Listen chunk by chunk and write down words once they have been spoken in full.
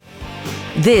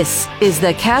This is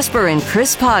the Casper and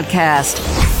Chris Podcast.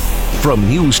 From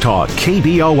News Talk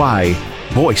KBOI,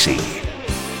 Boise.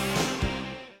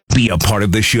 Be a part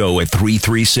of the show at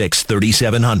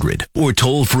 336-3700 or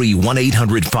toll free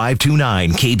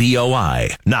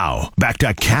 1-800-529-KBOI. Now, back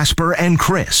to Casper and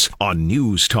Chris on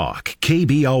News Talk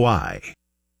KBOI.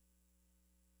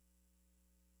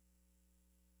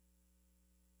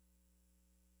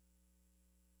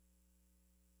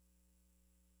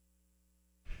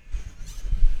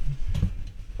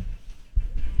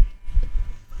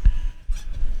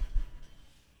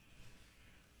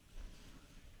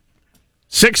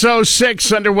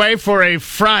 .606 underway for a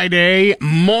Friday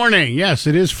morning. Yes,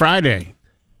 it is Friday.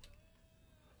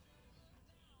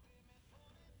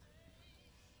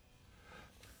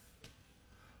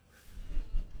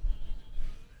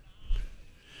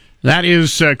 That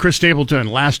is Chris Stapleton,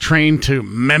 Last Train to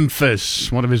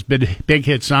Memphis, one of his big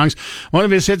hit songs. One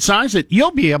of his hit songs that you'll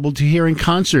be able to hear in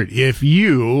concert if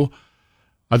you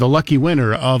are the lucky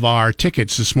winner of our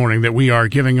tickets this morning that we are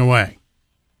giving away.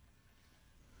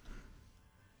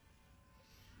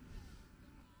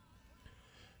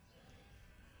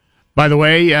 By the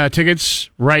way, tickets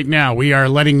right now, we are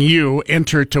letting you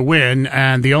enter to win,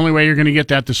 and the only way you're going to get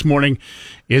that this morning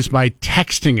is by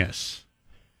texting us.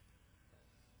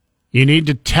 You need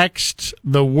to text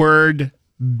the word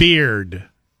beard.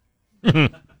 Because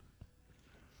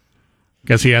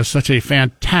he has such a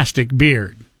fantastic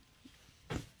beard.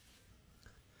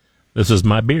 This is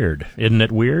my beard. Isn't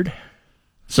it weird?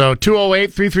 So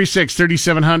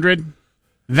 208-336-3700.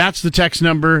 That's the text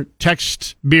number.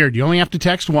 Text beard. You only have to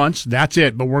text once. That's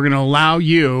it. But we're going to allow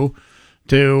you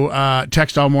to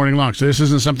text all morning long. So this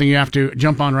isn't something you have to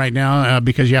jump on right now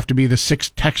because you have to be the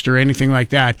sixth texter or anything like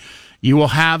that. You will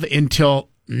have until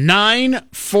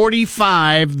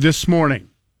 9:45 this morning.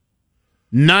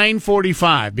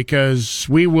 9:45, because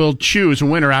we will choose a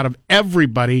winner out of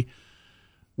everybody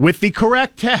with the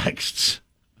correct texts.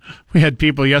 We had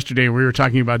people yesterday, we were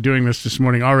talking about doing this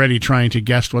morning, already trying to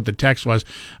guess what the text was.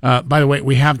 By the way,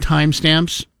 we have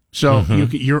timestamps, so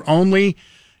you're only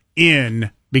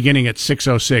in beginning at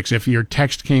 6:06. If your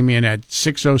text came in at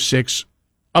 6:06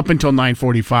 up until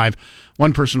 9:45,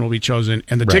 one person will be chosen.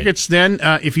 And the tickets then,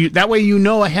 that way you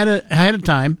know ahead of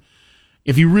time,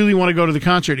 if you really want to go to the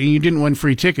concert and you didn't win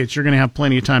free tickets, you're going to have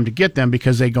plenty of time to get them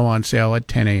because they go on sale at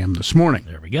 10 a.m. this morning.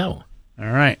 There we go.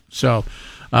 All right, so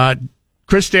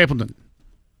Chris Stapleton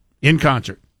in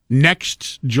concert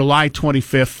next July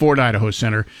 25th, Ford Idaho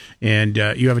Center, and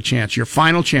you have a chance, your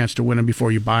final chance to win them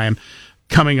before you buy them,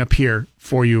 coming up here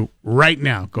for you right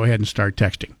now. Go ahead and start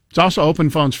texting. It's also Open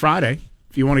Phones Friday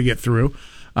if you want to get through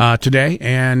today,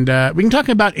 and we can talk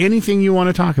about anything you want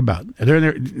to talk about.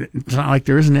 It's not like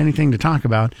there isn't anything to talk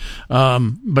about,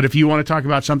 but if you want to talk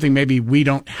about something maybe we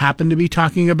don't happen to be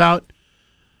talking about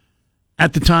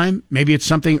at the time, maybe it's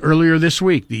something earlier this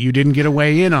week that you didn't get a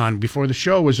weigh in on before the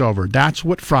show was over. That's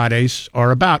what Fridays are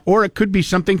about. Or it could be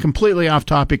something completely off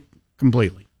topic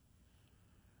completely.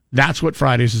 That's what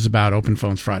Fridays is about, Open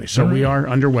Phones Friday. So we are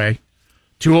underway.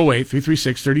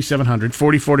 208-336-3700,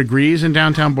 44 degrees in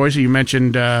downtown Boise. You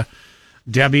mentioned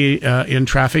Debbie in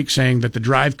traffic saying that the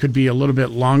drive could be a little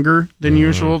bit longer than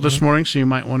usual this morning, so you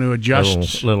might want to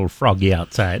adjust. A little froggy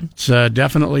outside. It's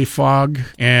definitely fog,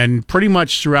 and pretty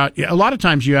much throughout. A lot of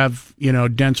times you have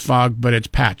dense fog, but it's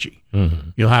patchy.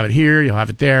 You'll have it here, you'll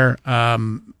have it there.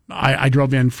 I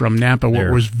drove in from Nampa where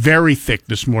it was very thick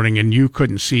this morning, and you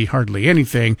couldn't see hardly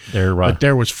anything. But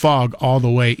there was fog all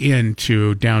the way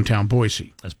into downtown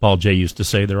Boise. As Paul J. used to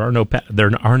say, there are no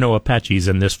Apaches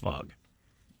in this fog.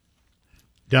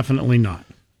 Definitely not.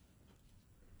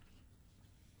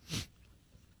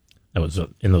 That was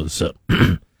in those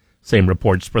same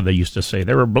reports where they used to say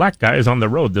there were black guys on the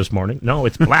road this morning. No,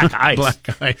 it's black ice.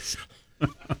 Black ice.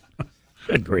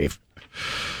 Good grief.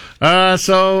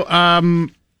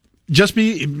 Just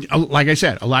be, like I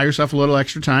said, allow yourself a little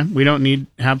extra time. We don't need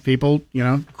to have people,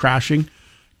 crashing,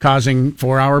 causing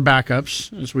 4-hour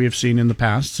backups, as we have seen in the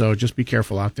past. So just be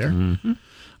careful out there.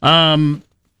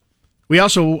 We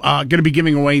also going to be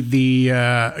giving away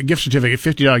the gift certificate,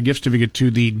 $50 gift certificate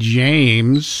to the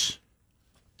James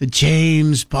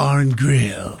Bar and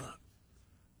Grill.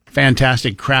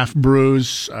 Fantastic craft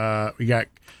brews. We got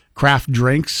craft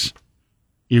drinks.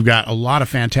 You've got a lot of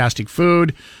fantastic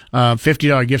food.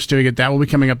 $50 gift certificate. That will be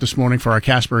coming up this morning for our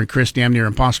Casper and Chris Damn Near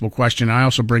Impossible question. I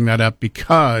also bring that up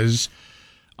because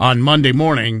on Monday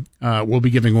morning, we'll be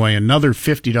giving away another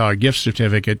 $50 gift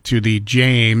certificate to the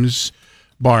James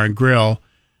Bar and Grill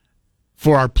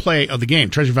for our play of the game,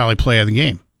 Treasure Valley play of the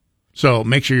game. So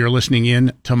make sure you're listening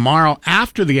in tomorrow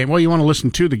after the game. Well, you want to listen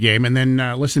to the game and then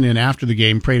listen in after the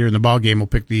game. Prater in the ball game will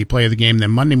pick the play of the game.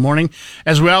 Then Monday morning,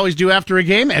 as we always do after a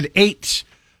game at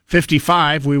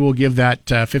 8:55, we will give that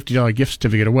 $50 gift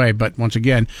certificate away. But once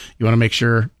again, you want to make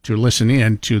sure to listen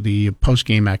in to the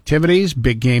post-game activities.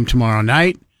 Big game tomorrow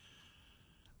night.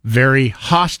 Very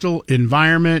hostile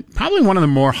environment. Probably one of the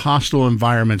more hostile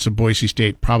environments that Boise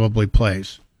State probably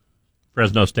plays.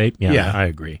 Fresno State? Yeah, I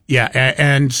agree. Yeah,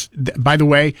 and by the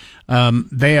way,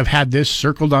 they have had this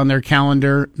circled on their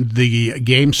calendar. The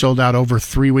game sold out over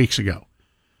 3 weeks ago.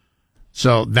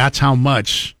 So that's how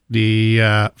much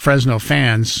the Fresno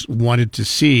fans wanted to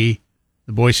see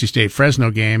the Boise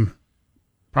State-Fresno game,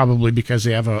 probably because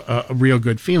they have a real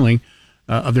good feeling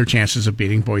of their chances of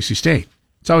beating Boise State.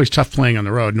 It's always tough playing on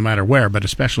the road, no matter where, but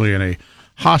especially in a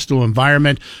hostile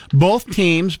environment. Both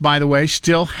teams, by the way,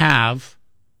 still have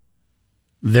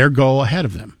their goal ahead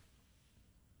of them.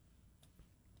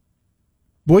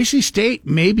 Boise State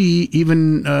maybe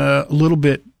even a little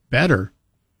bit better.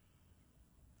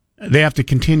 They have to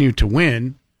continue to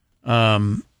win,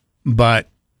 but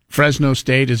Fresno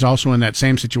State is also in that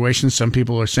same situation. Some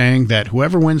people are saying that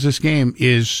whoever wins this game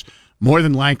is more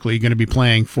than likely going to be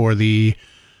playing for the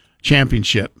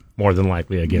championship. More than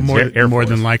likely against Air Force. More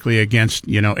than likely against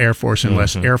Air Force,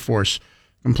 unless Air Force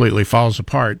completely falls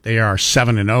apart. They are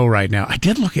 7-0 right now. I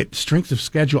did look at strength of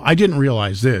schedule. I didn't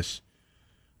realize this.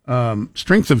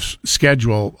 Strength of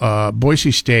schedule,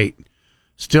 Boise State,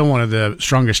 still one of the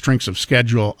strongest strengths of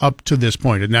schedule up to this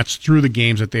point, and that's through the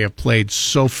games that they have played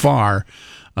so far.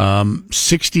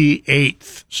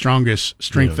 68th strongest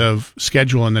strength of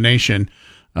schedule in the nation.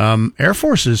 Air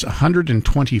Force is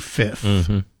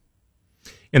 125th.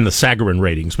 In the Sagarin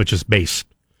ratings, which is based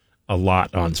a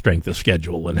lot on strength of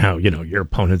schedule and how, your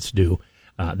opponents do.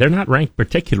 They're not ranked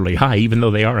particularly high, even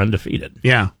though they are undefeated.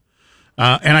 Yeah.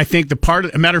 And I think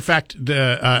a matter of fact,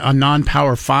 a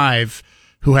non-Power 5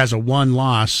 who has a 1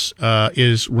 loss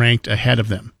is ranked ahead of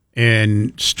them.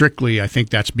 And strictly, I think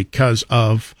that's because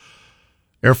of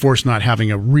Air Force not having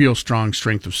a real strong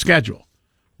strength of schedule.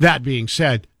 That being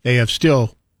said, they have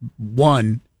still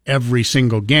won every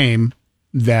single game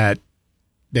that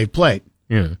they've played.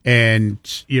 Yeah. And,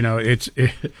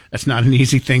 that's not an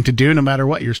easy thing to do no matter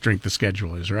what your strength of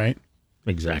schedule is, right?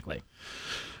 Exactly.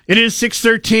 It is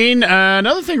 6:13.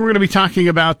 Another thing we're going to be talking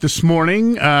about this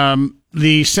morning,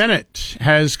 the Senate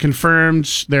has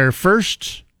confirmed their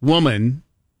first woman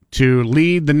to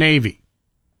lead the Navy.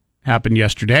 Happened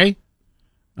yesterday.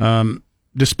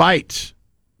 Despite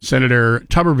Senator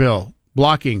Tuberville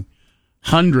blocking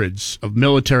hundreds of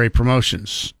military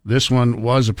promotions, this one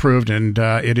was approved, and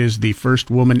it is the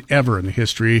first woman ever in the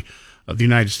history of the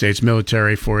United States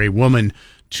military for a woman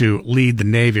to lead the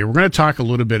Navy. We're going to talk a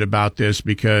little bit about this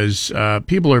because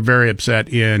people are very upset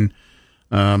in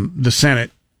the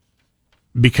Senate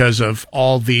because of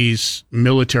all these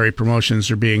military promotions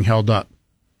are being held up.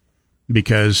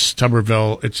 Because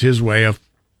Tuberville, it's his way of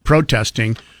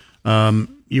protesting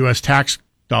U.S. tax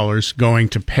dollars going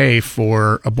to pay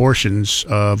for abortions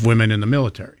of women in the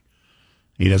military.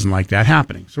 He doesn't like that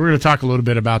happening. So we're going to talk a little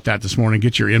bit about that this morning,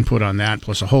 get your input on that,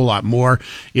 plus a whole lot more.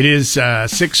 It is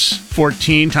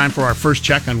 6:14, time for our first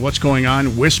check on what's going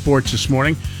on with sports this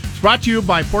morning. It's brought to you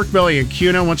by Pork Belly and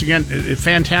Cuna. Once again, a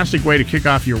fantastic way to kick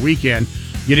off your weekend.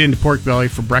 Get into Pork Belly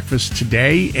for breakfast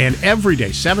today and every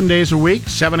day, 7 days a week,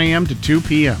 7 a.m. to 2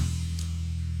 p.m.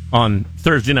 On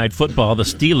Thursday Night Football, the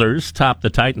Steelers topped the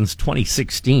Titans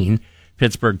 2016.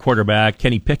 Pittsburgh quarterback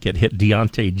Kenny Pickett hit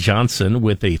Deontay Johnson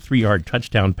with a 3-yard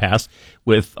touchdown pass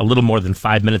with a little more than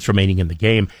 5 minutes remaining in the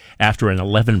game after an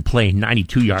 11-play,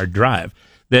 92-yard drive.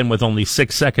 Then with only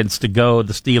 6 seconds to go,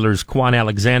 the Steelers' Quan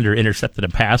Alexander intercepted a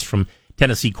pass from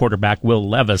Tennessee quarterback Will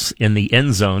Levis in the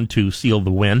end zone to seal the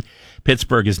win.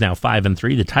 Pittsburgh is now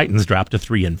 5-3. The Titans dropped to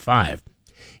 3-5.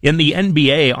 In the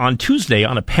NBA on Tuesday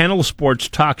on a Panel Sports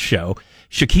talk show,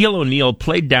 Shaquille O'Neal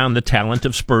played down the talent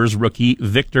of Spurs rookie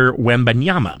Victor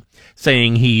Wembanyama,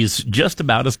 saying he's just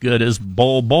about as good as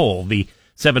Bol Bol, the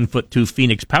 7'2"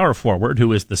 Phoenix power forward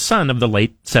who is the son of the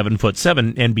late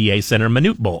 7'7" NBA center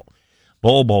Manute Bol.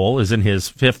 Bol Bol is in his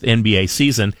 5th NBA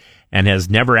season and has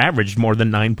never averaged more than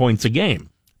 9 points a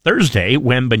game. Thursday,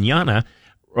 Wembanyama,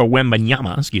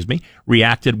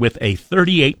 reacted with a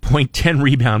 38.10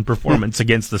 rebound performance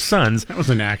against the Suns. That was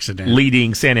an accident.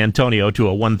 Leading San Antonio to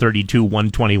a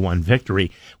 132-121 victory.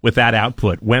 With that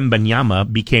output,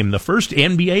 Wembanyama became the first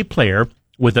NBA player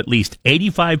with at least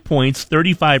 85 points,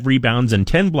 35 rebounds, and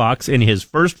 10 blocks in his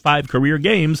first 5 career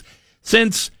games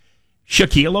since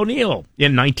Shaquille O'Neal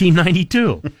in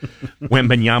 1992.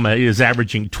 Wembanyama is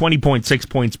averaging 20.6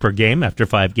 points per game after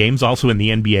 5 games. Also in the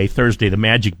NBA Thursday, the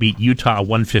Magic beat Utah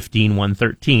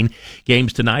 115-113.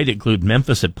 Games tonight include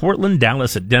Memphis at Portland,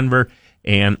 Dallas at Denver,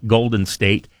 and Golden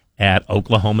State at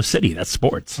Oklahoma City. That's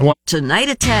sports. Tonight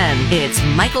at 10, it's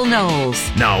Michael Knowles.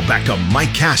 Now back to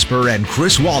Mike Casper and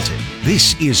Chris Walton.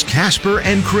 This is Casper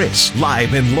and Chris,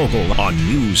 live and local on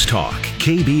News Talk,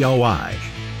 KBOI.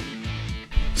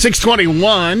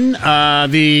 621.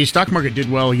 The stock market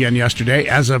did well again yesterday.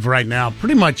 As of right now,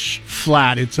 pretty much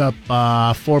flat. It's up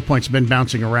 4 points. Been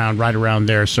bouncing around right around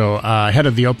there. So ahead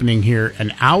of the opening here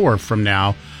an hour from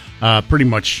now, pretty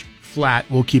much flat.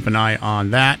 We'll keep an eye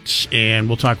on that. And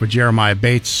we'll talk with Jeremiah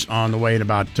Bates on the way in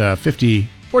about 50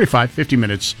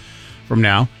 minutes from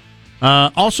now.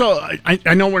 Also,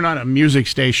 I know we're not a music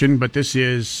station, but this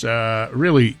is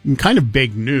really kind of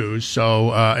big news.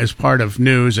 So as part of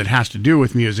news, it has to do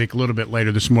with music. A little bit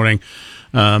later this morning,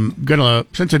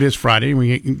 since it is Friday,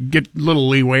 we get a little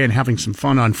leeway in having some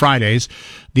fun on Fridays.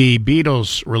 The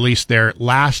Beatles released their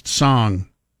last song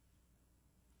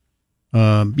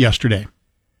yesterday.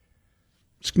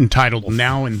 It's entitled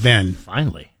Now and Then.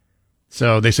 Finally.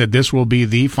 So they said this will be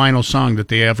the final song that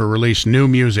they ever release, new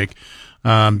music.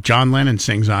 John Lennon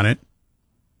sings on it,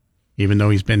 even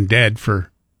though he's been dead for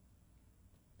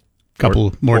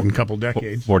more than a couple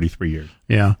decades. 43 years.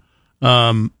 Yeah.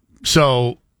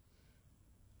 So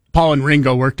Paul and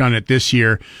Ringo worked on it this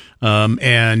year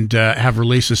and have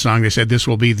released a song. They said this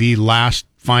will be the last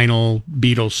final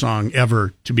Beatles song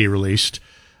ever to be released.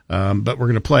 But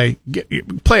we're going to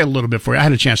play a little bit for you. I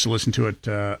had a chance to listen to it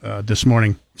this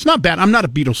morning. It's not bad. I'm not a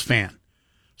Beatles fan,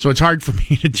 so it's hard for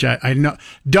me to judge. I know.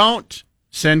 Don't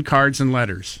send cards and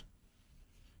letters.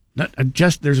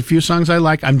 There's a few songs I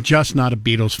like. I'm just not a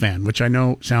Beatles fan, which I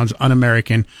know sounds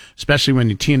un-American, especially when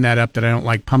you team that up that I don't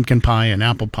like pumpkin pie and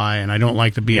apple pie, and I don't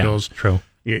like the Beatles. Yeah, true.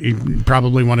 You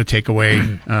probably want to take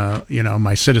away,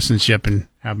 my citizenship and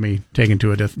have me taken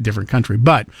to a different country.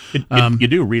 But you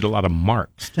do read a lot of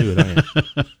Marx too, don't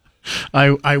you?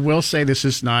 I will say this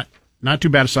is not too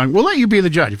bad a song. We'll let you be the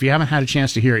judge. If you haven't had a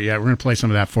chance to hear it yet, we're going to play some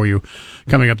of that for you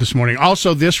coming up this morning.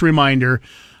 Also, this reminder,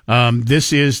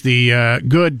 this is the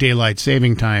good daylight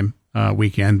saving time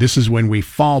weekend. This is when we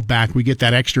fall back. We get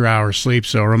that extra hour of sleep.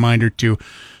 So a reminder to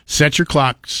set your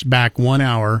clocks back 1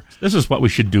 hour. This is what we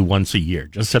should do once a year.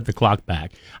 Just set the clock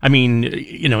back. I mean,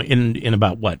 in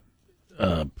about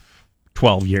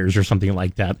 12 years or something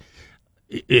like that,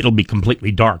 it'll be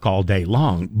completely dark all day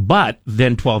long. But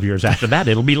then 12 years after that,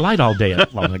 it'll be light all day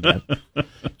long again.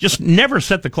 Just never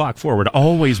set the clock forward.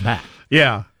 Always back.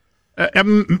 Yeah.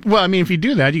 If you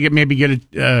do that, you maybe get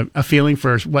a feeling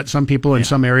for what some people in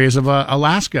some areas of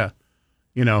Alaska,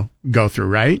 go through,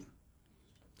 right?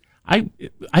 I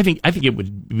think it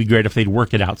would be great if they'd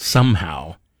work it out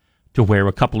somehow to where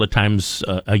a couple of times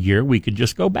a year we could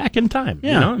just go back in time.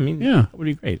 Yeah. That would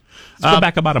be great. Let's go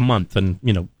back about a month and,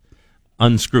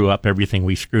 unscrew up everything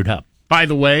we screwed up. By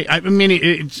the way,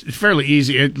 it's fairly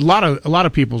easy. A lot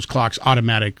of people's clocks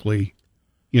automatically,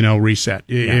 reset.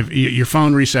 Yeah. If your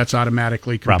phone resets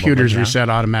automatically, computers reset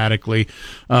automatically.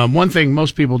 One thing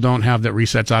most people don't have that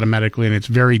resets automatically, and it's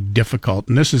very difficult.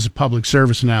 And this is a public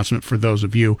service announcement for those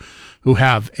of you who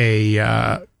have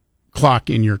a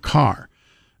clock in your car,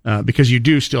 because you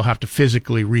do still have to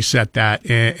physically reset that,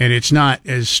 and it's not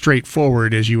as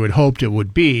straightforward as you had hoped it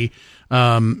would be.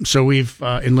 So we've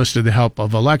enlisted the help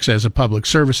of Alexa as a public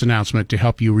service announcement to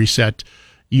help you reset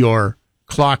your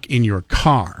clock in your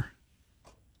car.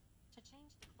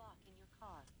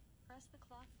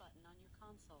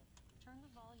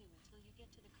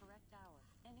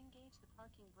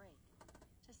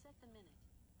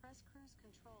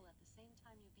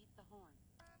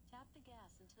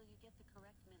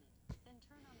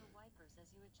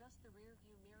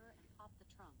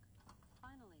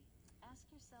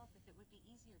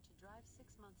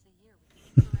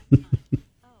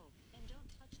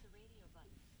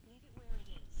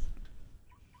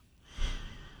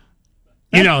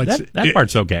 That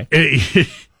part's okay.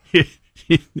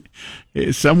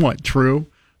 It's somewhat true.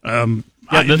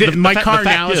 My car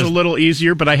now is a little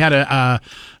easier, but I had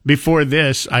before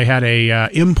this, I had a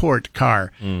import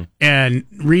car, and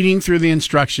reading through the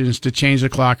instructions to change the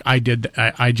clock, I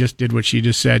just did what she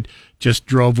just said, just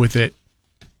drove with it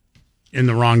in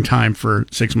the wrong time for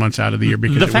 6 months out of the year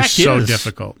because it was so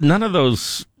difficult. None of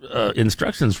those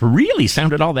instructions really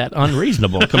sounded all that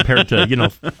unreasonable compared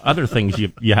to other things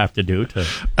you have to do to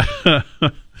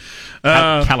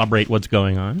calibrate what's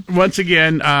going on. Once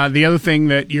again, the other thing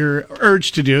that you're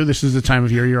urged to do, this is the time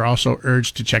of year, you're also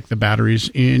urged to check the batteries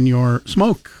in your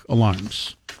smoke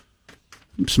alarms.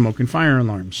 smoke and fire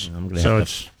alarms. I'm going to have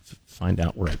to find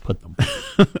out where I put them.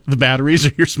 The batteries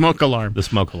are your smoke alarm. The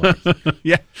smoke alarm.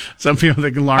 Yeah. Some people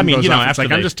think alarm goes off. It's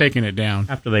like, I'm just taking it down.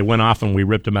 After they went off and we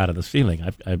ripped them out of the ceiling.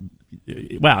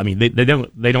 They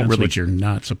don't That's really. what you're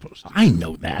not supposed to. I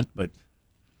know that, but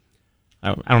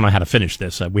I don't know how to finish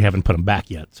this. We haven't put them back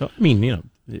yet. So,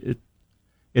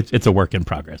 it's a work in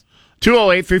progress.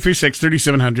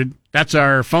 208-336-3700. That's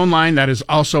our phone line. That is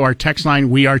also our text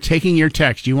line. We are taking your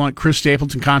text. You want Chris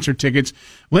Stapleton concert tickets?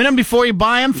 Win them before you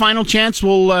buy them. Final chance,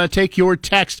 we'll take your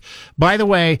text. By the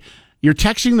way, you're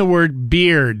texting the word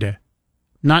beard,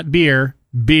 not beer,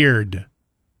 beard.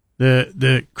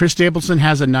 The Chris Stapleton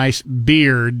has a nice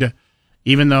beard,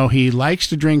 even though he likes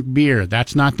to drink beer.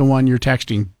 That's not the one you're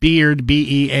texting. Beard,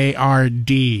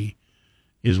 B-E-A-R-D.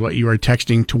 is what you are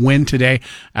texting to win today.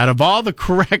 Out of all the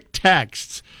correct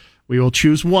texts, we will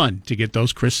choose one to get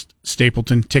those Chris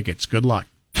Stapleton tickets. Good luck.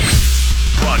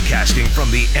 Broadcasting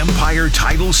from the Empire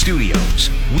Title Studios,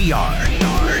 we are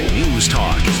News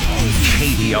Talk,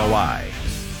 KBOI.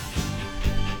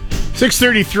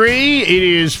 6:33. It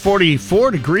is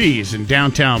 44 degrees in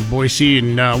downtown Boise.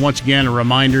 And once again, a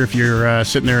reminder, if you're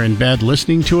sitting there in bed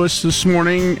listening to us this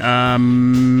morning,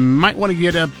 might want to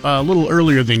get up a little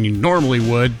earlier than you normally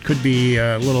would. Could be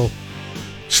a little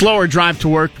slower drive to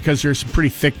work because there's some pretty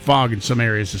thick fog in some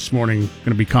areas this morning. Going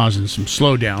to be causing some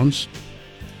slowdowns.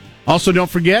 Also, don't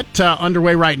forget,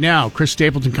 underway right now, Chris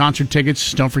Stapleton concert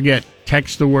tickets. Don't forget,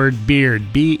 text the word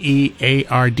beard,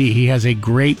 B-E-A-R-D. He has a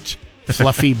great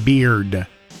fluffy beard.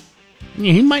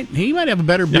 He might have a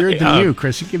better beard than you,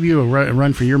 Chris. He'd give you a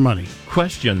run for your money.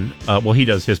 Question. Well, he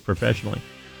does his professionally.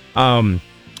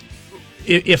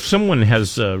 If someone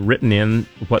has written in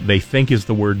what they think is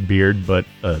the word beard but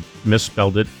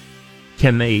misspelled it,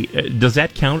 can they? Does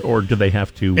that count, or do they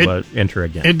have to enter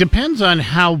again? It depends on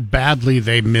how badly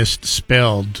they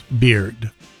misspelled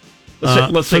beard.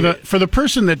 Let's say for the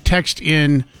person that texted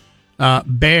in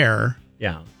bear,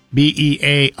 yeah.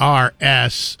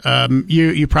 B-E-A-R-S.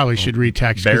 You probably should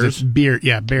retext because it's beard.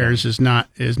 Yeah, Bears is not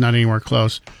anywhere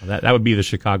close. That would be the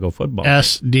Chicago football.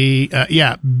 S-D.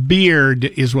 Beard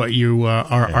is what you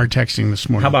are texting this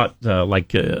morning. How about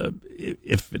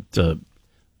if it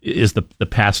is the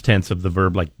past tense of the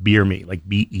verb, like beer me, like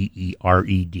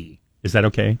B-E-E-R-E-D? Is that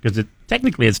okay? Because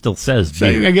technically it still says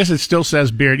beard. I guess it still says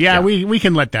beard. Yeah. We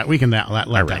can let that. We can let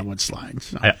that one slide.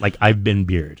 So. I've been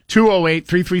beard.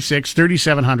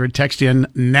 208-336-3700. Text in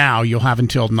now. You'll have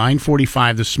until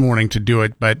 9:45 this morning to do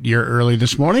it, but you're early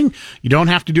this morning. You don't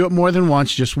have to do it more than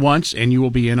once, just once, and you will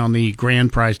be in on the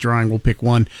grand prize drawing. We'll pick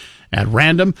one at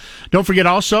random. Don't forget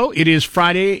also, it is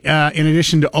Friday, in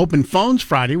addition to Open Phones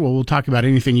Friday, where we'll talk about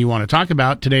anything you want to talk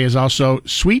about. Today is also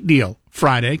Sweet Deal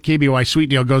Friday. KBOI Sweet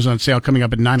Deal goes on sale coming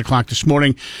up at 9 o'clock this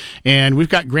morning. And we've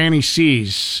got Granny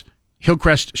C's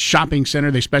Hillcrest Shopping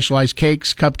Center. They specialize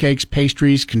cakes, cupcakes,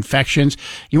 pastries, confections.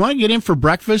 You want to get in for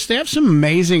breakfast? They have some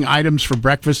amazing items for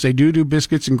breakfast. They do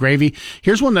biscuits and gravy.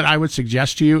 Here's one that I would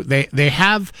suggest to you. They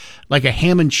have like a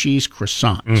ham and cheese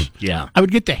croissant. Yeah. I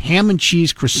would get the ham and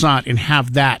cheese croissant and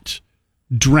have that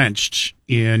drenched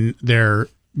in their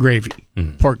gravy,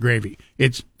 pork gravy.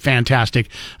 It's fantastic.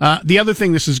 The other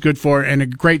thing this is good for, and a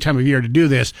great time of year to do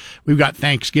this, we've got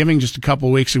Thanksgiving just a couple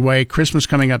of weeks away, Christmas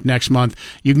coming up next month.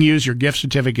 You can use your gift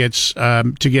certificates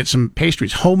to get some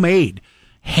pastries, homemade,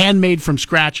 handmade from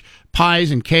scratch,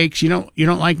 pies and cakes. You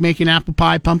don't like making apple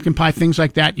pie, pumpkin pie, things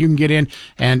like that. You can get in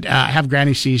and have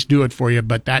Granny C's do it for you,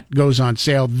 but that goes on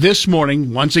sale this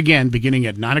morning, once again, beginning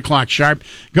at 9 o'clock sharp.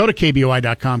 Go to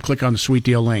KBOI.com, click on the Sweet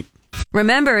Deal link.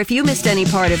 Remember, if you missed any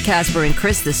part of Casper and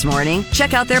Chris this morning,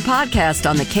 check out their podcast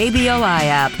on the KBOI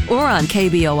app or on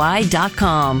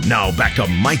KBOI.com. Now back to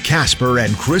Mike Casper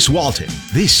and Chris Walton.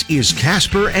 This is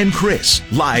Casper and Chris,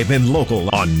 live and local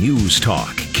on News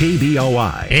Talk,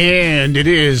 KBOI. And it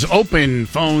is Open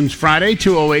Phones Friday,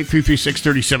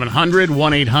 208-336-3700,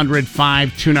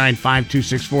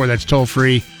 1-800-529-5264. That's toll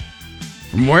free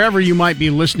from wherever you might be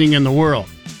listening in the world.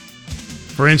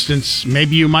 For instance,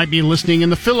 maybe you might be listening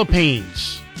in the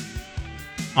Philippines,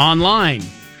 online,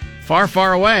 far,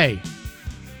 far away.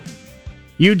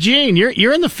 Eugene,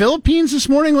 you're in the Philippines this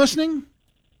morning listening?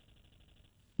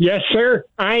 Yes, sir.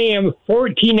 I am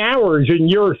 14 hours in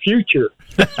your future.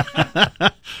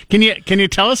 Can you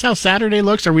tell us how Saturday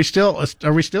looks? Are we still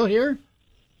here?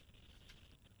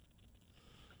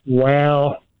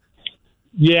 Well,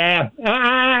 yeah,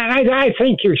 I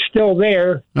think you're still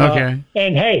there. Okay.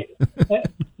 And hey,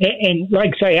 and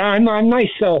like I say, I'm on my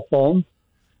cell phone,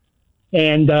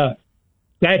 and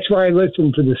that's why I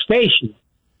listen to the station,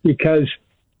 because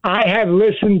I have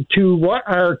listened to what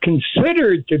are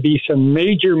considered to be some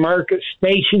major market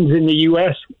stations in the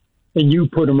U.S. and you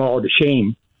put them all to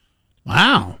shame.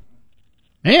 Wow.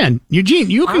 And Eugene,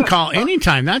 you can call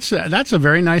anytime. That's a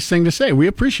very nice thing to say. We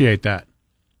appreciate that.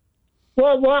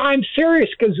 Well, I'm serious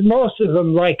because most of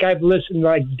them, like I've listened,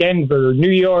 like Denver, New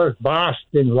York,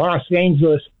 Boston, Los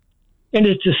Angeles, and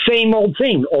it's the same old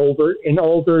thing over and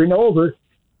over and over.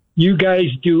 You guys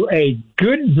do a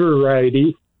good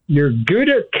variety. You're good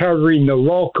at covering the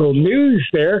local news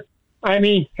there. I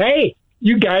mean, hey,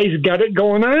 you guys got it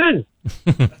going on.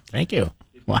 Thank you.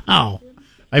 Wow.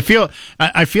 I feel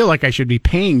like I should be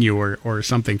paying you or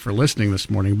something for listening this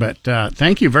morning, but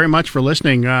thank you very much for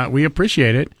listening. We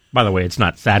appreciate it. By the way, it's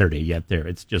not Saturday yet there.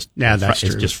 It's just that's true.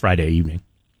 It's just Friday evening.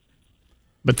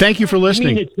 But thank you for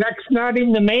listening. You mean the check's not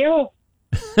in the mail?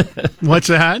 What's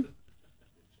that?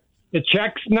 The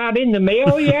check's not in the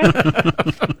mail yet?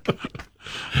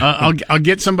 I'll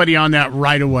get somebody on that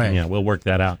right away. Yeah, we'll work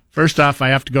that out. First off, I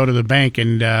have to go to the bank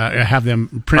and have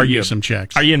them print you some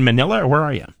checks. Are you in Manila or where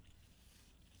are you?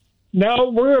 No,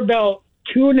 we're about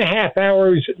 2.5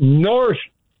 hours north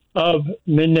of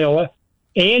Manila,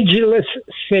 Angeles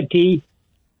City.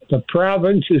 The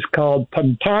province is called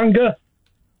Pampanga.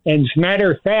 And as a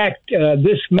matter of fact,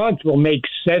 this month will make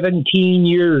 17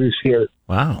 years here.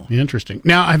 Wow. Interesting.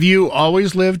 Now, have you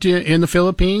always lived in the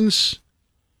Philippines?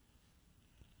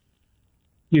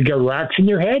 You got rocks in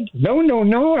your head?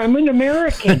 No. I'm an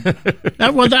American.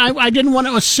 Well, I didn't want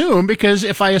to assume, because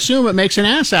if I assume, it makes an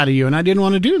ass out of you, and I didn't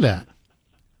want to do that.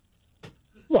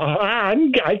 Well,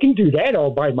 I can do that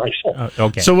all by myself.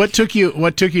 Okay. So what took you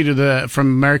from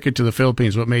America to the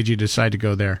Philippines? What made you decide to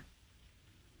go there?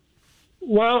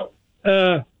 Well,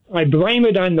 I blame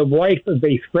it on the wife of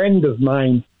a friend of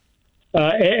mine.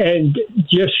 And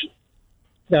just,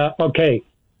 okay,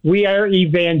 we are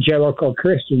evangelical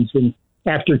Christians. And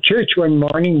after church one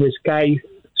morning, this guy's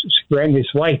friend,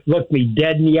 his wife, looked me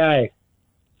dead in the eye.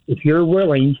 If you're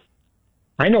willing,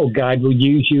 I know God will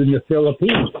use you in the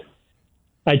Philippines.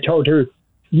 I told her,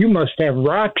 you must have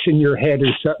rocks in your head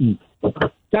or something.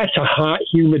 That's a hot,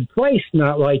 humid place,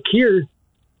 not like here.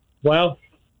 Well,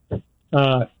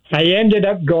 I ended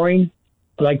up going,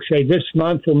 like say this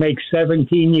month will make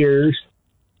 17 years.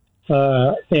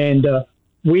 And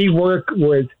we work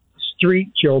with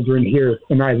street children here,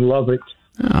 and I love it.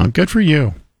 Oh, good for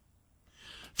you.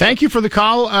 Thank you for the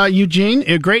call, Eugene.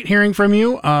 Great hearing from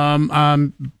you.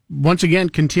 Once again,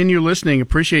 continue listening.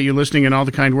 Appreciate you listening and all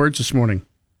the kind words this morning.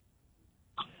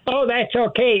 Oh, that's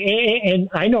okay. And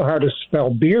I know how to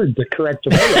spell beard the correct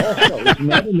way also. Isn't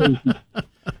that amazing?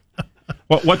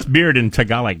 What's beard in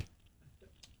Tagalog?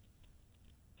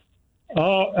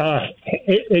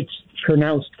 It's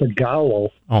pronounced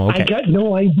Tagalog. Oh, okay. I got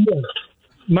no idea.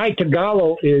 My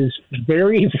Tagalog is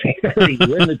very, very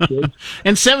limited.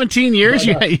 In 17 years,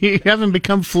 you haven't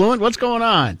become fluent? What's going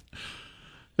on?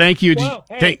 Thank you. Well,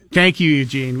 hey. Thank you,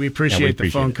 Eugene. We appreciate the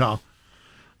phone call.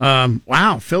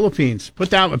 Wow, Philippines.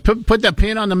 Put that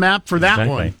pin on the map for that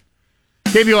one.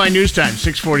 KBOI News Time,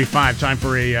 6:45. Time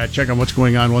for a check on what's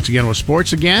going on once again with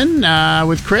sports again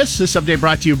with Chris. This update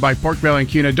brought to you by Pork Belly and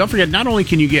Cuna. Don't forget, not only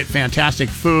can you get fantastic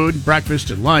food, breakfast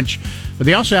and lunch, but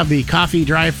they also have the coffee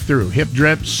drive-thru, hip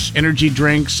drips, energy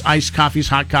drinks, iced coffees,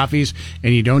 hot coffees,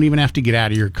 and you don't even have to get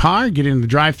out of your car. Get in the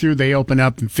drive-thru. They open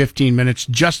up in 15 minutes,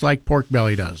 just like Pork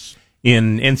Belly does.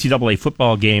 In NCAA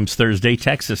football games Thursday,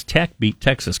 Texas Tech beat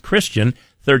Texas Christian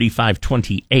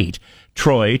 35-28.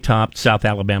 Troy topped South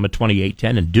Alabama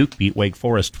 28-10, and Duke beat Wake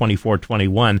Forest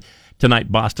 24-21.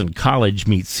 Tonight, Boston College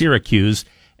meets Syracuse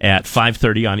at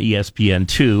 5:30 on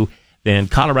ESPN2. Then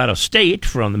Colorado State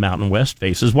from the Mountain West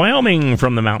faces Wyoming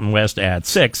from the Mountain West at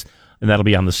 6, and that'll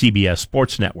be on the CBS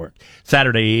Sports Network.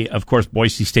 Saturday, of course,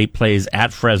 Boise State plays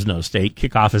at Fresno State.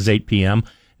 Kickoff is 8 p.m.,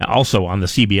 also on the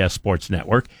CBS Sports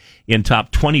Network. In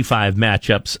top 25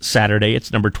 matchups Saturday,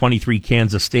 it's number 23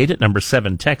 Kansas State at number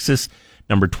 7 Texas,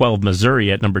 number 12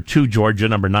 Missouri at number 2 Georgia,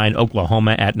 number 9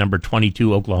 Oklahoma at number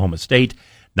 22 Oklahoma State,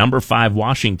 number 5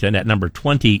 Washington at number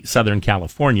 20 Southern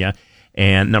California,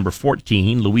 and number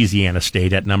 14 Louisiana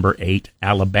State at number 8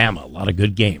 Alabama. A lot of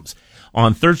good games.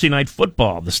 On Thursday Night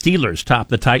Football, the Steelers topped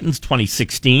the Titans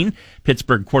 2016.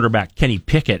 Pittsburgh quarterback Kenny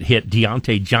Pickett hit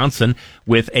Deontay Johnson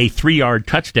with a 3-yard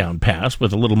touchdown pass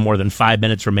with a little more than 5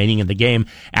 minutes remaining in the game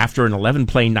after an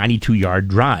 11-play, 92-yard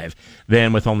drive.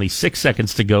 Then, with only 6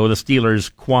 seconds to go, the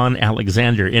Steelers' Quan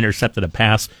Alexander intercepted a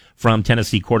pass from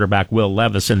Tennessee quarterback Will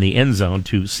Levis in the end zone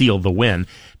to seal the win.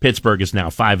 Pittsburgh is now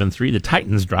 5-3. The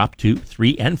Titans dropped to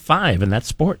 3-5, and that's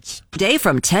sports. Day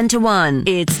from 10 to 1.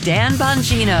 It's Dan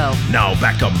Bongino. Now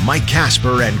back to Mike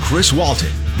Casper and Chris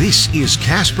Walton. This is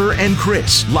Casper and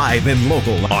Chris, live and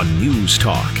local on News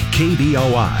Talk,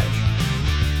 KBOI.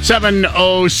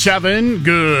 7:07.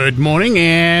 Good morning,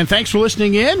 and thanks for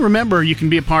listening in. Remember, you can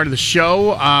be a part of the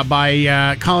show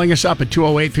by calling us up at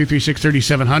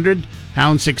 208-336-3700,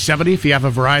 pound 670. If you have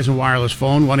a Verizon wireless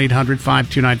phone,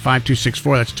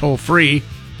 1-800-529-5264. That's toll free.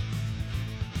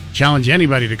 Challenge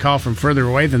anybody to call from further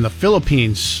away than the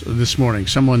Philippines this morning.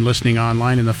 Someone listening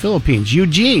online in the Philippines.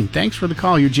 Eugene, thanks for the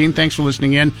call. Eugene, thanks for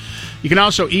listening in. You can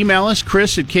also email us,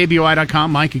 Chris at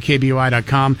KBOI.com, Mike at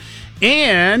KBOI.com.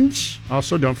 And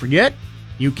also, don't forget,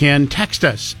 you can text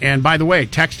us. And by the way,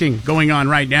 texting going on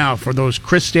right now for those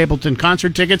Chris Stapleton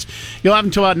concert tickets. You'll have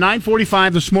until about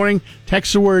 9:45 this morning.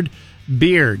 Text the word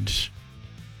BEARD.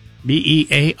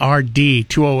 BEARD,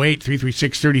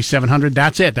 208-336-3700.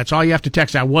 That's it. That's all you have to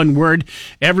text, that one word.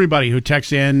 Everybody who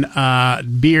texts in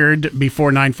BEARD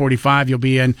before 9:45, you'll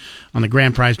be in on the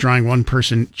grand prize drawing. One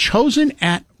person chosen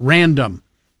at random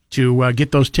to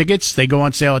get those tickets. They go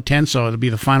on sale at 10, so it'll be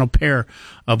the final pair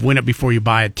of Win It Before You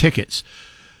Buy It tickets.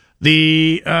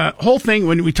 The whole thing,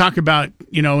 when we talk about,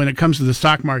 when it comes to the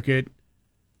stock market,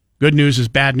 good news is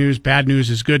bad news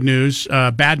is good news.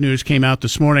 Bad news came out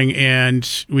this morning,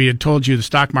 and we had told you the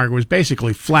stock market was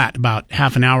basically flat about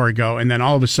half an hour ago, and then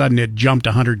all of a sudden it jumped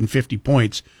 150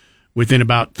 points within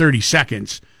about 30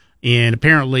 seconds. And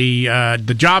apparently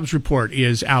the jobs report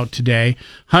is out today.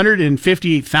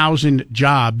 158,000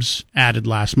 jobs added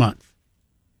last month,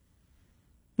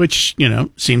 which,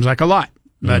 seems like a lot.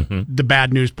 But the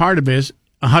bad news part of it is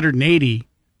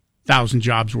 180,000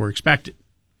 jobs were expected.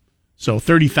 So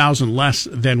 30,000 less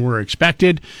than were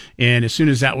expected. And as soon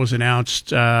as that was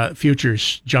announced,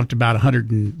 futures jumped about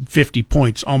 150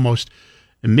 points almost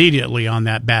immediately on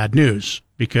that bad news,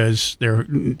 because their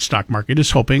stock market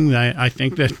is hoping, I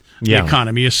think, that the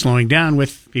economy is slowing down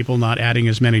with people not adding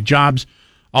as many jobs.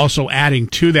 Also adding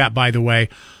to that, by the way,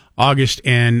 August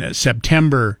and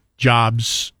September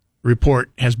jobs report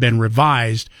has been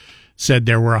revised, said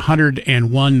there were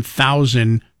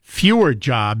 101,000 fewer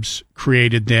jobs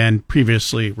created than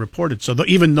previously reported. So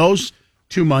even those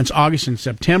 2 months, August and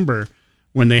September,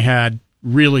 when they had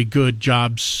really good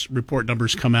jobs report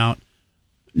numbers come out,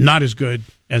 not as good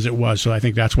as it was. So I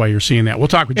think that's why you're seeing that. We'll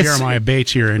talk with Jeremiah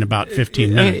Bates here in about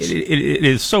 15 minutes. It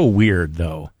is so weird,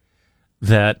 though,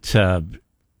 that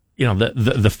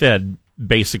the Fed,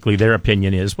 basically their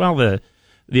opinion is, well, the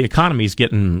economy's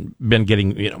been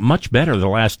getting much better the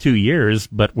last 2 years,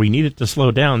 but we need it to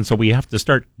slow down, so we have to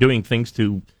start doing things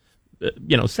to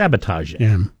sabotage it.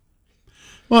 Yeah.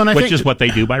 Well, which is what they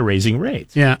do by raising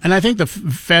rates. Yeah, and I think the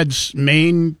Fed's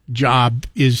main job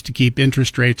is to keep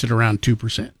interest rates at around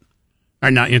 2%. Or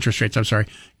not interest rates, I'm sorry.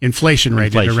 Inflation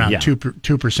rate at around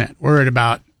 2%. We're at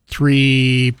about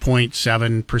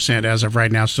 3.7% as of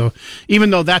right now. So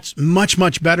even though that's much,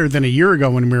 much better than a year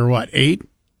ago when we were, 8%?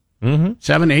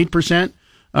 8%?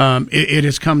 It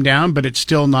has come down, but it's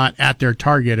still not at their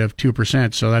target of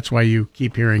 2%. So that's why you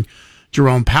keep hearing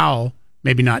Jerome Powell,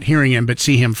 maybe not hearing him, but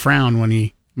see him frown when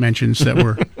he mentions that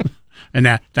we're, and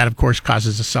that of course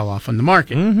causes a sell-off on the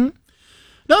market.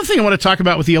 Another thing I want to talk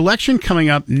about, with the election coming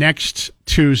up next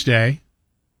Tuesday,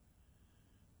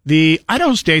 the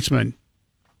Idaho Statesman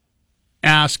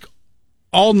asked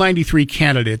all 93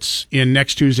 candidates in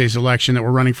next Tuesday's election that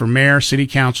were running for mayor, city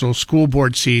council, school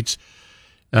board seats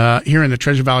here in the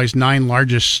Treasure Valley's 9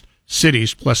 largest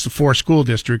cities, plus the 4 school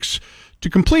districts, to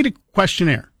complete a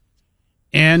questionnaire.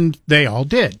 And they all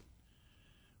did.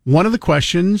 One of the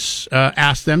questions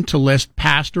asked them to list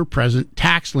past or present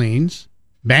tax liens,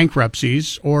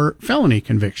 bankruptcies, or felony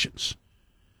convictions.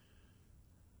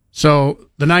 So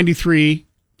the 93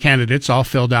 candidates all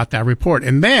filled out that report.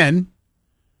 And then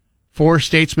 4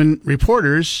 Statesman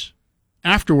reporters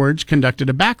afterwards conducted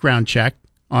a background check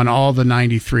on all the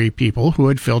 93 people who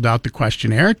had filled out the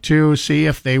questionnaire to see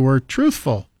if they were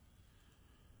truthful.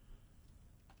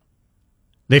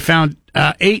 They found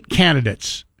 8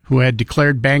 candidates who had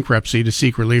declared bankruptcy to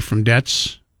seek relief from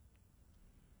debts.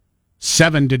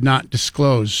 7 did not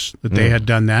disclose that they had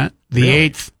done that. The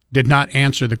 8th did not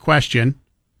answer the question,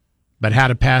 but had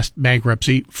a past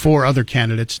bankruptcy. 4 other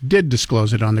candidates did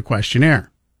disclose it on the questionnaire.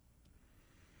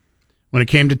 When it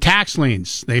came to tax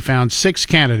liens, they found 6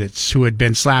 candidates who had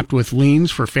been slapped with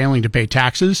liens for failing to pay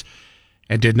taxes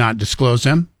and did not disclose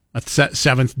them. A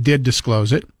 7th did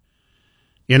disclose it.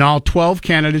 In all, 12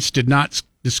 candidates did not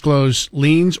disclose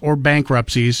liens or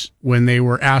bankruptcies when they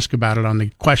were asked about it on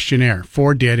the questionnaire.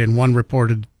 4 did, and 1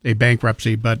 reported a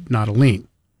bankruptcy but not a lien.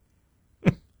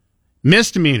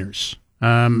 Misdemeanors.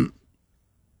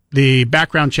 The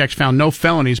background checks found no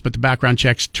felonies, but the background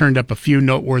checks turned up a few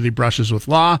noteworthy brushes with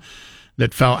law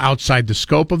that fell outside the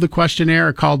scope of the questionnaire.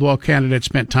 A Caldwell candidate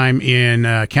spent time in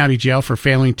county jail for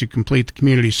failing to complete the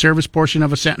community service portion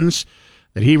of a sentence.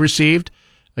 that he received.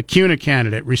 A CUNA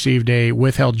candidate received a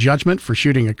withheld judgment for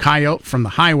shooting a coyote from the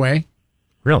highway.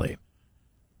 Really?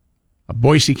 A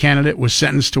Boise candidate was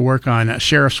sentenced to work on a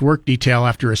sheriff's work detail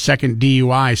after a second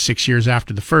DUI 6 years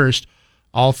after the first.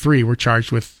 All three were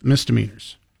charged with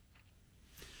misdemeanors.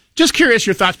 Just curious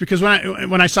your thoughts, because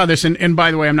when I saw this, and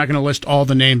by the way, I'm not going to list all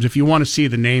the names. If you want to see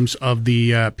the names of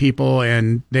the people,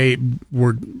 and they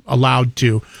were allowed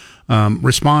to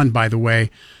respond, by the way,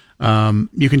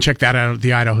 you can check that out at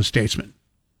the Idaho Statesman.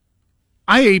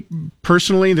 I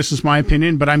personally, this is my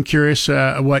opinion, but I'm curious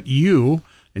what you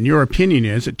and your opinion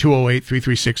is at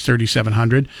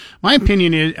 208-336-3700. My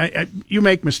opinion is you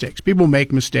make mistakes. People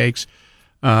make mistakes.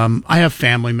 I have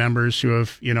family members who have,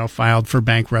 filed for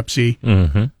bankruptcy.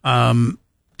 Mm-hmm.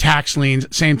 Tax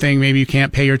liens, same thing. Maybe you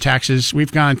can't pay your taxes.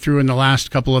 We've gone through in the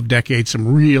last couple of decades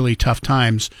some really tough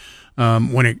times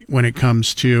when it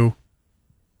comes to,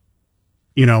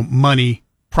 money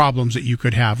problems that you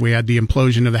could have. We had the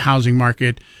implosion of the housing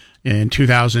market in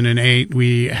 2008.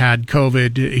 We had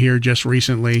COVID here just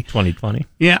recently. 2020.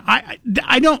 Yeah,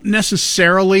 I don't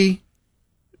necessarily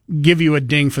give you a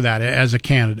ding for that as a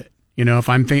candidate. If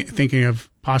I'm thinking of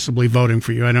possibly voting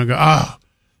for you, I don't go, oh,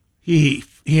 he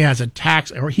has a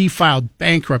tax, or he filed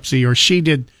bankruptcy, or she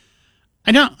did.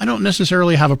 I don't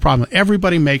necessarily have a problem.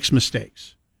 Everybody makes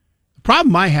mistakes. The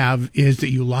problem I have is that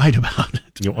you lied about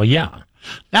it. Well, yeah.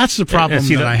 That's the problem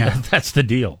that I have. That's the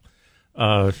deal.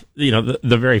 The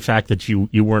very fact that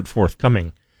you weren't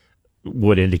forthcoming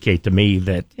would indicate to me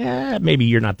that maybe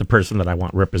you're not the person that I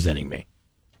want representing me.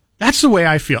 That's the way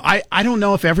I feel. I don't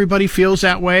know if everybody feels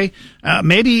that way.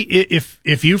 Maybe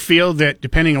if you feel that,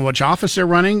 depending on which office they're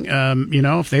running,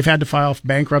 if they've had to file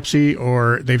bankruptcy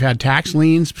or they've had tax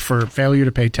liens for failure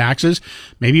to pay taxes,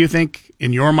 maybe you think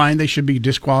in your mind they should be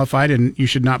disqualified and you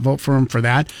should not vote for them for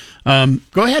that.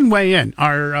 Go ahead and weigh in.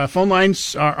 Our phone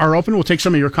lines are open. We'll take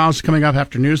some of your calls coming up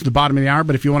after news at the bottom of the hour.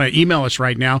 But if you want to email us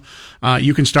right now,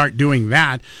 you can start doing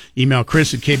that. Email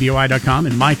Chris at KBOI.com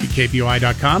and Mike at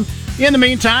KBOI.com. In the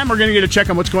meantime, we're going to get a check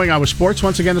on what's going on with sports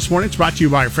once again this morning. It's brought to you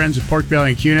by our friends at Pork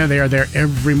Belly and CUNA. They are there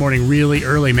every morning really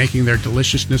early, making their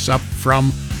deliciousness up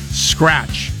from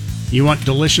scratch. You want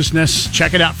deliciousness?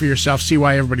 Check it out for yourself. See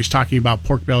why everybody's talking about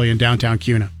Pork Belly in downtown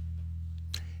CUNA.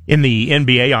 In the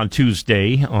NBA on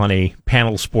Tuesday, on a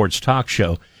panel sports talk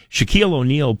show, Shaquille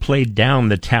O'Neal played down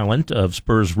the talent of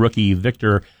Spurs rookie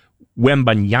Victor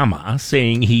Wembanyama,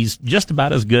 saying he's just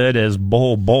about as good as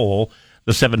Bol,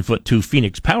 the 7'2"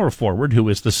 Phoenix power forward, who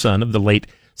is the son of the late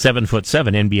 7'7"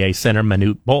 NBA center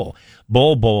Manute Bol.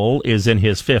 Bol is in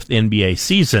his fifth NBA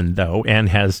season, though, and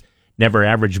has never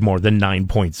averaged more than 9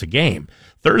 points a game.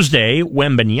 Thursday,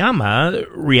 Wembanyama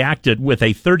reacted with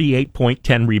a 38-point,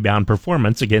 10-rebound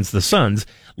performance against the Suns,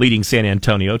 leading San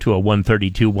Antonio to a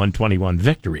 132-121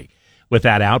 victory. With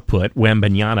that output,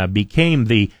 Wembanyama became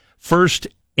the first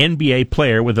NBA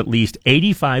player with at least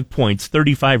 85 points,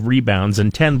 35 rebounds,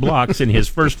 and 10 blocks in his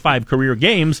first 5 career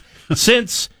games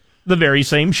since the very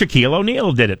same Shaquille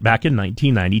O'Neal did it back in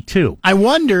 1992. I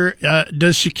wonder,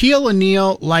 does Shaquille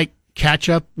O'Neal like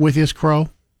ketchup with his crow?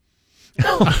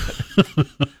 Or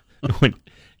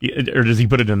does he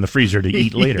put it in the freezer to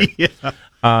eat later? Yeah.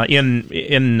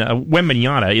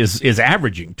 Wembanyama is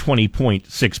averaging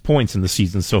 20.6 points in the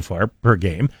season so far per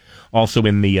game. Also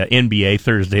in the NBA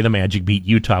Thursday, the Magic beat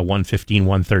Utah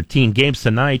 115-113. Games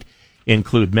tonight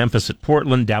include Memphis at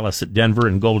Portland, Dallas at Denver,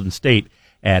 and Golden State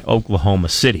at Oklahoma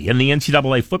City. In the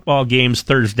NCAA football games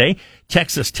Thursday,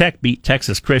 Texas Tech beat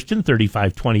Texas Christian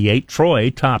 35-28. Troy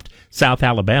topped South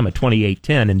Alabama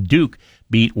 28-10, and Duke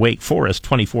beat Wake Forest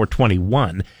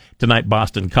 24-21. Tonight,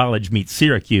 Boston College meets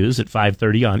Syracuse at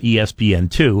 5:30 on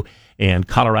ESPN2, and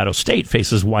Colorado State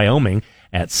faces Wyoming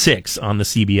at 6 on the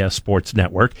CBS Sports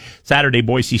Network. Saturday,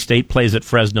 Boise State plays at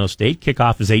Fresno State.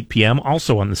 Kickoff is 8 p.m.,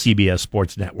 also on the CBS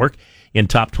Sports Network. In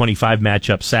top 25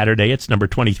 matchup Saturday, it's number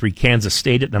 23 Kansas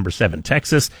State at number 7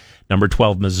 Texas, number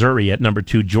 12 Missouri at number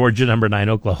 2 Georgia, number 9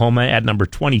 Oklahoma at number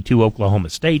 22 Oklahoma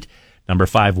State, number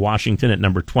 5 Washington at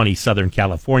number 20 Southern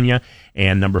California,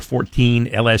 and number 14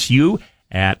 LSU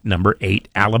at number 8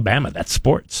 Alabama. That's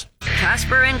sports.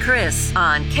 Casper and Chris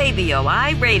on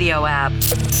KBOI radio app.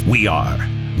 We are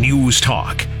News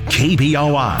Talk,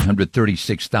 KBOI.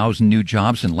 136,000 new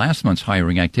jobs, and last month's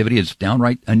hiring activity is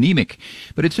downright anemic.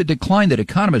 But it's a decline that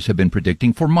economists have been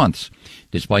predicting for months.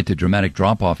 Despite the dramatic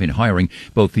drop-off in hiring,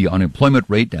 both the unemployment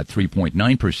rate at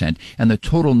 3.9% and the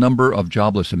total number of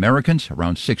jobless Americans,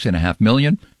 around 6.5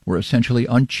 million, were essentially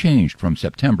unchanged from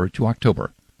September to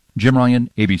October. Jim Ryan,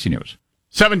 ABC News.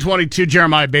 722,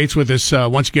 Jeremiah Bates with us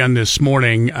once again this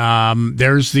morning.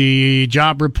 There's the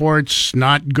job reports,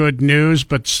 not good news,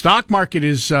 but stock market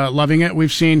is loving it. We've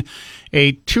seen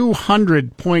a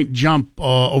 200-point jump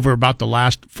over about the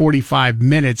last 45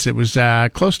 minutes. It was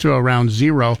close to around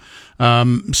zero.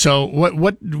 So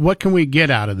what can we get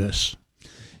out of this?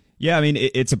 Yeah, I mean,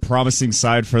 it's a promising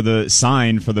sign for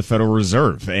the Federal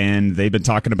Reserve, and they've been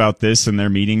talking about this in their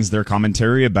meetings, their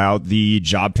commentary about the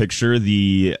job picture,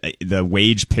 the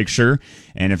wage picture,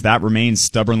 and if that remains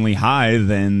stubbornly high,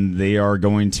 then they are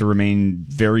going to remain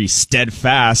very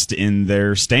steadfast in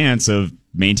their stance of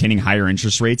maintaining higher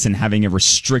interest rates and having a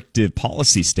restrictive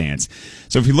policy stance.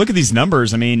 So if you look at these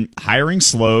numbers, I mean, hiring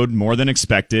slowed more than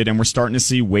expected, and we're starting to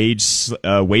see wage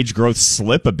growth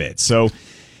slip a bit. So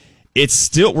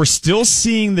we're still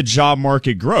seeing the job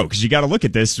market grow, because you got to look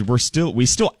at this. We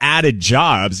still added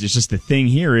jobs. It's just the thing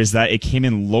here is that it came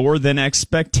in lower than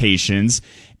expectations.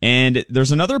 And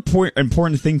there's another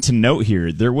important thing to note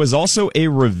here. There was also a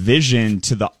revision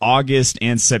to the August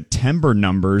and September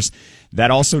numbers that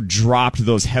also dropped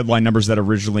those headline numbers that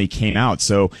originally came out.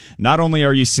 So not only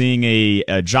are you seeing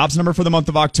a jobs number for the month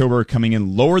of October coming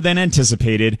in lower than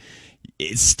anticipated,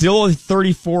 it's still a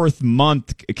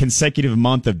 34th consecutive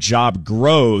month of job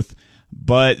growth,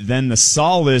 but then the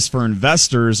solace for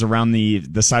investors around the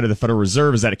side of the Federal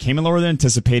Reserve is that it came in lower than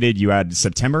anticipated. You had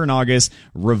September and August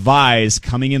revised,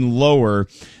 coming in lower.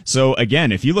 So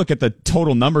again, if you look at the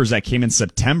total numbers that came in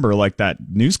September, like that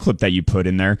news clip that you put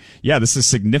in there, yeah, this is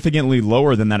significantly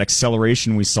lower than that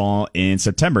acceleration we saw in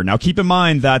September. Now keep in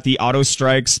mind that the auto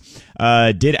strikes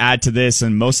did add to this,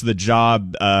 and most of the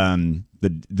job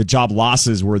the job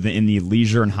losses were in the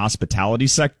leisure and hospitality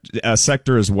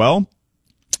sector as well.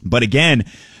 But again,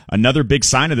 another big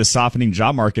sign of the softening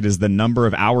job market is the number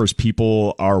of hours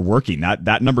people are working.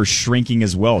 That number is shrinking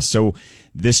as well. So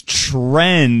this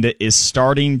trend is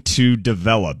starting to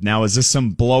develop. Now, is this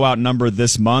some blowout number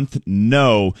this month?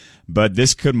 No, but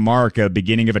this could mark a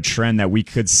beginning of a trend that we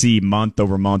could see month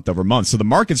over month over month. So the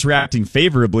market's reacting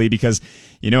favorably because,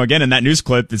 again, in that news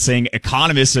clip, it's saying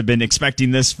economists have been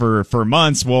expecting this for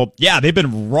months. Well, yeah, they've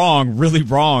been wrong, really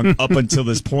wrong up until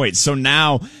this point. So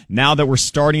now that we're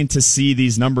starting to see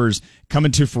these numbers come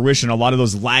into fruition, a lot of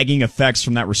those lagging effects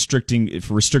from that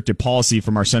restricted policy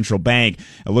from our central bank,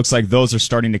 it looks like those are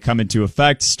starting to come into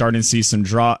effect, starting to see some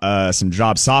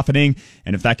job softening.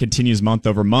 And if that continues month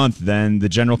over month, then the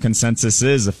general consensus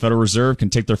is the Federal Reserve can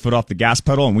take their foot off the gas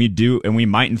pedal, and we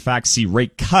might in fact see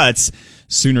rate cuts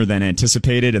sooner than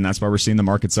anticipated, and that's why we're seeing the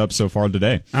markets up so far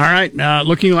today. All right,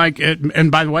 looking like it,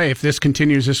 and by the way, if this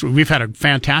continues, we've had a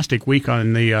fantastic week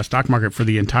on the stock market for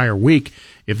the entire week,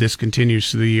 if this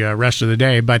continues the rest of the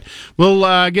day. But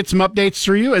we'll get some updates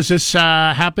through you as this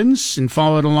happens and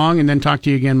follow it along, and then talk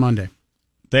to you again Monday.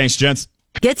 Thanks, gents.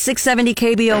 Get 670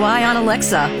 KBOI on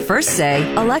Alexa. First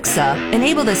say, Alexa,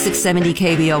 enable the 670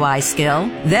 KBOI skill.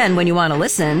 Then, when you want to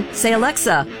listen, say,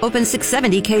 Alexa, open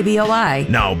 670 KBOI.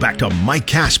 Now back to Mike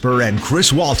Casper and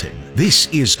Chris Walton. This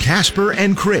is Casper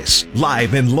and Chris,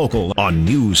 live and local on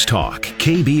News Talk,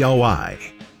 KBOI.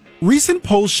 Recent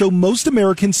polls show most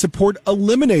Americans support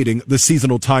eliminating the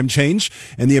seasonal time change,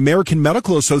 and the American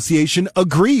Medical Association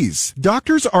agrees.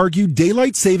 Doctors argue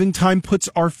daylight saving time puts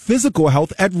our physical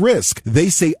health at risk. They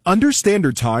say under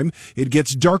standard time, it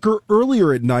gets darker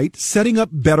earlier at night, setting up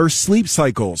better sleep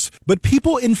cycles. But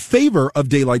people in favor of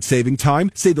daylight saving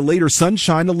time say the later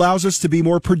sunshine allows us to be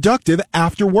more productive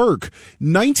after work.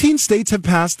 19 states have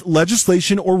passed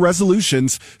legislation or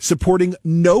resolutions supporting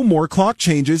no more clock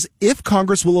changes if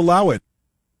Congress will allow it.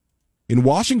 In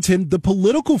Washington, the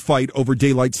political fight over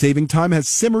daylight saving time has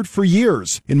simmered for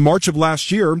years. In March of last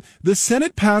year, the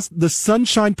Senate passed the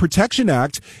Sunshine Protection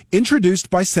Act, introduced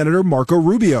by Senator Marco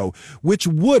Rubio, which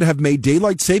would have made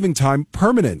daylight saving time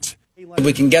permanent. If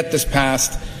we can get this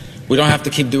passed, we don't have to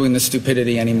keep doing this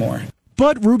stupidity anymore.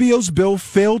 But Rubio's bill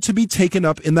failed to be taken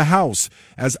up in the House,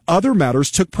 as other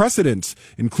matters took precedence,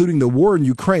 including the war in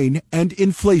Ukraine and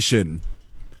inflation.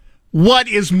 What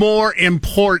is more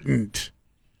important?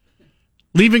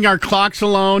 Leaving our clocks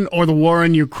alone or the war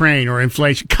in Ukraine or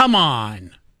inflation? Come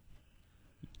on.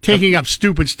 Taking up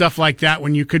stupid stuff like that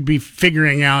when you could be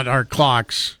figuring out our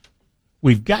clocks.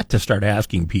 We've got to start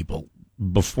asking people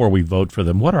before we vote for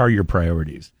them, what are your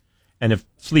priorities? And if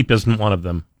sleep isn't one of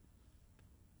them,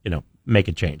 make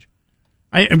a change.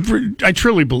 I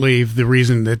truly believe the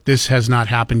reason that this has not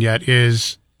happened yet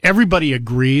is everybody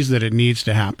agrees that it needs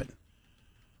to happen.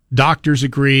 Doctors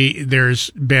agree. There's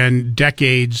been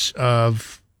decades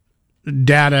of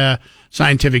data,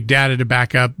 scientific data to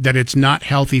back up that it's not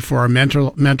healthy for our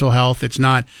mental health. It's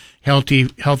not healthy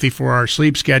for our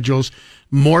sleep schedules.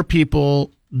 More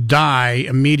people die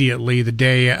immediately the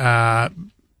day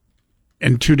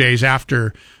and 2 days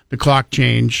after the clock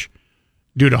change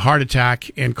due to heart attack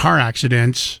and car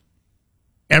accidents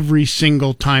every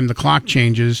single time the clock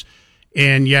changes.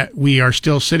 And yet we are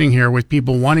still sitting here with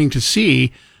people wanting to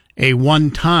see a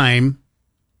one-time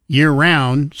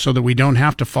year-round so that we don't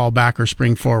have to fall back or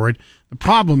spring forward. The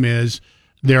problem is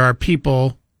there are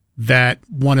people that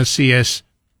want to see us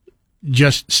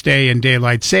just stay in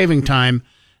daylight saving time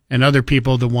and other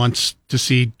people that wants to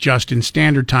see just in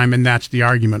standard time, and that's the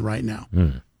argument right now.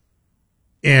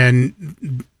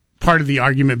 And part of the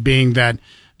argument being that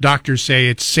doctors say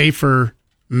it's safer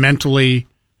mentally,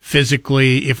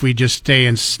 physically, if we just stay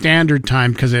in standard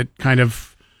time because it kind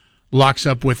of locks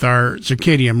up with our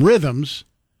circadian rhythms.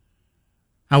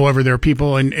 However, there are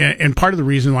people, and part of the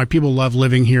reason why people love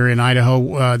living here in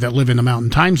Idaho that live in the mountain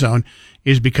time zone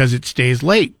is because it stays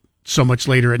late, so much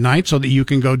later at night, so that you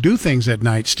can go do things at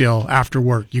night still after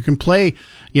work. You can play,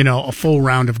 a full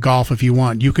round of golf if you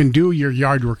want. You can do your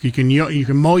yard work. You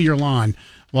can mow your lawn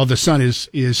while the sun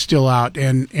is still out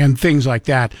and things like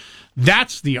that.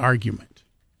 That's the argument.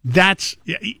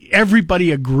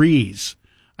 Everybody agrees.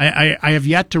 I have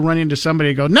yet to run into somebody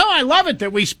and go, no, I love it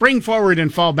that we spring forward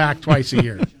and fall back twice a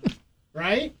year.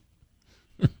 Right?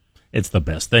 It's the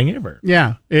best thing ever.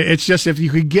 Yeah. It's just if you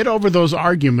could get over those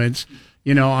arguments,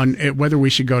 on whether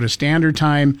we should go to standard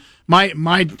time. My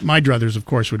druthers, of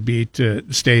course, would be to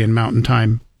stay in mountain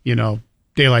time,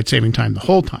 daylight saving time the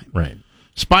whole time. Right.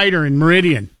 Spider in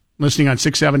Meridian, listening on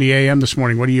 670 AM this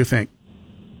morning. What do you think?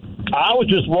 I was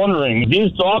just wondering,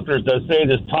 these doctors that say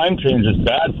this time change is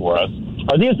bad for us,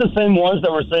 are these the same ones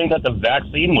that were saying that the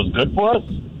vaccine was good for us?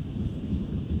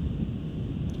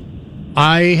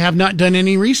 I have not done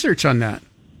any research on that.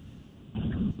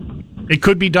 It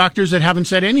could be doctors that haven't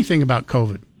said anything about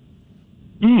COVID.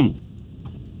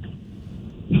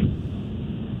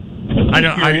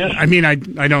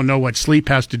 I don't know what sleep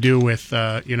has to do with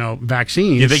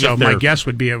vaccines. So my guess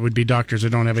would be it would be doctors that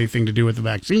don't have anything to do with the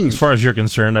vaccine. As far as you're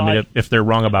concerned, if they're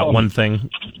wrong about one thing,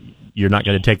 you're not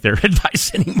going to take their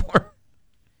advice anymore.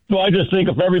 Well, I just think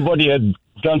if everybody had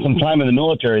done some time in the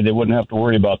military, they wouldn't have to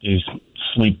worry about these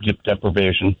sleep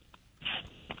deprivation,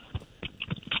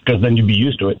 because then you'd be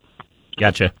used to it.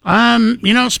 Gotcha.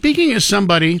 Speaking as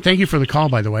somebody, thank you for the call,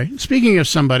 by the way. Speaking of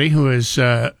somebody who has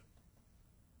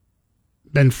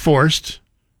been forced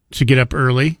to get up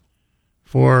early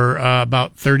for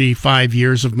about 35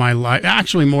 years of my life.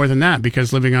 Actually, more than that,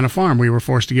 because living on a farm, we were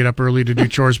forced to get up early to do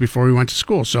chores before we went to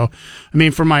school. So,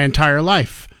 for my entire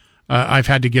life, I've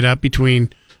had to get up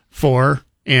between 4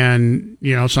 and,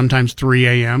 sometimes 3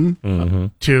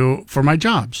 a.m. For my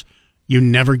jobs. You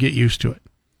never get used to it.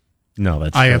 No,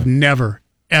 that's I have never,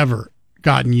 ever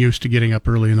gotten used to getting up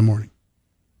early in the morning.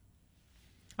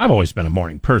 I've always been a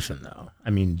morning person, though.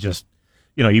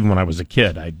 Even when I was a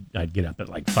kid, I'd get up at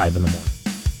like 5 in the morning.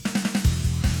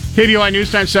 KBOI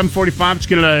News Time, 7:45. Let's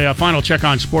get a final check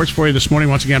on sports for you this morning.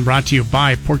 Once again, brought to you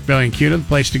by Pork Belly and Cuda, the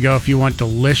place to go if you want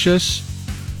delicious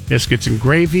biscuits and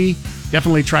gravy.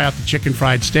 Definitely try out the chicken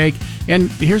fried steak.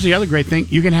 And here's the other great thing.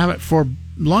 You can have it for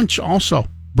lunch also.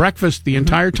 Breakfast the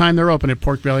entire time they're open at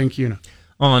Pork Belly and Cuna.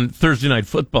 On Thursday Night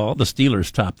Football, the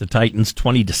Steelers topped the Titans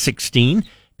 20-16.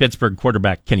 Pittsburgh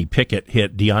quarterback Kenny Pickett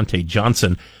hit Deontay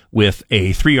Johnson with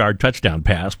a 3-yard touchdown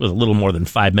pass with a little more than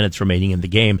 5 minutes remaining in the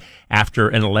game after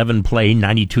an 11-play,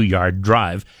 92-yard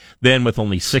drive. Then, with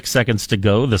only 6 seconds to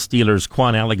go, the Steelers'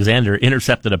 Quan Alexander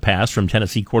intercepted a pass from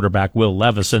Tennessee quarterback Will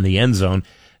Levis in the end zone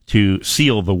to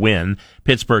seal the win.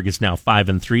 Pittsburgh is now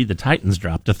 5-3. The Titans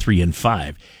dropped to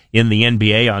 3-5. In the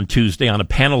NBA on Tuesday, on a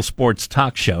Panel Sports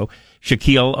talk show,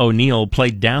 Shaquille O'Neal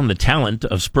played down the talent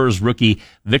of Spurs rookie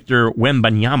Victor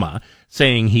Wembanyama,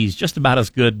 saying he's just about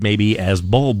as good maybe as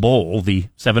Bol Bol, the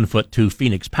 7'2"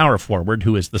 Phoenix power forward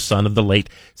who is the son of the late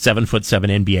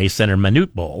 7'7" NBA center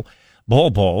Manute Bol.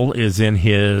 Bol Bol is in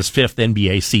his 5th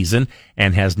NBA season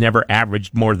and has never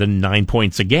averaged more than 9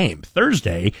 points a game.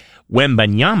 Thursday,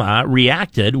 Wembanyama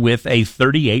reacted with a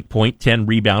 38-10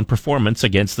 rebound performance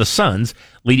against the Suns,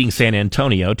 leading San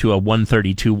Antonio to a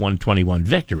 132-121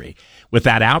 victory. With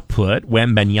that output,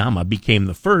 Wembanyama became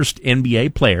the first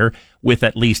NBA player with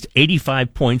at least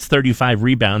 85 points, 35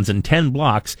 rebounds, and 10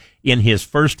 blocks in his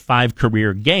first 5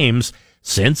 career games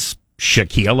since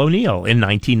Shaquille O'Neal in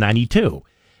 1992.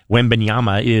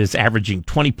 Wembanyama is averaging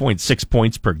 20.6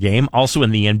 points per game. Also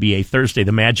in the NBA Thursday,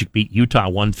 the Magic beat Utah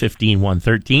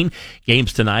 115-113.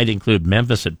 Games tonight include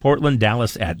Memphis at Portland,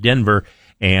 Dallas at Denver,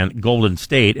 and Golden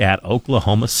State at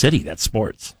Oklahoma City. That's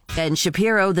sports. And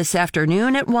Shapiro this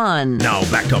afternoon at 1. Now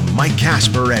back to Mike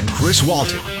Casper and Chris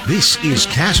Walton. This is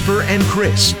Casper and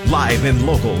Chris, live and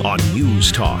local on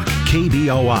News Talk,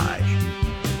 KBOI.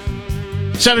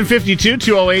 752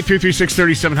 208 336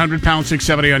 3700 pound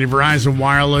 670 on your Verizon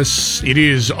Wireless. It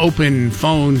is Open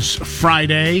Phones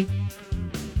Friday.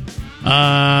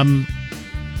 Someone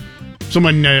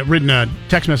written a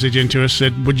text message into us,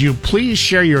 said, would you please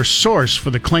share your source for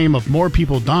the claim of more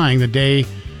people dying the day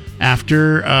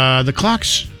after the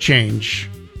clocks change?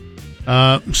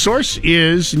 Source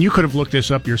is, and you could have looked this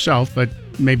up yourself, but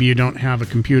maybe you don't have a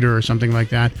computer or something like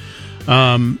that.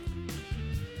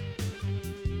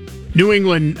 New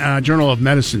England Journal of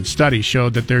Medicine study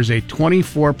showed that there's a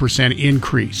 24%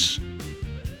 increase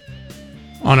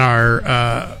on our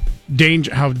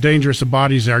how dangerous the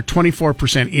bodies are.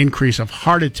 24% increase of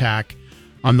heart attack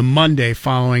on the Monday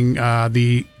following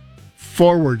the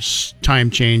forwards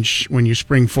time change when you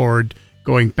spring forward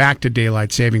going back to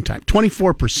daylight saving time.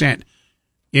 24%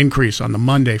 increase on the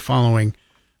Monday following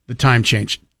the time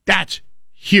change. That's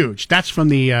huge. That's from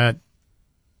the,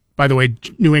 by the way,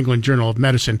 New England Journal of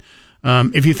Medicine.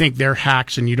 If you think they're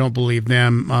hacks and you don't believe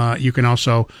them, you can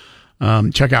also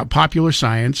check out Popular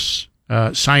Science,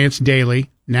 Science Daily,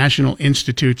 National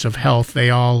Institutes of Health. They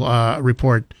all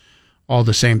report all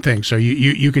the same thing. So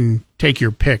you can take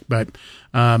your pick, but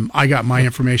I got my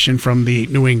information from the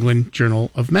New England Journal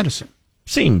of Medicine.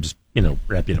 Seems,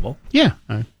 reputable. Yeah.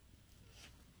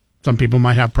 Some people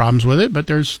might have problems with it, but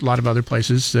there's a lot of other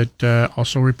places that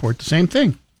also report the same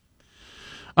thing.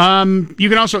 You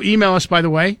can also email us, by the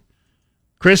way,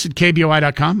 Chris at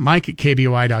KBOI.com, Mike at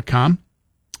KBOI.com.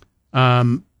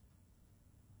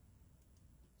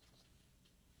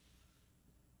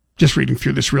 Just reading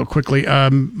through this real quickly.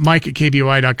 Mike at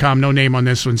KBOI.com, no name on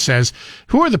this one, says,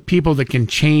 who are the people that can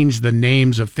change the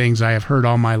names of things I have heard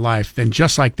all my life? Then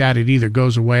just like that, it either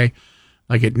goes away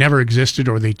like it never existed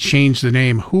or they change the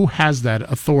name. Who has that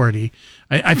authority?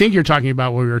 I think you're talking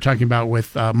about what we were talking about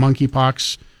with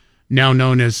monkeypox, now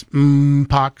known as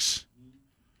M-pox.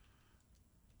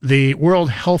 The World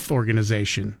Health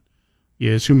Organization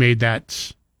is who made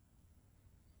that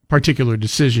particular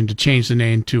decision to change the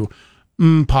name to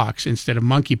M-pox instead of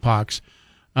monkeypox,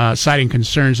 citing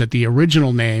concerns that the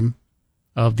original name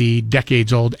of the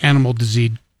decades-old animal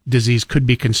disease could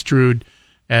be construed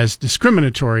as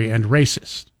discriminatory and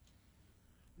racist.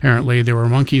 Apparently, there were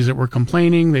monkeys that were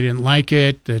complaining. They didn't like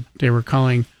it, that they were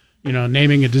calling,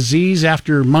 naming a disease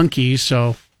after monkeys.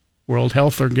 So World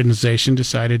Health Organization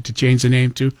decided to change the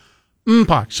name to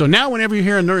M-pox. So now whenever you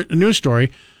hear a news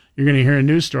story, you're going to hear a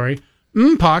news story,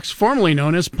 M-pox, formerly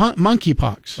known as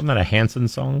monkeypox. Isn't that a Hanson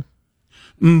song?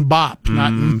 M-bop,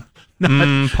 not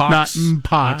M-pox. Not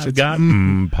M-pox. I've got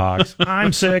M-pox.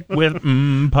 I'm sick with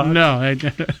M-pox. No.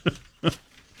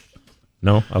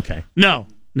 No? Okay. No.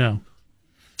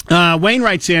 Wayne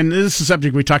writes in, this is a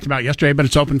subject we talked about yesterday, but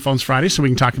it's Open Phones Friday, so we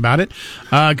can talk about it.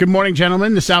 Good morning,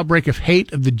 gentlemen. This outbreak of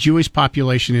hate of the Jewish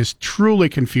population is truly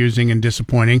confusing and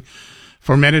disappointing,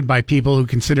 fomented by people who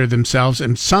consider themselves,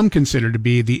 and some consider to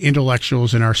be, the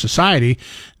intellectuals in our society.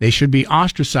 They should be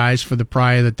ostracized for the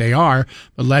pariah that they are,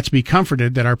 but let's be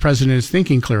comforted that our president is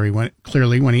thinking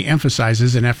clearly when he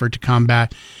emphasizes an effort to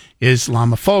combat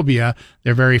Islamophobia,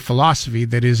 their very philosophy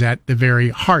that is at the very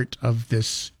heart of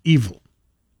this evil.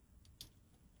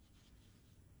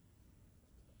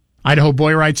 Idaho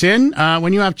Boy writes in,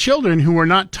 when you have children who are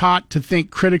not taught to think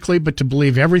critically but to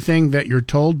believe everything that you're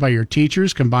told by your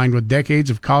teachers, combined with decades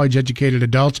of college-educated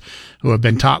adults who have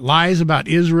been taught lies about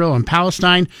Israel and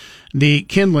Palestine, the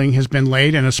kindling has been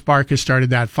laid and a spark has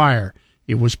started that fire.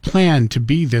 It was planned to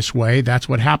be this way. That's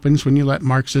what happens when you let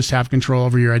Marxists have control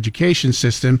over your education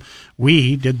system.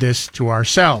 We did this to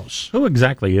ourselves. Who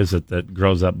exactly is it that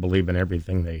grows up believing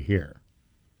everything they hear?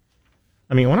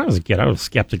 I mean, when I was a kid, I was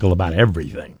skeptical about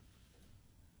everything.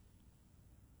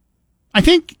 I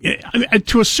think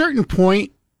to a certain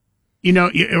point,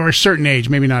 or a certain age,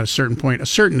 maybe not a certain point, a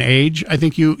certain age, I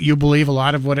think you believe a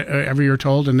lot of whatever you're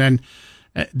told, and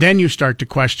then you start to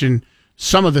question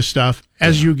some of the stuff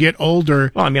as you get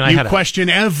older. Well, I mean, you question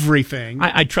everything.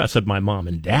 I trusted my mom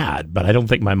and dad, but I don't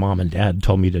think my mom and dad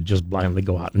told me to just blindly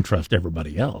go out and trust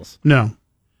everybody else. No.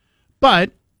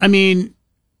 But, I mean,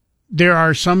 there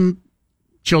are some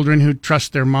children who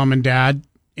trust their mom and dad,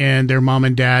 and their mom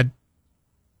and dad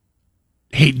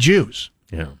hate Jews.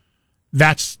 Yeah.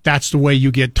 That's the way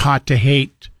you get taught to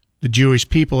hate the Jewish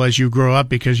people as you grow up,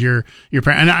 because your parents,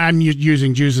 and I'm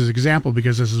using Jews as an example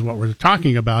because this is what we're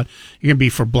talking about. You can be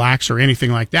for blacks or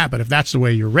anything like that, but if that's the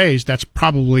way you're raised, that's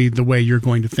probably the way you're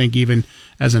going to think even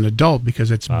as an adult, because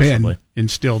it's been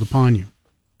instilled upon you.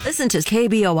 Listen to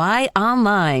KBOI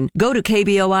online. Go to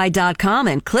KBOI.com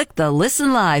and click the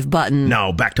Listen Live button.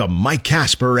 Now back to Mike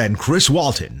Casper and Chris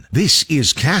Walton. This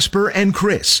is Casper and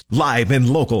Chris, live and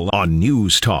local on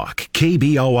News Talk,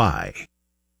 KBOI.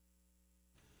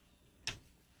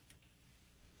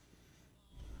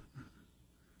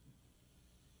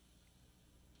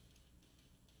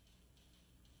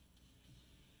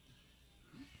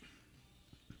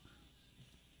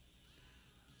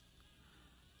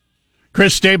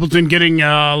 Chris Stapleton getting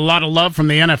a lot of love from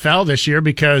the NFL this year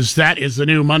because that is the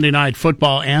new Monday Night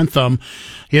Football anthem,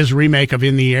 his remake of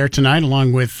In the Air tonight,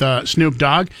 along with Snoop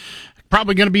Dogg.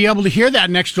 Probably going to be able to hear that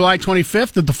next July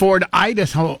 25th at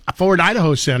the Ford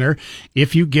Idaho Center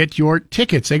if you get your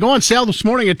tickets. They go on sale this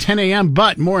morning at 10 a.m.,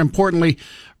 but more importantly,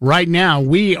 right now,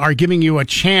 we are giving you a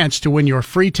chance to win your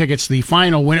free tickets, the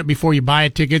final Win It Before You Buy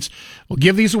It tickets. We'll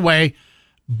give these away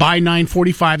by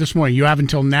 9:45 this morning. You have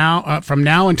until now, from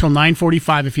now until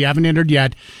 9:45 if you haven't entered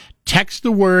yet. Text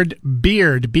the word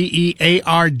BEARD,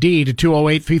 B-E-A-R-D, to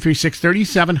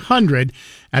 208-336-3700.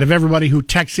 Out of everybody who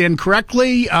texts in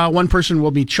correctly, one person will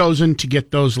be chosen to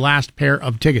get those last pair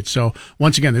of tickets. So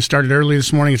once again, this started early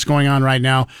this morning. It's going on right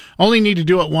now. Only need to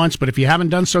do it once, but if you haven't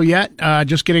done so yet,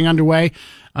 just getting underway,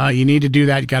 you need to do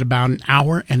that. You got about an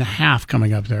hour and a half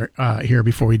coming up there here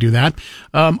before we do that.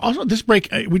 Also, this break,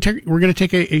 we're going to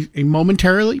take a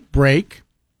momentarily break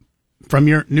from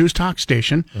your News Talk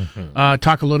station.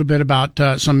 Talk a little bit about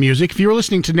some music. If you were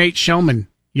listening to Nate Shellman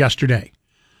yesterday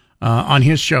on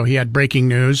his show, he had breaking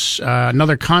news.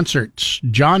 Another concert.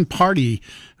 John Party,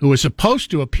 who was supposed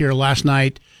to appear last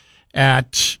night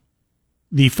at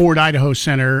the Ford Idaho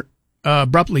Center,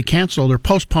 abruptly canceled or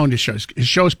postponed his show. His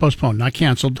show is postponed, not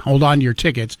canceled. Hold on to your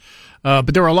tickets.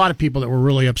 But there were a lot of people that were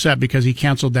really upset because he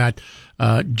canceled that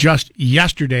just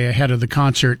yesterday ahead of the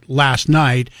concert last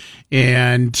night,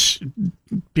 and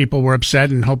people were upset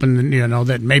and hoping,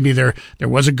 that maybe there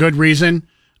was a good reason.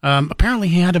 Apparently,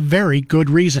 he had a very good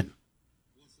reason.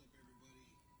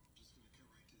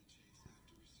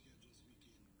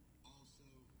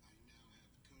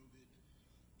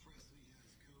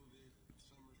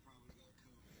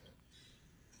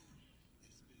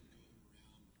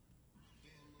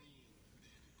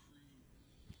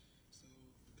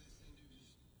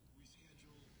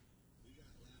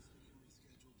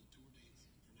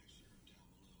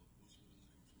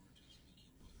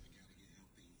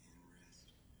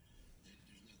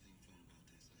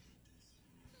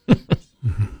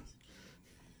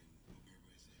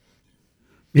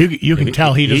 You can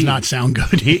tell he does not sound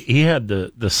good. He had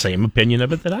the same opinion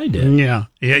of it that I did. Yeah,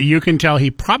 you can tell he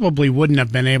probably wouldn't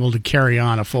have been able to carry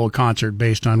on a full concert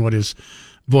based on what his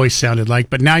voice sounded like.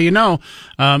 But now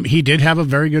he did have a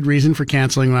very good reason for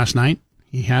canceling last night.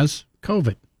 He has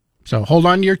COVID. So hold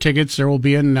on to your tickets. There will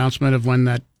be an announcement of when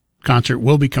that concert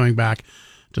will be coming back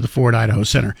to the Ford Idaho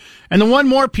Center. And the one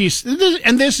more piece,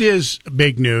 and this is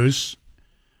big news,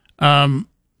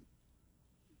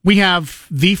 we have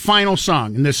the final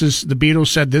song, and this is, the Beatles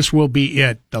said this will be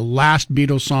it, the last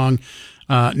Beatles song,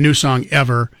 new song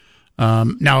ever.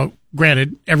 Now,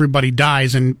 granted, everybody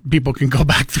dies and people can go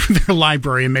back through their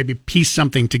library and maybe piece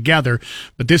something together,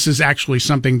 but this is actually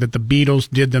something that the Beatles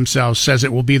did themselves, says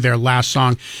it will be their last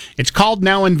song. It's called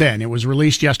Now and Then. It was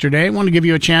released yesterday. I want to give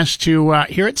you a chance to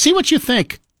hear it, see what you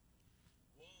think.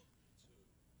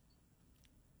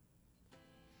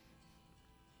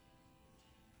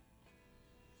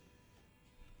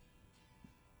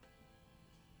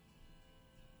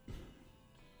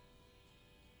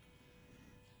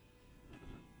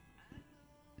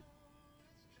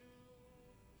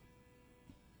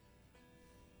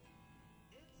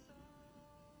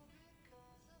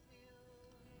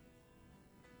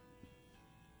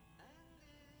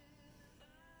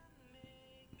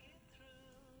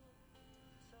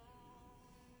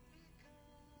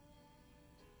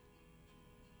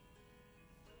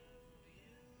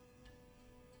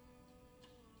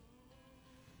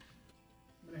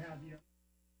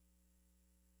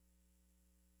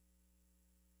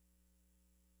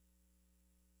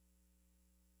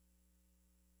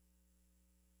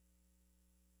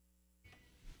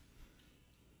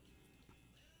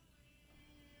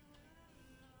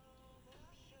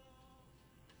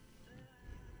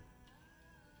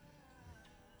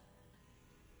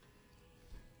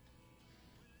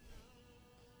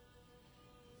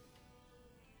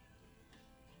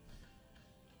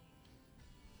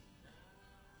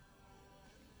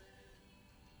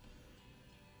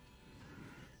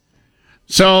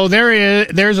 So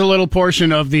there's a little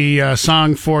portion of the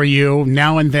song for you,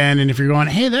 Now and Then, and if you're going,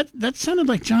 hey, that sounded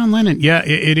like John Lennon. Yeah,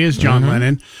 it is John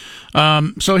Lennon.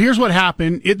 So here's what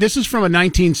happened. This is from a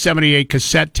 1978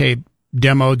 cassette tape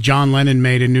demo John Lennon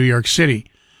made in New York City.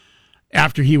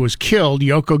 After he was killed,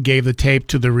 Yoko gave the tape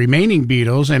to the remaining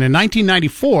Beatles, and in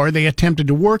 1994, they attempted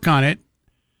to work on it,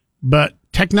 but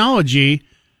technology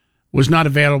was not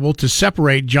available to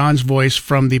separate John's voice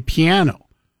from the piano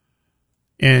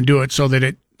and do it so that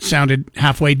it sounded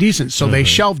halfway decent, so they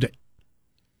shelved it.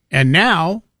 And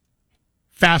now,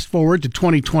 fast forward to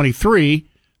 2023,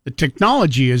 the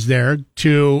technology is there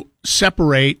to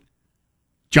separate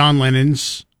John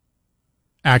Lennon's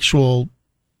actual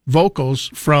vocals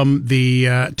from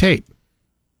the tape.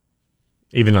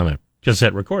 Even on a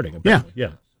cassette recording. Apparently.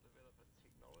 Yeah.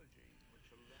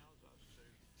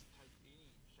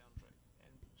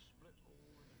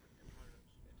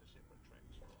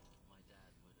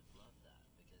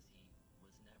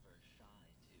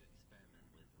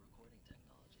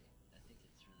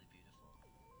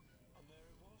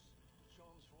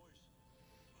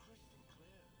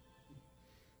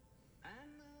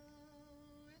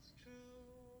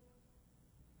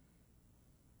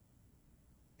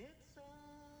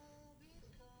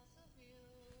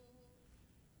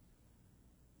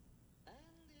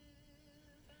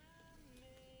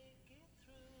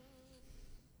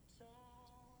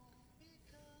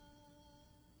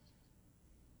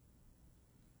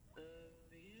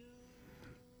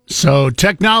 So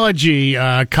technology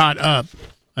caught up,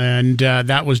 and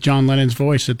that was John Lennon's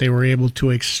voice that they were able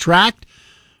to extract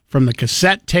from the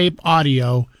cassette tape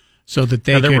audio so that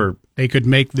they could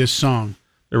make this song.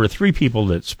 There were three people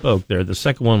that spoke there. The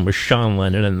second one was Sean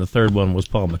Lennon, and the third one was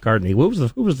Paul McCartney.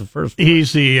 Who was the first one?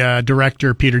 He's the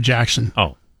director, Peter Jackson.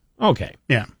 Oh, okay.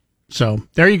 Yeah. So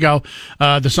there you go.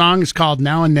 The song is called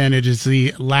Now and Then. It is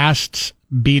the last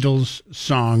Beatles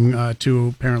song to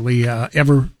apparently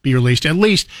ever be released, at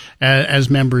least as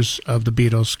members of the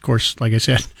Beatles. Of course, like I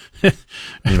said,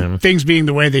 things being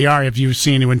the way they are, if you've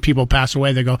seen it, when people pass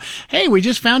away, they go, hey, we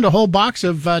just found a whole box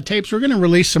of tapes. We're going to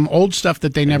release some old stuff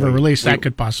that they never released. That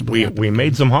could possibly happen. We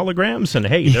made some holograms, and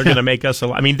hey, they're going to make us they're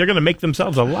going to make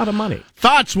themselves a lot of money.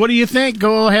 Thoughts? What do you think?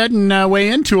 Go ahead and weigh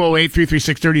in.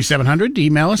 208-336-3700.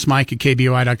 Email us, Mike at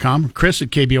KBOI.com, Chris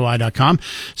at KBOI.com.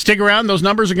 Stick around. Those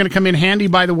numbers are going to come in handy.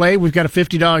 By the way, we've got a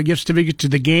 $50 gift certificate to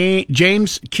the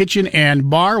James Kitchen and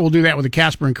Bar. We'll do that with a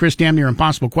Casper and Chris Damn Near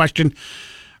Impossible question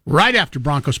right after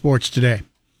Bronco Sports Today.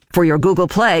 For your Google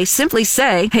Play, simply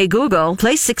say, hey Google,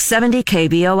 play 670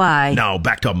 KBOI. Now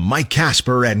back to Mike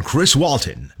Casper and Chris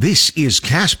Walton. This is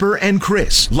Casper and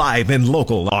Chris, live and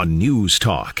local on News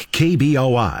Talk,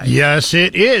 KBOI. Yes,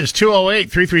 it is.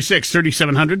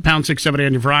 208-336-3700, pound 670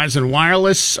 on your Verizon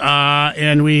Wireless.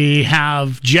 And we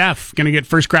have Jeff going to get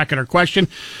first crack at our question.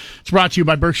 It's brought to you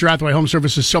by Berkshire Hathaway Home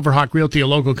Services, Silverhawk Realty, a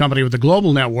local company with a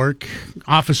global network,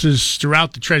 offices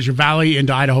throughout the Treasure Valley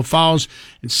into Idaho Falls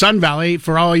and Sun Valley.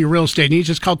 For all your real estate needs,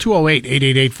 just call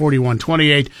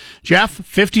 208-888-4128. Jeff,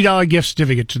 $50 gift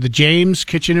certificate to the James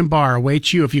Kitchen and Bar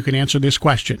awaits you if you can answer this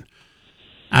question.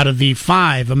 Out of the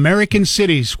 5 American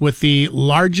cities with the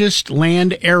largest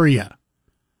land area,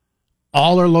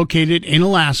 all are located in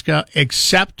Alaska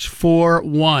except for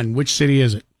one. Which city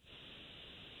is it?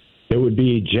 It would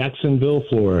be Jacksonville,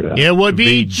 Florida. It would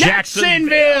be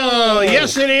Jacksonville.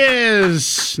 Yes, it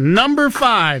is. Number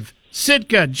 5,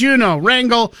 Sitka, Juneau,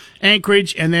 Wrangell,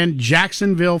 Anchorage, and then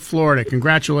Jacksonville, Florida.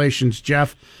 Congratulations,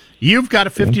 Jeff. You've got a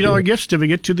 $50 gift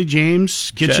certificate to the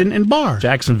James Kitchen and Bar.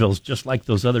 Jacksonville's just like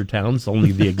those other towns,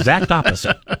 only the exact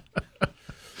opposite.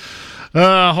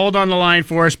 Hold on the line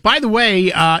for us. By the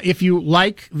way, if you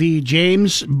like the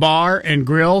James Bar and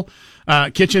Grill,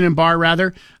 Kitchen and Bar,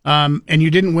 rather, and you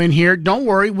didn't win here, don't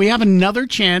worry. We have another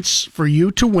chance for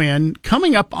you to win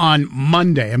coming up on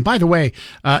Monday. And by the way,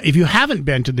 if you haven't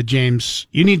been to the James,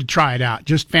 you need to try it out.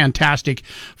 Just fantastic.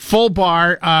 Full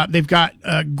bar. They've got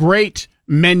a great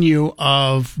menu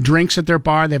of drinks at their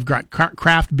bar. They've got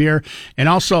craft beer, and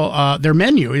also their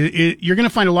menu. You're going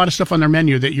to find a lot of stuff on their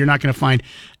menu that you're not going to find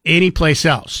anyplace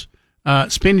else.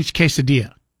 Spinach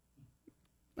quesadilla.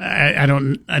 I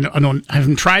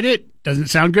haven't tried it. Doesn't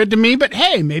sound good to me, but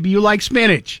hey, maybe you like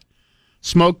spinach.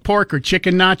 Smoked pork or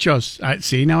chicken nachos.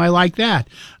 See, now I like that.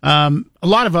 A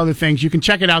lot of other things. You can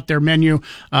check it out, their menu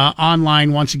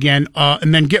online once again,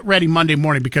 and then get ready Monday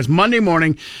morning, because Monday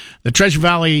morning, the Treasure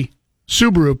Valley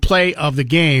Subaru Play of the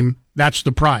Game, that's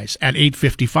the prize at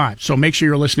 8:55. So make sure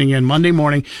you're listening in Monday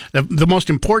morning. The most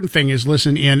important thing is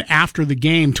listen in after the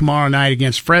game tomorrow night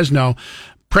against Fresno.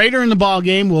 Prater in the ball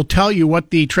game will tell you what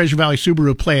the Treasure Valley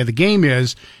Subaru Play of the Game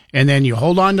is, and then you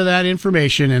hold on to that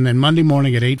information, and then Monday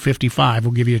morning at 8:55,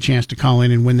 we'll give you a chance to call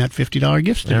in and win that $50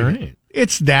 gift certificate. All right.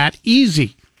 It's that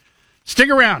easy. Stick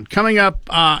around. Coming up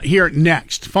here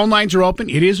next, phone lines are open.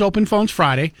 It is Open Phones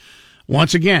Friday.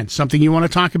 Once again, something you want to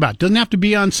talk about. Doesn't have to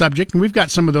be on subject, and we've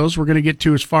got some of those we're going to get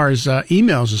to as far as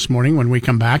emails this morning when we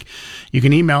come back. You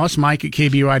can email us,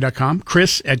 mike@kboi.com,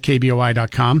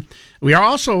 chris@kboi.com. We are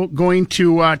also going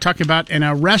to talk about an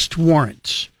arrest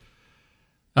warrant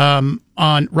on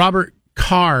Robert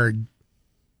Card.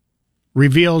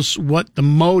 Reveals what the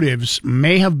motives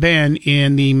may have been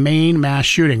in the Maine mass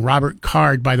shooting. Robert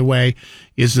Card, by the way,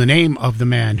 is the name of the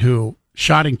man who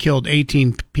shot and killed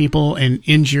 18 people and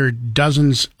injured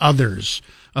dozens others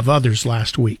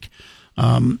last week.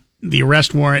 The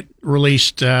arrest warrant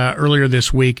released earlier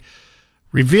this week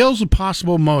reveals the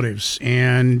possible motives,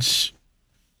 and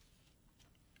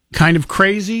kind of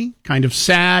crazy, kind of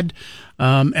sad,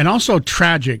 and also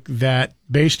tragic that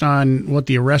based on what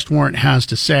the arrest warrant has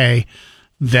to say,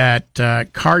 that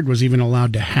Card was even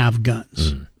allowed to have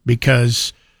guns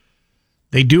because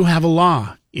they do have a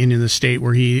law in the state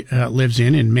where he lives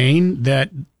in Maine, that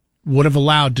would have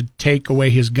allowed to take away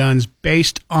his guns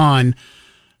based on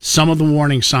some of the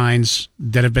warning signs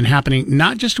that have been happening,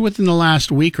 not just within the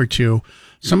last week or two.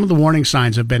 Some of the warning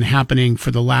signs have been happening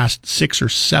for the last 6 or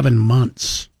 7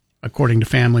 months, according to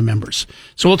family members.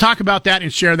 So we'll talk about that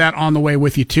and share that on the way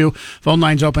with you, too. Phone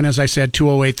lines open, as I said,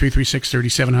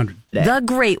 208-336-3700. The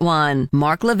Great One,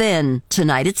 Mark Levin,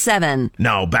 tonight at 7.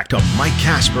 Now back to Mike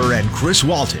Casper and Chris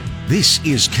Walton. This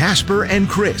is Casper and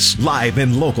Chris, live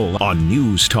and local on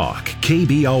News Talk,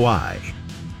 KBOI.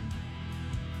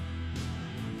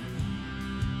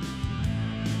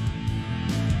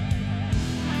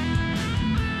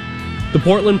 The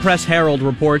Portland Press-Herald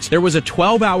reports there was a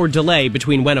 12-hour delay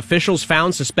between when officials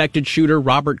found suspected shooter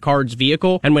Robert Card's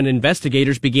vehicle and when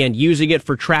investigators began using it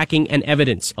for tracking and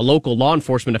evidence. A local law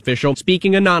enforcement official,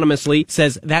 speaking anonymously,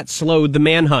 says that slowed the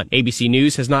manhunt. ABC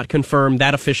News has not confirmed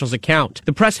that official's account.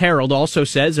 The Press-Herald also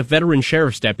says a veteran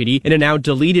sheriff's deputy, in a now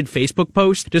deleted Facebook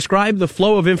post, described the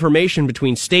flow of information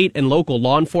between state and local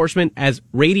law enforcement as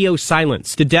radio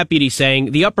silence. The deputy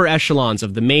saying the upper echelons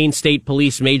of the Maine State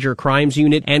Police Major Crimes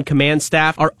Unit and Command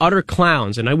staff are utter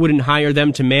clowns, and I wouldn't hire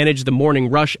them to manage the morning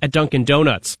rush at Dunkin'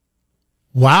 Donuts.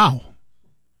 Wow.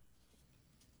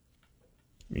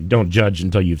 Don't judge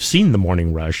until you've seen the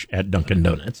morning rush at Dunkin'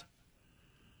 Donuts.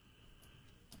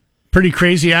 Pretty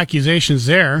crazy accusations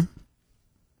there.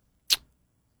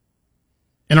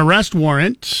 An arrest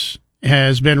warrant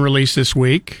has been released this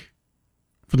week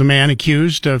for the man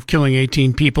accused of killing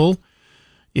 18 people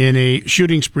in a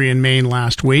shooting spree in Maine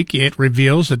last week. It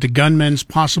reveals that the gunman's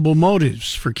possible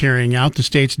motives for carrying out the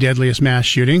state's deadliest mass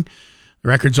shooting. The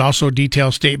records also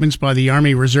detail statements by the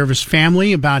Army Reservist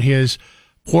family about his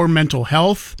poor mental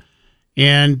health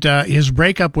and his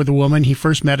breakup with a woman he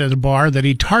first met at a bar that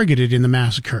he targeted in the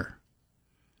massacre.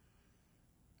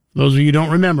 Those of you who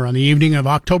don't remember, on the evening of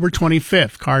October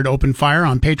 25th, Card opened fire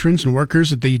on patrons and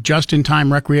workers at the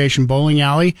Just-in-Time Recreation Bowling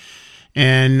Alley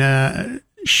and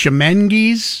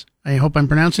Shemengi's, I hope I'm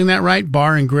pronouncing that right,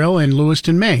 Bar and Grill in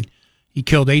Lewiston, Maine. He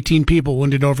killed 18 people,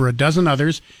 wounded over a dozen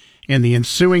others, and the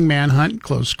ensuing manhunt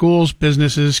closed schools,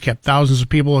 businesses, kept thousands of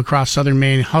people across southern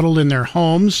Maine huddled in their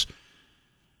homes.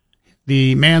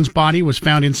 The man's body was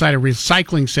found inside a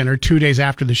recycling center 2 days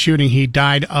after the shooting. He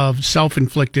died of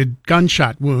self-inflicted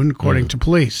gunshot wound, according to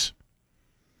police.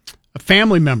 A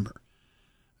family member,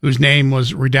 whose name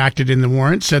was redacted in the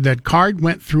warrant, said that Card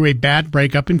went through a bad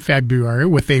breakup in February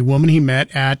with a woman he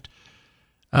met at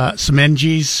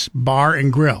Semenji's Bar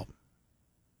and Grill.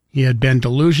 He had been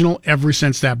delusional ever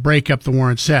since that breakup, the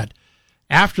warrant said.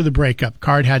 After the breakup,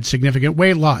 Card had significant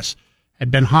weight loss,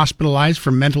 had been hospitalized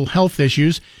for mental health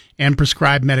issues, and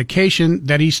prescribed medication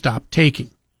that he stopped taking.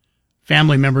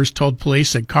 Family members told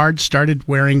police that Card started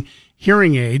wearing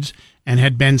hearing aids and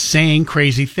had been saying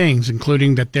crazy things,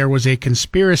 including that there was a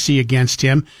conspiracy against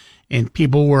him and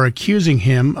people were accusing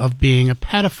him of being a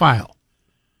pedophile.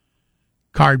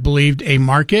 Card believed a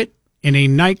market and a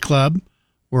nightclub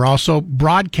were also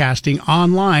broadcasting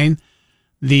online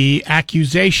the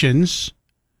accusations.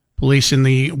 Police in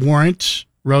the warrant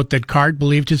wrote that Card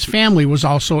believed his family was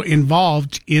also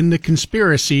involved in the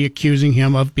conspiracy, accusing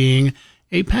him of being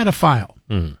a pedophile.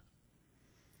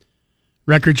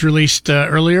 Records released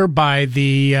earlier by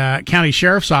the county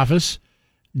sheriff's office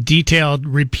detailed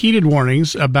repeated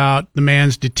warnings about the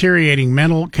man's deteriorating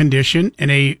mental condition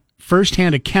and a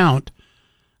first-hand account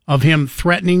of him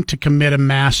threatening to commit a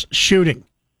mass shooting.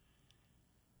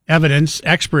 Evidence,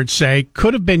 experts say,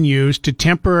 could have been used to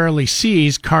temporarily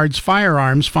seize Card's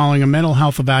firearms following a mental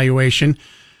health evaluation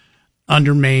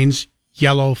under Maine's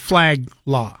yellow flag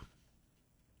law.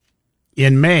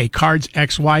 In May, Card's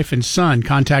ex-wife and son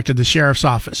contacted the sheriff's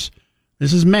office.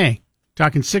 This is May,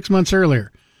 talking 6 months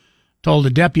earlier. Told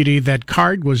a deputy that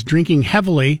Card was drinking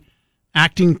heavily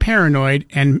acting paranoid,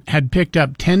 and had picked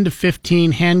up 10 to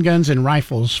 15 handguns and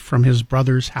rifles from his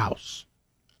brother's house.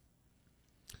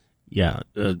 Yeah,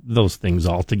 those things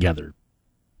all together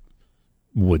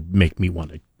would make me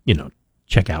want to,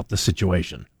 check out the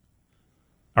situation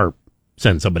or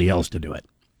send somebody else to do it.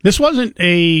 This wasn't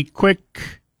a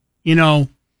quick, 2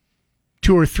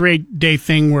 or 3 day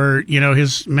thing where,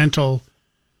 his mental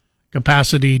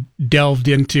capacity delved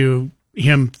into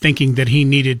him thinking that he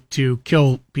needed to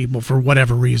kill people for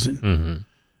whatever reason. Mm-hmm.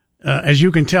 As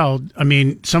you can tell, I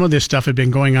mean, some of this stuff had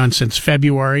been going on since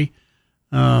February.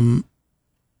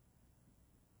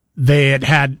 They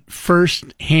had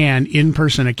first-hand,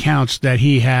 in-person accounts that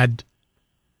he had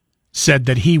said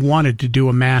that he wanted to do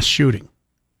a mass shooting.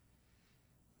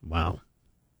 Wow.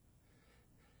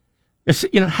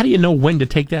 How do you know when to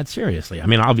take that seriously? I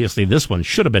mean, obviously this one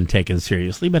should have been taken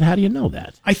seriously, but how do you know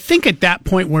that? I think at that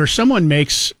point where someone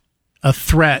makes a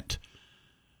threat,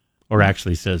 or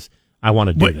actually says, "I want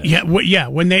to do this." Yeah.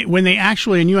 When they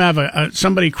actually, and you have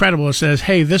somebody credible that says,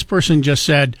 "Hey, this person just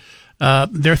said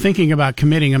they're thinking about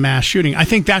committing a mass shooting." I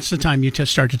think that's the time you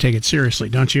start to take it seriously,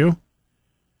 don't you?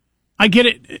 I get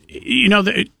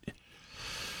it.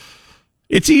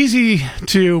 It's easy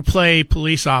to play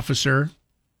police officer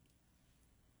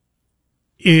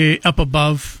up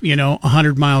above,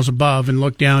 100 miles above, and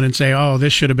look down and say, "Oh,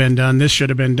 this should have been done. This should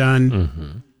have been done."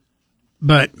 Mm-hmm.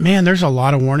 But man, there's a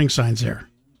lot of warning signs there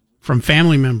from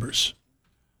family members,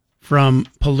 from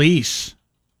police,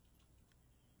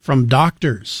 from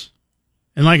doctors.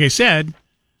 And like I said,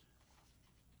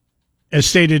 as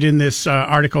stated in this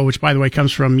article, which, by the way,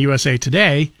 comes from USA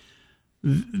Today,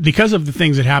 because of the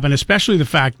things that happened, especially the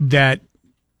fact that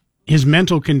his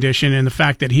mental condition and the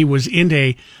fact that he was in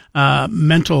a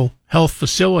mental health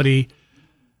facility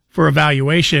for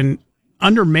evaluation,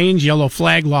 under Maine's yellow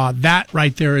flag law, that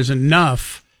right there is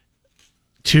enough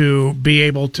to be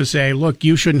able to say, look,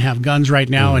 you shouldn't have guns right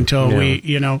now until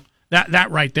that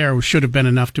right there should have been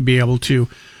enough to be able to.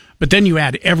 But then you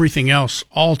add everything else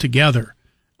all together,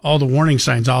 all the warning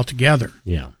signs all together.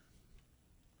 Yeah.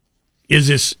 Is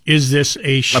this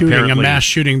a shooting, a mass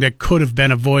shooting that could have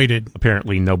been avoided?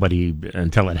 Apparently nobody,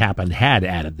 until it happened, had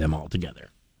added them all together.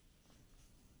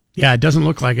 Yeah, it doesn't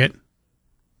look like it.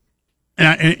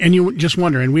 And you just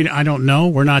wonder, and I don't know,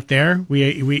 we're not there.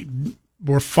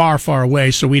 We're far, far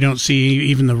away, so we don't see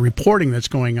even the reporting that's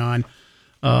going on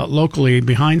locally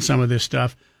behind some of this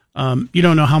stuff. You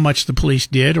don't know how much the police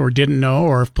did or didn't know,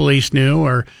 or if police knew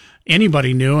or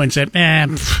anybody knew and said,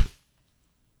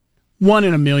 1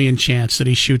 in a million chance that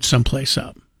he shoots someplace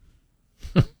up.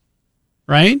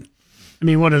 Right? I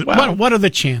mean, what are the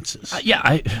chances?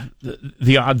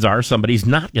 The odds are somebody's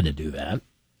not going to do that.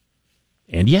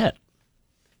 And yet,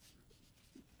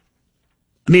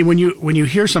 I mean, when you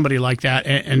hear somebody like that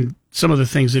and some of the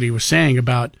things that he was saying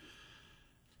about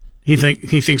he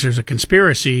thinks there's a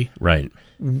conspiracy, right,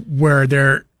 where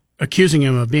they're accusing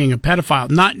him of being a pedophile,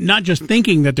 not just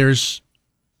thinking that there's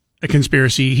a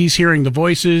conspiracy. He's hearing the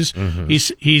voices. Mm-hmm.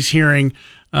 He's hearing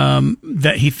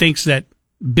that he thinks that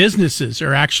businesses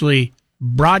are actually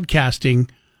broadcasting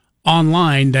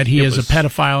online that he is a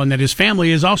pedophile and that his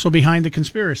family is also behind the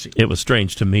conspiracy. It was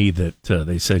strange to me that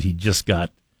they said he just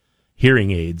got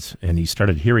hearing aids and he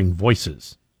started hearing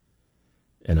voices.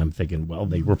 And I'm thinking, well,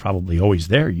 they were probably always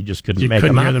there. You just couldn't hear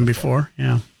them before.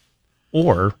 Yeah.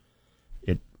 Or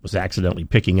it was accidentally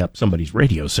picking up somebody's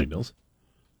radio signals.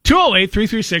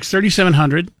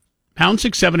 208-336-3700, pound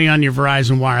 670 on your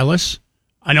Verizon Wireless.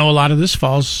 I know a lot of this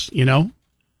falls,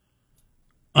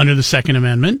 under the Second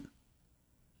Amendment.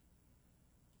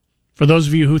 For those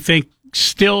of you who think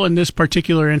still in this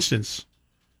particular instance,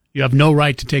 you have no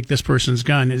right to take this person's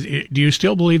gun, do you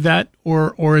still believe that?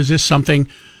 Or is this something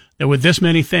that with this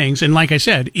many things, and like I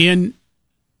said, in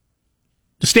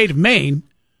the state of Maine,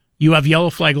 you have yellow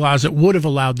flag laws that would have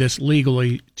allowed this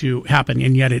legally to happen,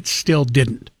 and yet it still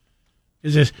didn't.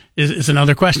 Is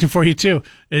another question for you, too.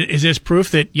 Is this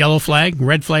proof that yellow flag,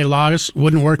 red flag laws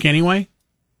wouldn't work anyway?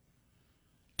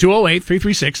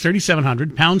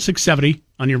 208-336-3700, pound 670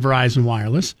 on your Verizon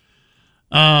Wireless.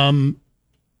 So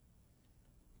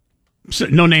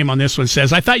no name on this one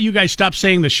says, I thought you guys stopped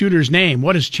saying the shooter's name.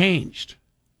 What has changed?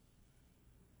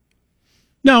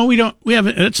 No, we don't. We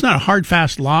haven't. It's not a hard,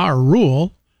 fast law or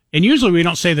rule. And usually we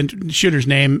don't say the shooter's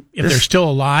name if they're still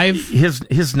alive.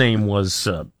 His name was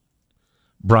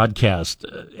broadcast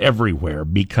everywhere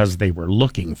because they were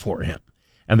looking for him.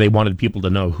 And they wanted people to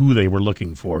know who they were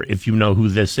looking for. If you know who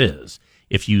this is,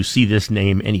 if you see this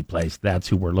name anyplace, that's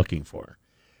who we're looking for.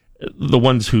 The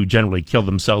ones who generally kill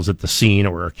themselves at the scene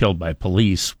or are killed by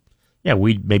police,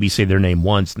 we'd maybe say their name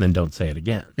once and then don't say it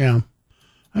again. Yeah.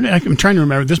 I'm trying to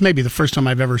remember. This may be the first time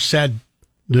I've ever said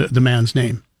the man's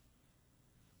name.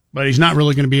 But he's not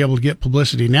really going to be able to get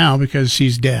publicity now because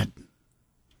he's dead.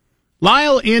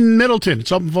 Lyle in Middleton.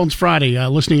 It's Open Phones Friday.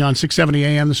 Listening on 670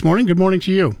 AM this morning. Good morning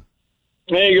to you.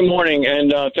 Hey, good morning,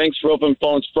 and thanks for Open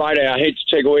Phones Friday. I hate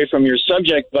to take away from your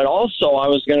subject, but also I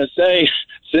was going to say,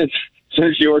 since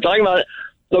you were talking about it,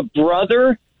 the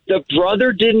brother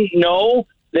didn't know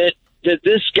that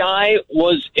this guy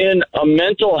was in a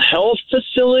mental health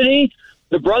facility.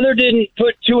 The brother didn't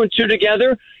put two and two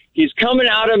together. He's coming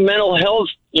out of mental health,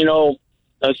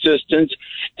 assistance,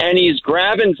 and he's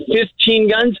grabbing 15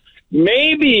 guns.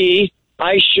 Maybe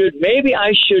I should,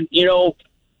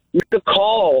 make a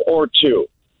call or two.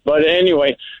 But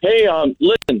anyway, hey,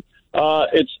 listen,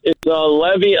 it's a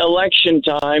levy election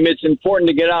time. It's important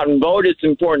to get out and vote. It's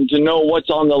important to know what's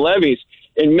on the levies.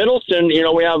 In Middleton,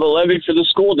 we have a levy for the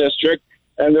school district,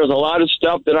 and there's a lot of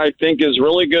stuff that I think is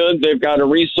really good. They've got a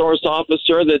resource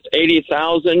officer that's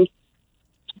 $80,000.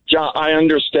 I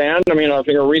understand. I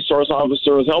think a resource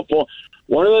officer is helpful.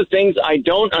 One of the things I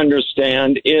don't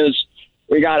understand is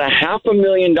we got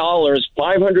 $500,000,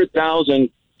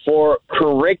 $500,000 for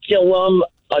curriculum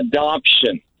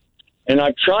adoption, and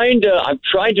I've tried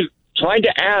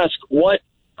to ask what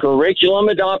curriculum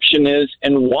adoption is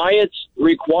and why it's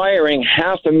requiring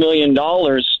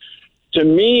 $500,000. To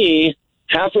me,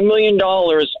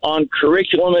 $500,000 on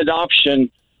curriculum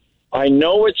adoption. I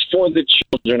know it's for the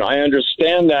children. I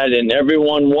understand that, and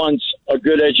everyone wants a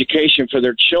good education for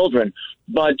their children.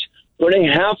 But putting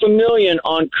 $500,000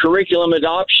 on curriculum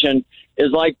adoption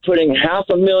is like putting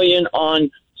 $500,000 on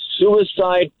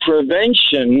suicide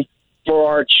prevention for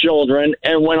our children.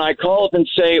 And when I call up and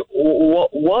say,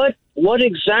 what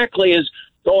exactly is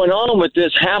going on with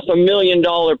this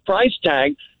 $500,000 price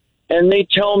tag? And they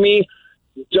tell me,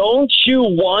 don't you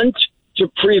want to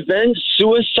prevent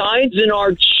suicides in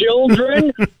our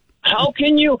children? How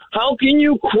can you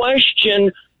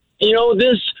question,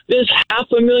 this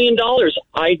 $500,000?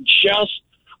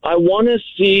 I want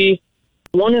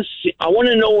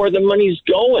to know where the money's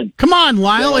going. Come on,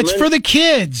 Lyle. It's for the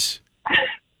kids.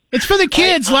 It's for the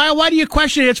kids, Lyle. Why do you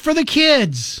question it? It's for the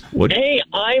kids. Hey,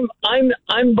 I'm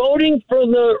voting for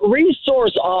the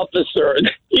resource officer.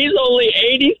 He's only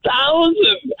 $80,000.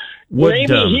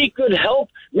 Maybe he could help.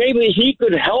 Maybe he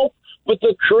could help with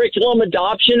the curriculum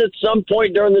adoption at some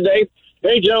point during the day.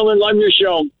 Hey, gentlemen, love your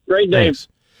show. Great day. Thanks.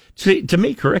 See, to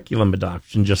me, curriculum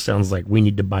adoption just sounds like we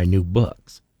need to buy new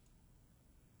books.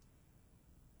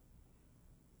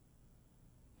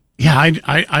 Yeah,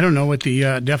 I don't know what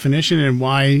the definition and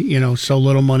why, so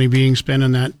little money being spent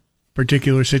on that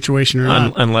particular situation or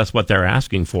not. Unless what they're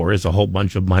asking for is a whole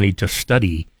bunch of money to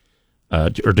study or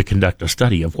to conduct a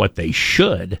study of what they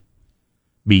should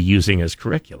be using as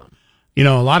curriculum. A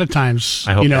lot of times,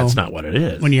 I hope that's not what it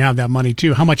is. When you have that money,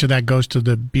 too, how much of that goes to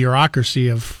the bureaucracy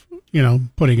of,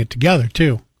 putting it together,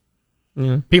 too?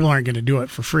 Yeah. People aren't going to do it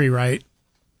for free, right?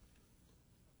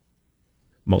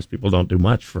 Most people don't do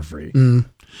much for free.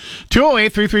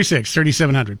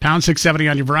 208-336-3700, pound 670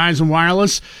 on your Verizon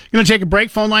Wireless. Going to take a break.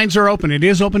 Phone lines are open. It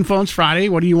is Open Phones Friday.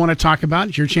 What do you want to talk about?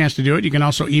 It's your chance to do it. You can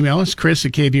also email us,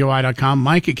 Chris@KBOI.com,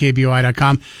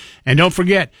 Mike@KBOI.com. And don't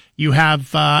forget, you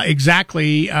have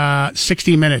exactly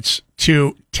 60 minutes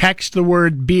to text the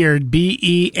word BEARD,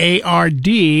 BEARD,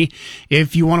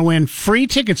 if you want to win free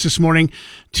tickets this morning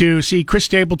to see Chris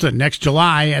Stapleton next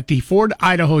July at the Ford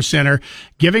Idaho Center.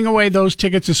 Giving away those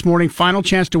tickets this morning. Final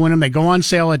chance to win them. They go on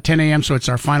sale at 10 a.m., so it's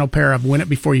our final pair of Win It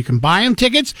Before You Can Buy Them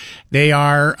tickets. They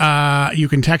are, you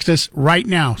can text us right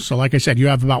now. So like I said, you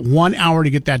have about 1 hour to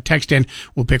get that text in.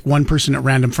 We'll pick one person at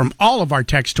random from all of our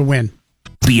texts to win.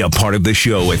 Be a part of the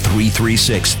show at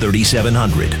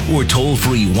 336-3700 or toll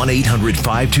free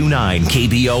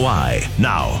 1-800-529-KBOI.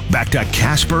 Now, back to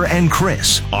Casper and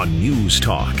Chris on News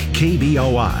Talk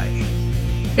KBOI.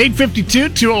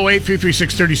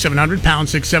 852-208-336-3700, pound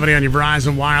 670 on your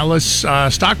Verizon Wireless.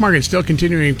 Stock market still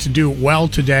continuing to do well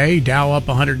today. Dow up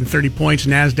 130 points,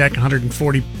 NASDAQ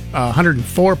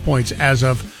 104 points as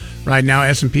of right now.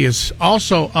 S&P is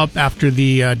also up after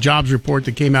the jobs report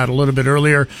that came out a little bit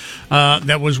earlier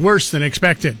that was worse than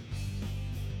expected.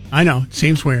 I know, it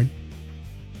seems weird.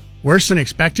 Worse than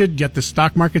expected, yet the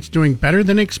stock market's doing better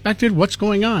than expected. What's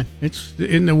going on? It's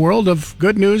in the world of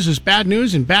good news is bad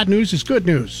news, and bad news is good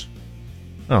news.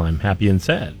 Well, I'm happy and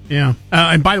sad. Yeah.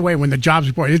 And by the way, when the jobs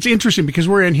report, it's interesting because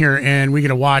we're in here and we get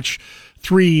to watch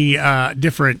three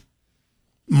different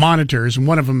monitors, and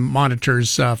one of them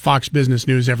monitors Fox Business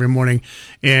News every morning,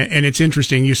 and it's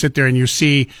interesting. You sit there and you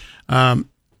see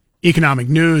economic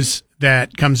news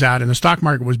that comes out, and the stock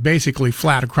market was basically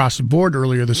flat across the board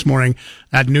earlier this morning.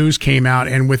 That news came out,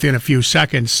 and within a few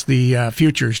seconds, the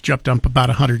futures jumped up about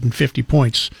 150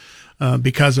 points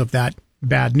because of that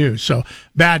bad news. So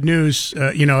bad news,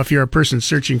 if you're a person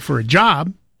searching for a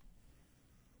job,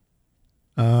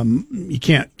 you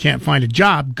can't find a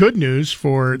job. Good news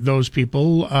for those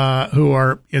people who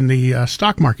are in the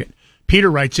stock market. Peter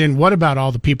writes in, what about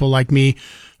all the people like me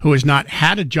who has not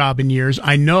had a job in years?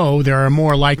 I know there are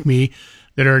more like me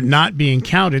that are not being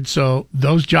counted, so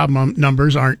those job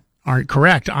numbers aren't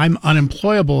correct. I'm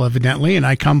unemployable, evidently, and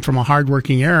I come from a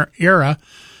hardworking era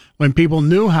when people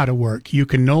knew how to work. You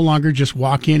can no longer just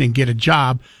walk in and get a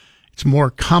job. It's more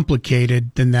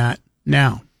complicated than that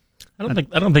now. I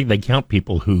don't think they count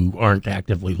people who aren't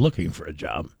actively looking for a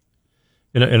job.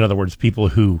 In other words, people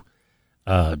who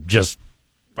just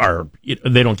are.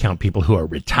 They don't count people who are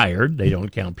retired. They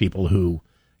don't count people who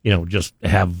just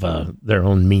have their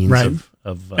own means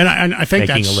of and I think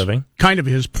making that's a living. Kind of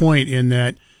his point in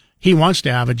that he wants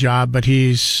to have a job, but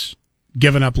he's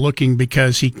given up looking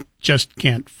because he just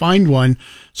can't find one.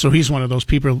 So he's one of those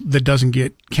people that doesn't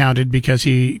get counted because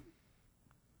he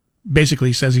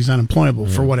basically says he's unemployable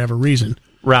for whatever reason.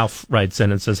 Ralph writes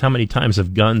in and says, how many times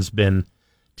have guns been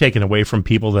taken away from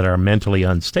people that are mentally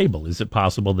unstable? Is it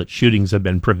possible that shootings have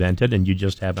been prevented and you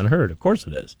just haven't heard? Of course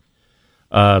it is.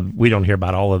 We don't hear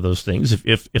about all of those things.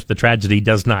 If the tragedy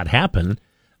does not happen,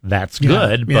 that's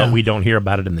good, but we don't hear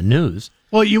about it in the news.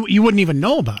 Well, you wouldn't even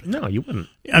know about it. No, you wouldn't.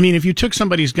 I mean, if you took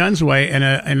somebody's guns away and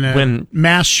a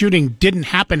mass shooting didn't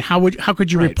happen, how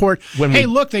could you report,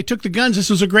 look, they took the guns, this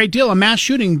was a great deal, a mass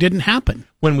shooting didn't happen?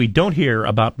 When we don't hear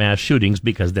about mass shootings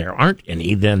because there aren't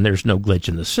any, then there's no glitch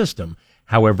in the system.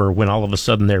 However, when all of a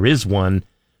sudden there is one,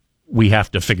 we have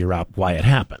to figure out why it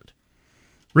happened.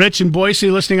 Rich in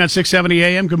Boise, listening on 670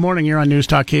 AM. Good morning. You're on News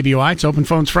Talk KBOI. It's Open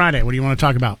Phones Friday. What do you want to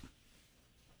talk about?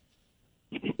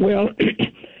 Well,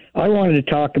 I wanted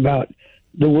to talk about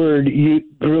the word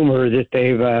groomer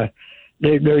that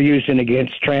they're using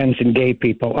against trans and gay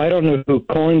people. I don't know who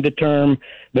coined the term,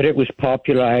 but it was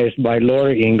popularized by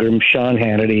Laura Ingraham, Sean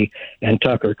Hannity, and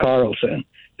Tucker Carlson,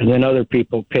 and then other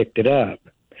people picked it up.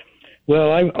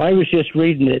 Well, I was just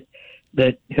reading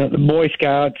that the Boy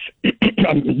Scouts,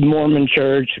 the Mormon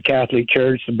Church, the Catholic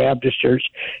Church, the Baptist Church,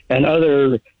 and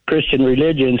other Christian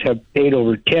religions have paid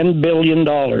over $10 billion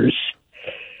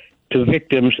to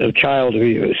victims of child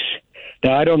abuse.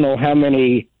 Now, I don't know how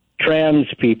many trans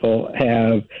people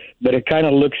have, but it kind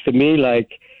of looks to me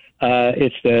like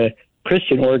it's the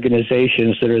Christian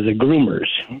organizations that are the groomers.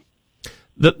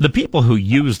 The people who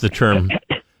use the term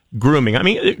grooming, I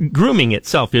mean, grooming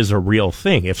itself is a real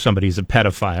thing if somebody's a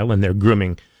pedophile and they're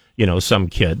grooming, some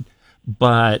kid.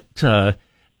 But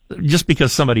just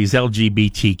because somebody's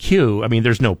LGBTQ, I mean,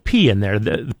 there's no P in there.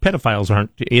 The pedophiles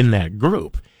aren't in that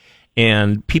group.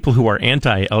 And people who are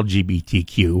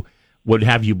anti-LGBTQ would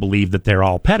have you believe that they're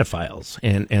all pedophiles,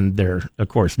 and they're, of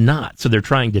course, not. So they're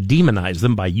trying to demonize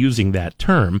them by using that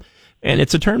term, and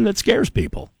it's a term that scares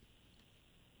people.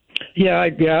 Yeah,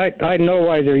 I know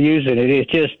why they're using it. It's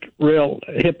just real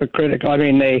hypocritical. I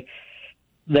mean,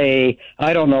 they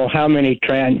I don't know how many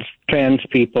trans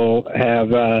people have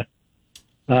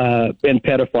been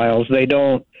pedophiles.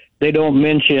 They don't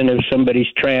mention if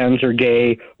somebody's trans or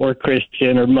gay or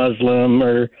Christian or Muslim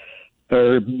or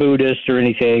Buddhist or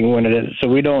anything when it is. So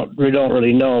we don't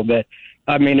really know. But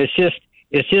I mean, it's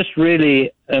just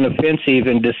really an offensive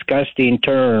and disgusting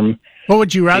term. What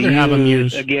would you rather have them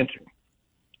use against?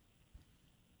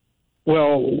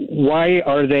 Well, why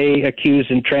are they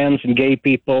accusing trans and gay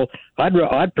people?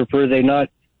 I'd prefer they not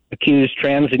accuse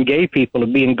trans and gay people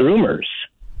of being groomers.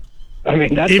 I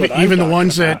mean, that's even the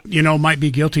ones that might be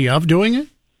guilty of doing it.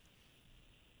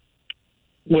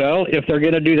 Well, if they're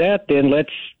going to do that, then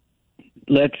let's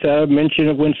mention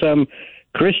it when some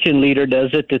Christian leader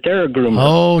does it that they're a groomer.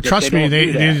 Oh, trust me,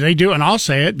 they do, and I'll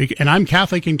say it. And I'm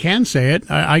Catholic and can say it.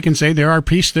 I can say there are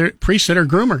priests that are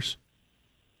groomers.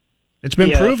 It's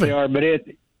been proven. They are, but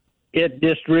it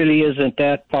just really isn't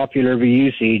that popular of a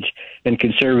usage in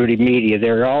conservative media.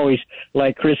 They're always,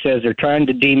 like Chris says, they're trying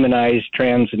to demonize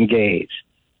trans and gays.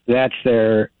 That's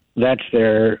their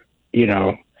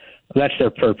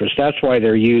purpose. That's why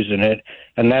they're using it,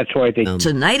 and that's why they...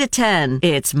 Tonight at 10,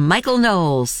 it's Michael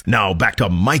Knowles. Now back to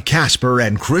Mike Casper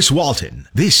and Chris Walton.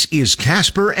 This is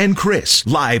Casper and Chris,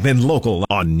 live and local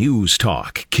on News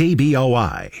Talk,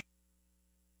 KBOI.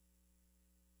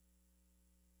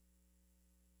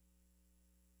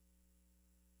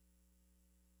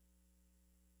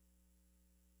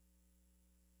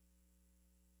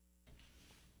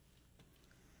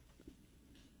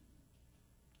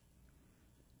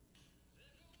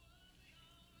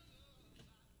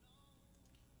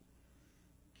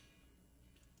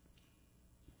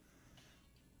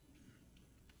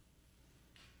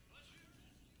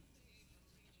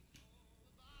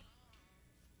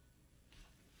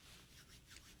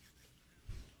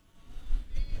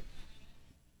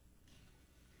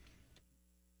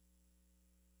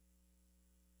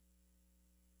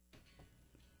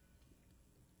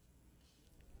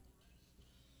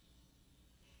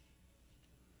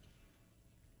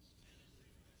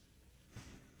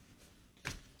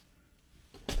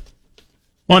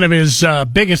 One of his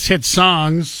biggest hit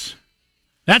songs,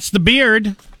 that's The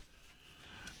Beard.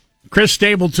 Chris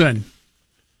Stapleton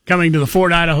coming to the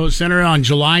Ford Idaho Center on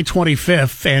July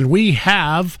 25th, and we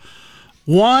have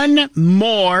one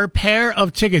more pair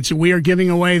of tickets that we are giving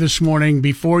away this morning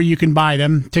before you can buy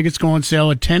them. Tickets go on sale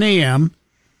at 10 a.m.,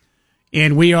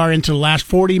 and we are into the last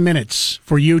 40 minutes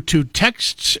for you to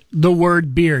text the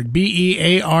word beard,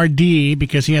 B-E-A-R-D,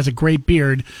 because he has a great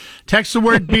beard. Text the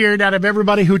word beard out of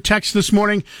everybody who texts this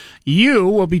morning. You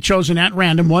will be chosen at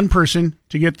random, one person,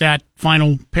 to get that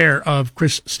final pair of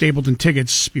Chris Stapleton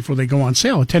tickets before they go on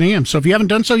sale at 10 a.m. So if you haven't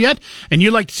done so yet, and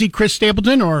you'd like to see Chris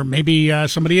Stapleton, or maybe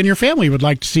somebody in your family would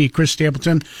like to see Chris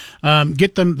Stapleton,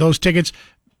 get them those tickets.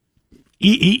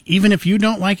 Even if you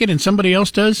don't like it and somebody else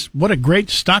does, what a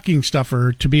great stocking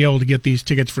stuffer to be able to get these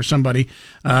tickets for somebody.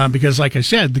 Because, like I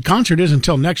said, the concert is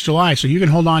until next July, so you can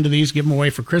hold on to these, give them away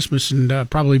for Christmas, and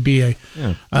probably be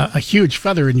a huge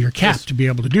feather in your cap to be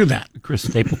able to do that. Chris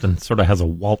Stapleton sort of has a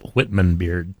Walt Whitman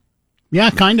beard. Yeah,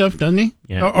 kind of, doesn't he?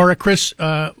 Yeah. Or a Chris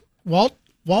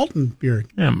Walton beard.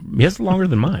 Yeah, he has longer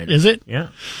than mine. Is it? Yeah.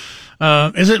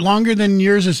 Is it longer than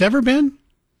yours has ever been?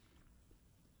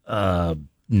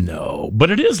 No,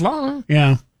 but it is long.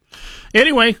 Yeah.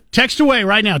 Anyway, text away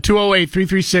right now,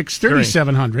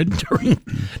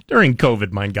 208-336-3700. During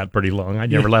COVID, mine got pretty long. I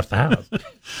never left the house.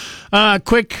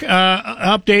 Quick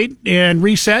update and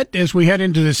reset as we head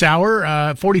into this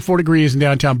hour. 44 degrees in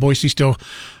downtown Boise, still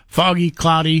foggy,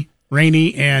 cloudy,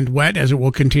 rainy, and wet, as it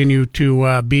will continue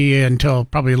to be until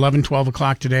probably 11, 12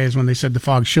 o'clock today is when they said the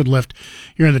fog should lift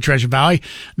here in the Treasure Valley.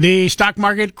 The stock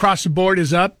market across the board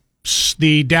is up.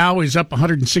 The Dow is up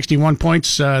 161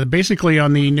 points. Basically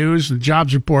on the news, the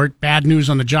jobs report, bad news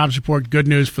on the jobs report, good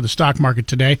news for the stock market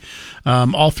today.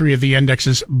 All three of the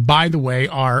indexes, by the way,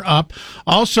 are up.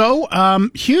 Also,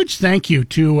 huge thank you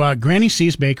to Granny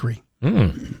C's Bakery.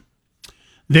 I'll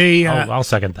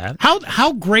second that.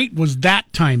 How great was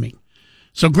that timing?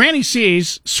 So Granny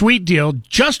C's Sweet Deal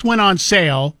just went on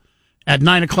sale at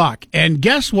 9 o'clock. And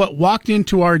guess what walked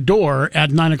into our door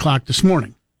at 9 o'clock this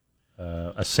morning?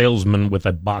 A salesman with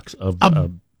a box of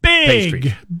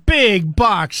pastries. Big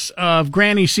box of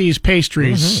Granny C's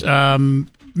pastries.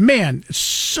 Man,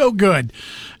 so good.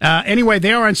 Anyway,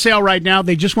 they are on sale right now.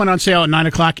 They just went on sale at 9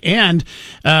 o'clock. And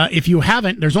if you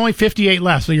haven't, there's only 58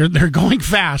 left, so they're going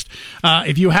fast.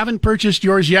 If you haven't purchased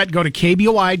yours yet, go to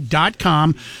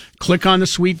KBOI.com. Click on the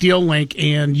Sweet Deal link,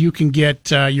 and you can get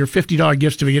your $50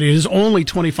 gift certificate. It is only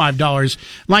 $25.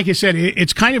 Like I said,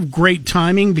 it's kind of great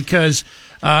timing because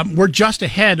we're just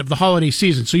ahead of the holiday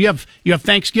season. So you have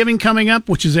Thanksgiving coming up,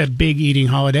 which is a big eating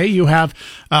holiday. You have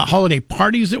holiday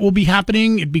parties that will be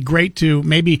happening. It'd be great to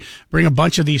maybe bring a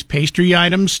bunch of these pastry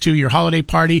items to your holiday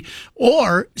party.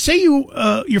 Or say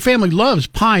your family loves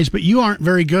pies, but you aren't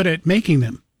very good at making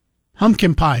them.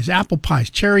 Pumpkin pies, apple pies,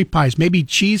 cherry pies, maybe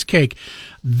cheesecake.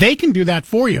 They can do that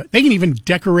for you. They can even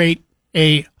decorate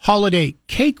a holiday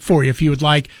cake for you if you would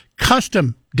like,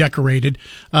 custom decorated.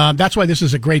 That's why this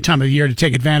is a great time of the year to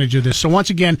take advantage of this. So once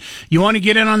again, you want to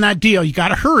get in on that deal. You got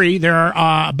to hurry. There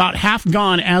are about half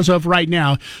gone as of right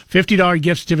now. $50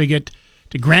 gift certificate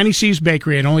to Granny C's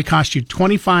Bakery. It only costs you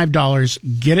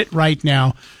 $25. Get it right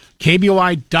now.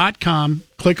 KBOI.com.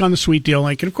 Click on the Sweet Deal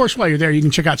link. And, of course, while you're there, you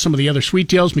can check out some of the other sweet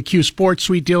deals. McHugh Sports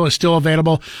Sweet Deal is still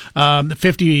available. The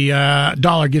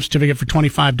 $50 gift certificate for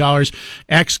 $25.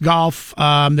 X Golf,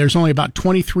 there's only about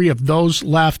 23 of those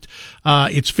left.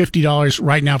 It's $50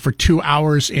 right now for 2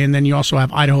 hours. And then you also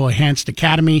have Idaho Enhanced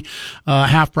Academy.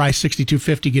 Half price,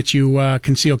 $62.50, gets you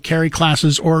concealed carry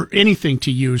classes or anything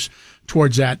to use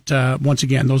towards that. Once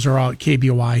again, those are all at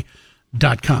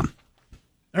KBOI.com.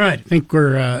 All right, I think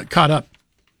we're caught up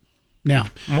now.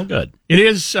 Well, good. It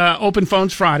is Open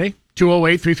Phones Friday,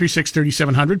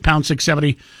 208-336-3700, pound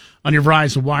 670 on your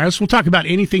Verizon Wireless. We'll talk about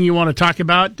anything you want to talk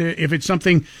about, if it's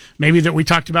something maybe that we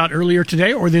talked about earlier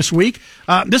today or this week.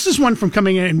 This is one from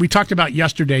coming in, we talked about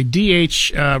yesterday.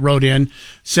 DH wrote in,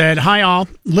 said, "Hi all,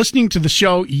 listening to the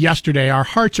show yesterday, our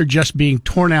hearts are just being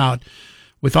torn out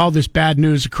with all this bad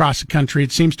news across the country.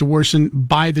 It seems to worsen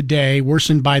by the day,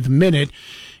 worsen by the minute."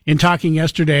 In talking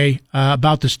yesterday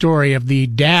about the story of the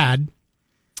dad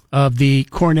of the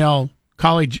Cornell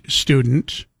college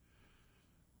student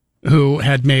who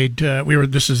had made,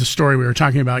 this is the story we were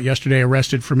talking about yesterday,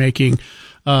 arrested for making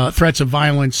threats of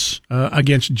violence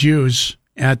against Jews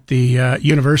at the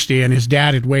university. And his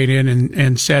dad had weighed in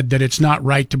and said that it's not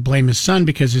right to blame his son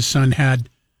because his son had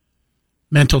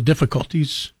mental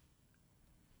difficulties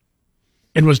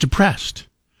and was depressed.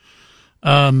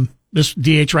 This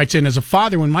DH writes in, "As a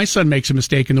father, when my son makes a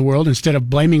mistake in the world, instead of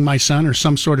blaming my son or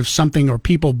some sort of something or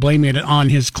people blaming it on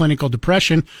his clinical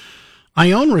depression,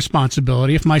 I own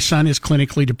responsibility if my son is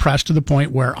clinically depressed to the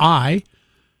point where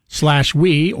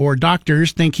we or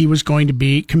doctors think he was going to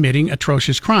be committing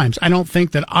atrocious crimes. I don't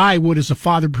think that I would, as a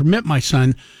father, permit my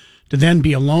son to then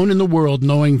be alone in the world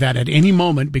knowing that at any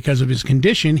moment, because of his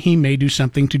condition, he may do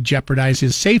something to jeopardize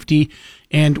his safety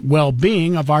and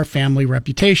well-being of our family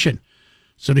reputation.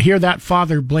 So to hear that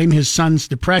father blame his son's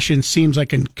depression seems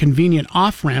like a convenient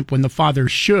off-ramp when the father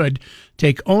should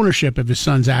take ownership of his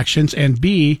son's actions and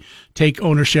B, take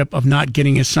ownership of not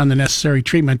getting his son the necessary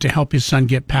treatment to help his son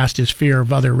get past his fear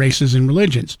of other races and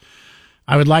religions.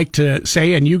 I would like to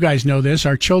say, and you guys know this,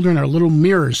 our children are little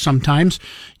mirrors sometimes.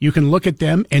 You can look at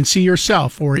them and see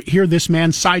yourself or hear this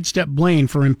man sidestep blame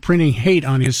for imprinting hate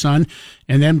on his son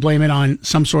and then blame it on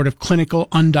some sort of clinical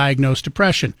undiagnosed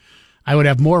depression. I would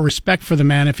have more respect for the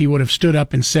man if he would have stood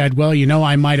up and said, well,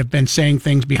 I might have been saying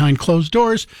things behind closed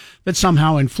doors that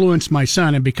somehow influenced my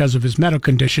son, and because of his medical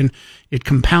condition, it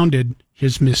compounded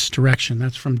his misdirection.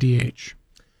 That's from DH.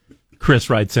 Chris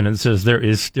writes in and says there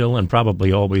is still and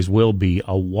probably always will be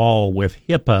a wall with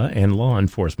HIPAA and law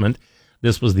enforcement.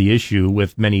 This was the issue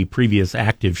with many previous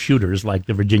active shooters like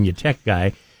the Virginia Tech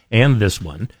guy and this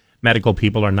one. Medical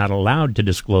people are not allowed to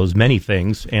disclose many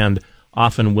things and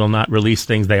often will not release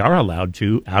things they are allowed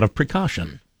to out of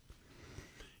precaution.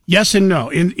 Yes and no.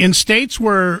 In states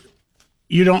where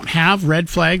you don't have red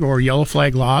flag or yellow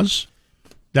flag laws,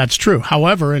 that's true.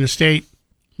 However, in a state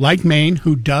like Maine,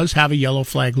 who does have a yellow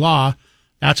flag law,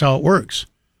 that's how it works.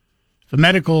 If a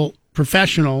medical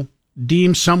professional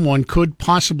deems someone could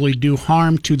possibly do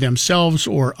harm to themselves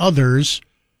or others,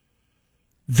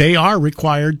 they are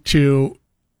required to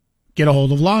get a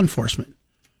hold of law enforcement.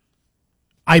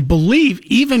 I believe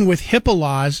even with HIPAA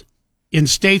laws in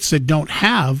states that don't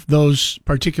have those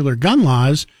particular gun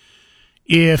laws,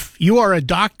 if you are a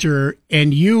doctor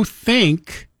and you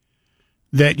think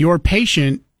that your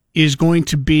patient is going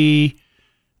to be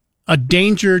a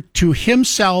danger to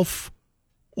himself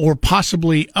or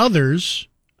possibly others,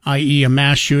 i.e. a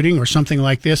mass shooting or something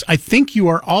like this, I think you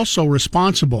are also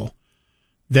responsible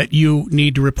that you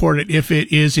need to report it if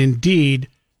it is indeed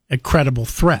a credible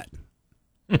threat.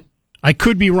 I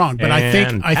could be wrong, but I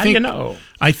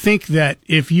think that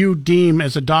if you deem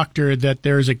as a doctor that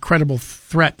there is a credible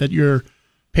threat that your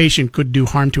patient could do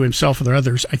harm to himself or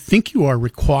others, I think you are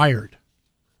required.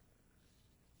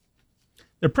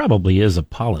 There probably is a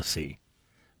policy,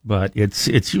 but it's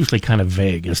usually kind of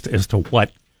vague as to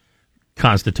what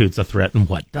constitutes a threat and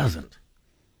what doesn't.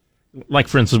 Like,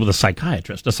 for instance, with a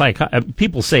psychiatrist.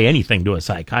 People say anything to a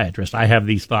psychiatrist. I have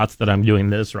these thoughts that I'm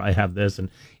doing this, or I have this, and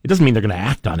it doesn't mean they're going to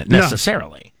act on it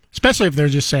necessarily. No. Especially if they're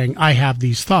just saying, I have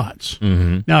these thoughts.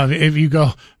 Mm-hmm. Now, if you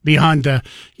go beyond I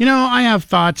have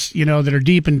thoughts, that are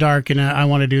deep and dark, and I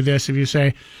want to do this. If you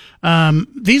say,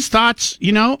 these thoughts,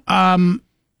 I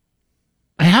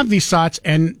have these thoughts,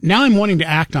 and now I'm wanting to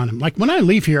act on them. Like, when I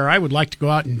leave here, I would like to go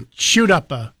out and shoot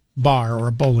up a bar or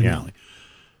a bowling alley.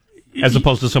 As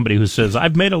opposed to somebody who says,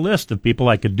 I've made a list of people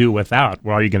I could do without.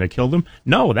 Well, are you going to kill them?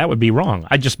 No, that would be wrong.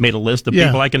 I just made a list of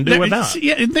people I can do without.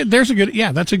 That's a good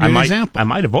example. I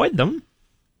might avoid them.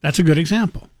 That's a good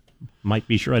example. Might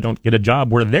be sure I don't get a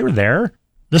job where they're there.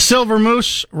 The Silver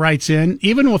Moose writes in,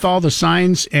 even with all the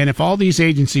signs and if all these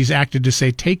agencies acted to say,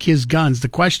 take his guns, the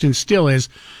question still is,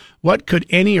 what could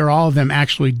any or all of them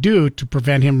actually do to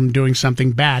prevent him from doing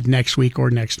something bad next week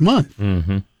or next month?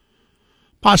 Mm-hmm.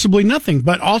 Possibly nothing,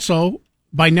 but also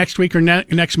by next week or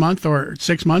next month or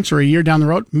 6 months or a year down the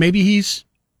road, maybe he's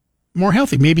more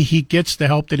healthy. Maybe he gets the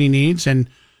help that he needs, and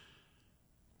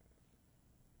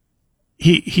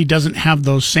he doesn't have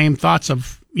those same thoughts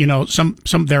of,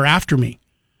 some they're after me.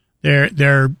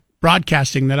 They're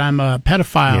broadcasting that I'm a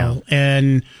pedophile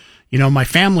and, my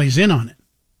family's in on it.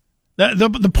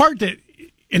 The part that,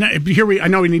 and I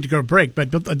know we need to go to break,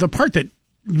 but the part that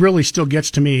really still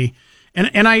gets to me,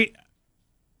 and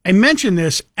I mention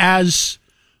this as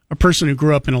a person who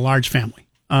grew up in a large family.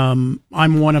 I'm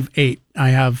one of 8. I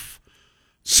have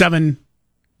 7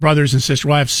 brothers and sisters.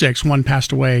 Well, I have 6. One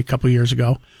passed away a couple of years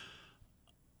ago.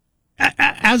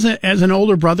 As an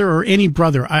older brother or any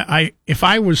brother, if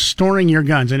I was storing your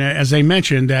guns, and as I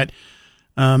mentioned that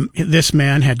this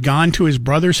man had gone to his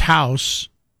brother's house,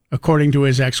 according to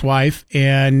his ex-wife,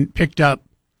 and picked up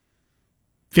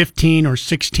 15 or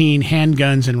 16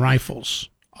 handguns and rifles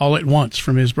all at once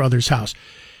from his brother's house.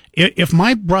 If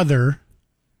my brother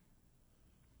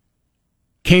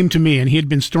came to me and he had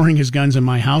been storing his guns in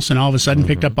my house and all of a sudden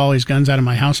picked up all his guns out of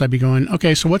my house, I'd be going,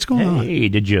 okay, so what's going on? Hey,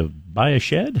 did you buy a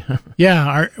shed?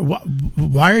 Yeah.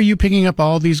 Why are you picking up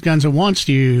all these guns at once?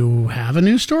 Do you have a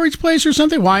new storage place or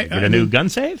something? Why? Get a new gun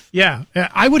safe? Yeah.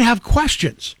 I would have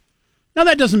questions. Now,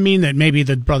 that doesn't mean that maybe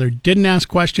the brother didn't ask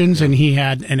questions and he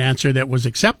had an answer that was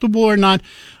acceptable or not.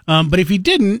 But if he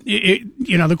didn't,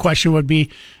 the question would be,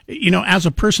 as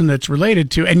a person that's related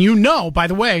to, and by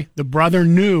the way, the brother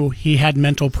knew he had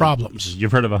mental problems.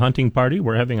 You've heard of a hunting party?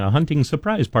 We're having a hunting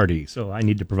surprise party, so I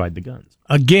need to provide the guns.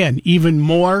 Again, even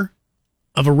more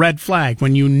of a red flag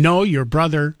when your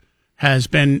brother has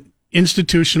been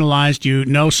institutionalized,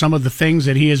 some of the things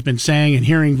that he has been saying and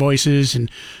hearing voices, and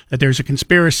that there's a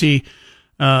conspiracy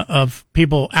of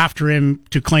people after him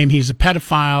to claim he's a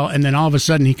pedophile, and then all of a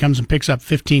sudden he comes and picks up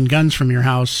 15 guns from your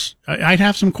house. I'd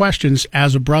have some questions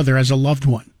as a brother, as a loved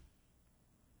one.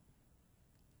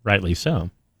 Rightly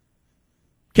so.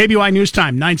 KBOI News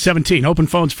Time, 9:17. Open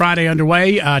phones Friday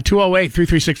underway.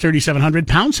 208-336-3700,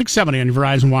 pound 670 on your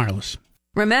Verizon Wireless.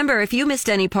 Remember, if you missed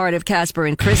any part of Casper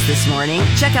and Chris this morning,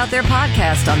 check out their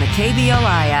podcast on the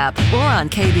KBOI app or on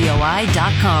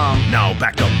KBOI.com. Now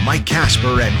back to Mike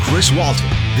Casper and Chris Walton.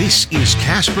 This is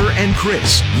Casper and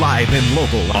Chris, live and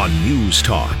local on News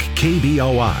Talk,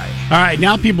 KBOI. All right,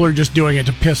 now people are just doing it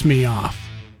to piss me off.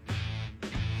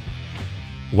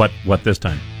 What this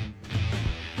time?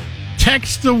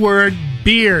 Text the word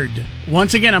beard.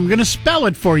 Once again, I'm going to spell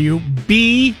it for you.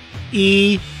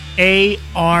 B-E-A-R-D.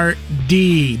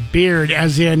 Beard,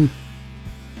 as in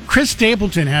Chris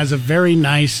Stapleton has a very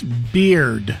nice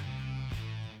beard.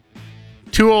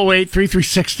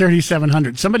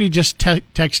 208-336-3700. Somebody just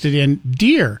texted in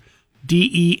deer.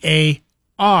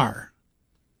 D-E-A-R.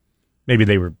 Maybe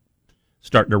they were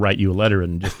starting to write you a letter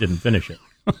and just didn't finish it.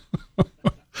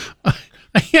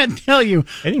 I can't tell you.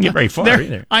 They didn't get very far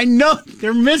either. I know.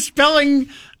 They're misspelling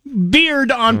beard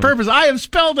on purpose. I have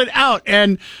spelled it out,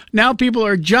 and now people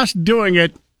are just doing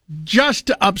it just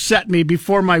to upset me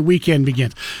before my weekend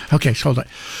begins. Okay, so hold on.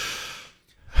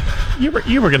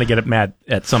 You were going to get mad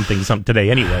at something today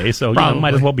anyway, so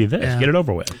might as well be this. Yeah. Get it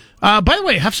over with. By the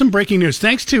way, I have some breaking news.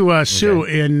 Thanks to Sue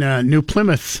in New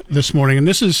Plymouth this morning, and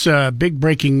this is big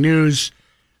breaking news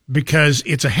because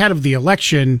it's ahead of the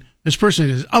election. This person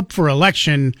is up for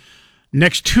election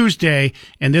next Tuesday,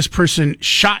 and this person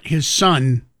shot his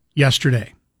son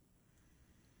yesterday.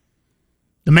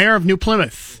 The mayor of New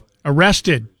Plymouth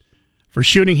arrested for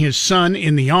shooting his son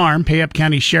in the arm. Payette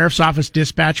County Sheriff's Office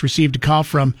dispatch received a call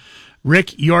from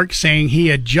Rick York saying he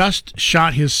had just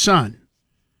shot his son.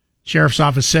 Sheriff's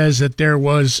Office says that there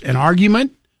was an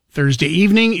argument Thursday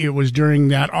evening. It was during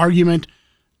that argument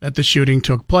that the shooting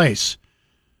took place.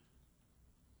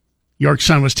 York's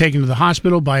son was taken to the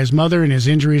hospital by his mother, and his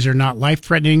injuries are not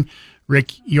life-threatening.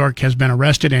 Rick York has been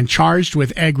arrested and charged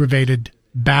with aggravated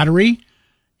battery,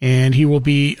 and he will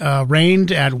be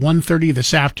arraigned at 1:30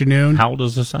 this afternoon. How old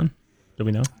is the son? Do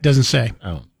we know? Doesn't say.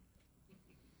 Oh.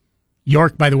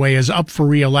 York, by the way, is up for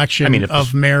re-election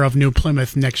of mayor of New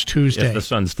Plymouth next Tuesday. If the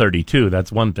son's 32,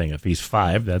 that's one thing. If he's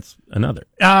 5, that's another.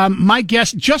 My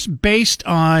guess, just based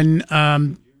on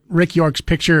Rick York's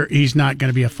picture, he's not going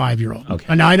to be a 5-year-old.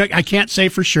 Okay. Now, I can't say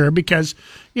for sure because,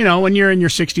 when you're in your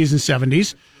 60s and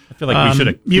 70s, I feel like we should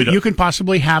have you can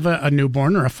possibly have a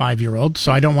newborn or a 5-year-old,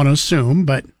 so I don't want to assume,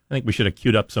 but I think we should have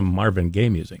queued up some Marvin Gaye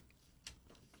music.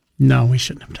 No, we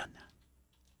shouldn't have done that.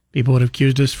 People would have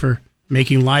accused us for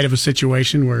making light of a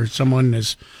situation where someone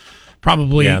is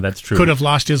probably that's true. Could have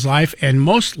lost his life and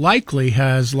most likely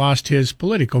has lost his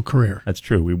political career. That's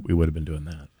true. We would have been doing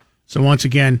that. So once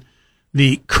again,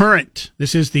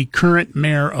 this is the current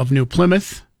mayor of New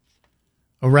Plymouth,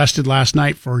 arrested last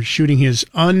night for shooting his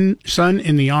son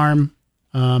in the arm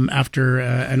after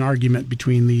an argument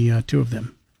between the two of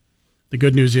them. The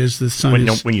good news is the son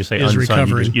when you say is unson,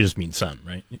 recovering. You just mean son,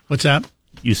 right? What's that?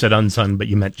 You said unson, but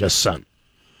you meant just son.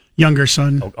 Younger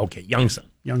son. Oh, okay, young son.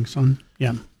 Young son,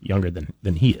 yeah. Younger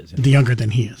than he is. The younger than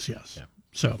he is, yes. Yeah.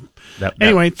 So,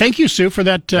 anyway, thank you, Sue, for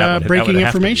that breaking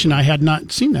information. I had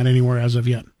not seen that anywhere as of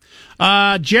yet.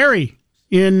 Jerry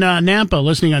in Nampa,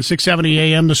 listening on 670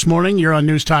 AM this morning. You're on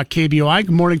News Talk KBOI.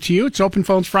 Good morning to you. It's Open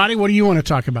Phones Friday. What do you want to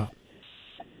talk about?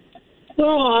 Well,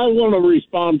 I want to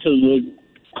respond to the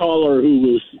caller who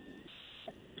was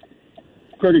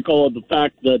critical of the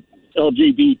fact that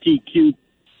LGBTQ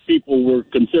people were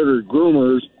considered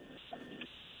groomers.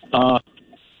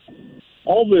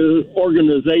 All the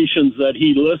organizations that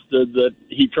he listed that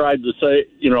he tried to say,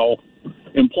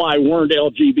 imply weren't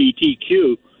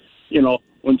LGBTQ,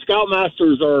 when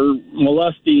Scoutmasters are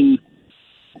molesting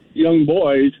young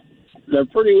boys, they're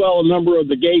pretty well a member of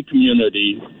the gay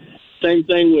community. Same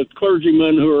thing with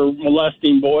clergymen who are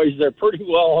molesting boys. They're pretty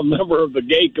well a member of the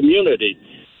gay community.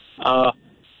 Now,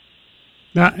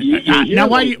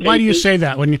 why do you say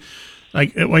that? When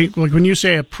you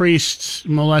say a priest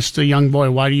molests a young boy,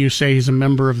 why do you say he's a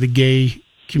member of the gay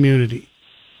community?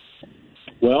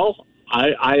 Well,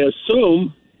 I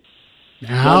assume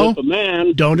now, that if a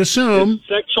man don't assume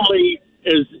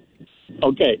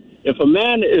if a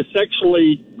man is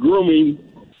sexually grooming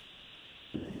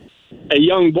a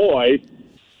young boy,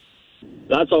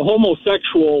 that's a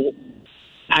homosexual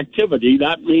activity.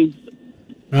 That means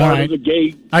part of the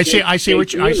gay. I see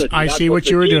what you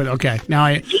were doing. Okay, now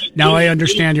I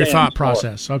understand your thought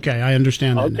process. Okay, I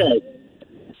understand that. Okay.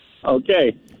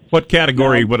 Okay. What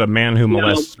category would a man who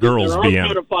molests girls be in?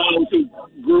 Pedophiles who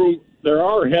groom. There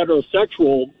are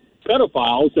heterosexual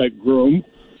pedophiles that groom,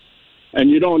 and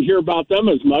you don't hear about them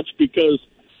as much because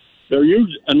they're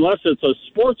unless it's a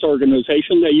sports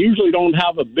organization, they usually don't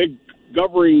have a big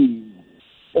governing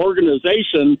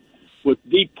organization with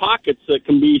deep pockets that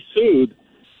can be sued.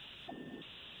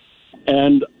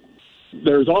 And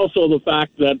there's also the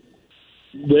fact that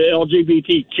the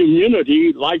LGBT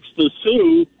community likes to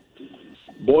sue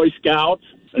Boy Scouts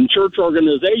and church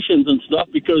organizations and stuff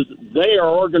because they are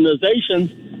organizations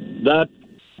that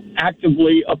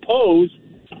actively oppose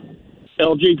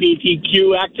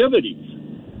LGBTQ activities.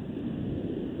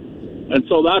 And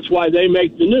so that's why they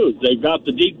make the news. They've got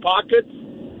the deep pockets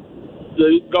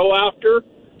to go after,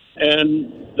 and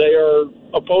they are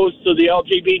opposed to the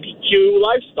LGBTQ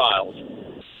lifestyles.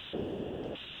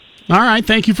 All right.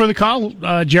 Thank you for the call,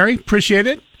 Jerry. Appreciate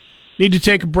it. Need to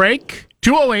take a break.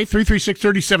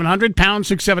 208-336-3700, pound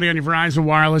 670 on your Verizon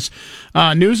Wireless.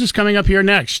 News is coming up here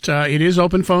next. It is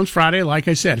Open Phones Friday. Like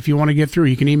I said, if you want to get through,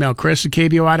 you can email Chris at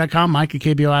KBOI.com, Mike at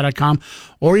KBOI.com,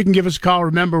 or you can give us a call.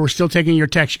 Remember, we're still taking your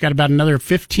text. You got about another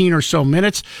 15 or so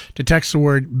minutes to text the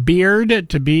word beard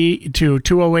to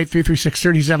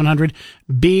 208-336-3700,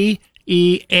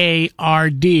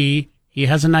 BEARD. He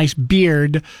has a nice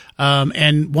beard,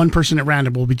 and one person at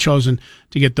random will be chosen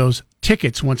to get those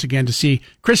tickets once again to see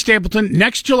Chris Stapleton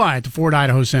next July at the Ford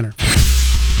Idaho Center.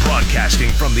 Broadcasting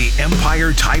from the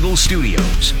Empire Title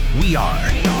Studios, we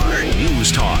are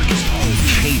News Talk,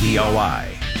 KBOI.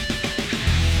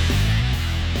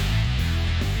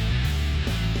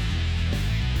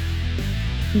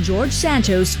 George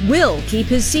Santos will keep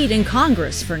his seat in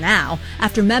Congress for now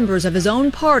after members of his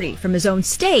own party from his own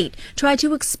state tried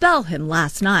to expel him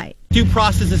last night. Due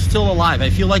process is still alive. I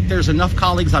feel like there's enough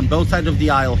colleagues on both sides of the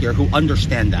aisle here who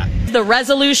understand that. The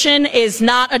resolution is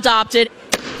not adopted.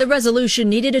 The resolution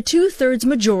needed a 2/3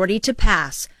 majority to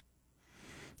pass.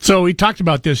 So we talked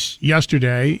about this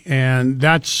yesterday, and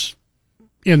that's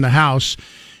in the House.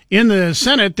 In the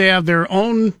Senate, they have their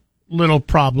own little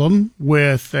problem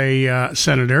with a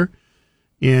senator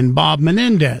in Bob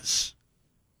Menendez.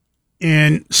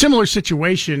 In similar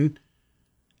situation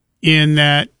in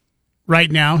that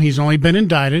right now he's only been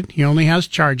indicted. He only has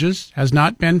charges, has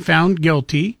not been found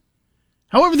guilty.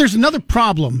 However, there's another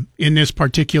problem in this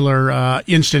particular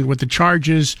instant with the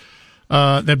charges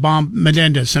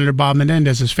that Senator Bob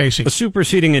Menendez is facing. A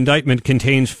superseding indictment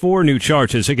contains 4 new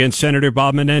charges against Senator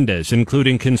Bob Menendez,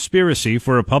 including conspiracy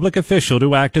for a public official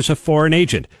to act as a foreign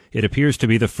agent. It appears to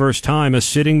be the first time a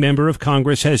sitting member of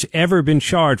Congress has ever been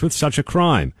charged with such a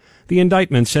crime. The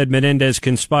indictment said Menendez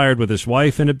conspired with his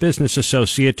wife and a business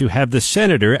associate to have the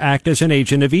senator act as an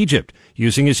agent of Egypt,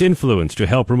 using his influence to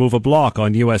help remove a block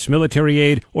on U.S. military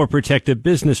aid or protect a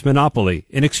business monopoly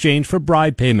in exchange for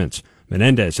bribe payments.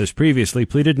 Menendez has previously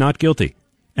pleaded not guilty.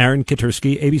 Aaron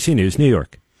Katursky, ABC News, New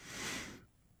York.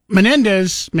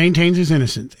 Menendez maintains his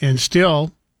innocence, and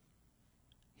still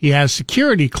he has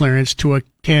security clearance to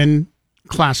attend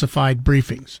classified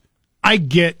briefings. I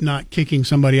get not kicking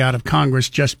somebody out of Congress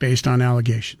just based on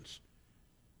allegations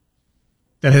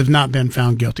that have not been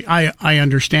found guilty. I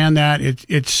understand that.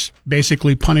 It's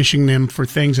basically punishing them for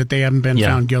things that they haven't been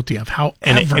found guilty of.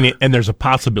 However, and there's a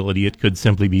possibility it could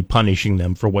simply be punishing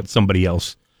them for what somebody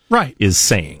else is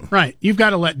saying. Right. You've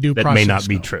got to let due process that may not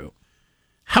be go. true.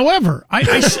 However,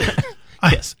 yes.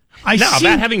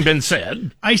 That having been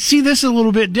said, I see this a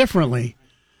little bit differently.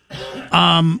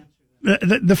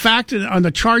 The fact on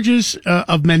the charges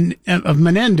of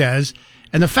Menendez,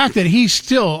 and the fact that he's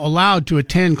still allowed to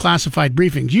attend classified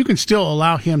briefings, you can still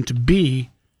allow him to be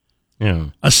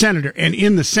a senator and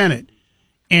in the Senate,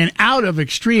 and out of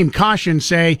extreme caution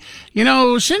say,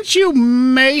 since you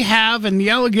may have, and the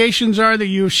allegations are that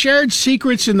you've shared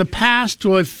secrets in the past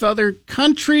with other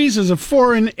countries as a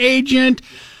foreign agent,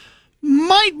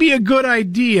 might be a good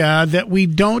idea that we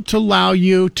don't allow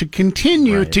you to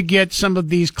continue to get some of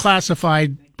these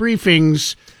classified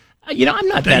briefings. I'm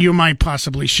not that you might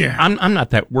possibly share. I'm not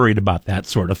that worried about that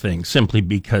sort of thing, simply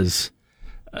because,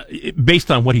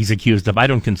 based on what he's accused of, I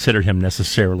don't consider him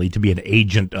necessarily to be an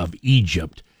agent of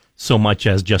Egypt so much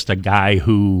as just a guy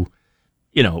who,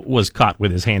 was caught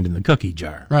with his hand in the cookie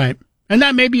jar. Right. And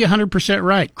that may be 100%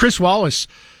 right. Chris Wallace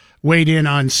weighed in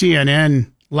on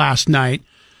CNN last night,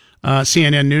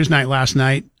 CNN Newsnight last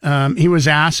night. He was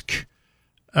asked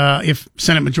if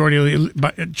Senate Majority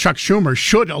Leader Chuck Schumer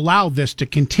should allow this to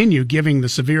continue, given the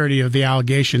severity of the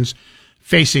allegations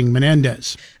facing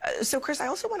Menendez. So, Chris, I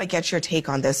also want to get your take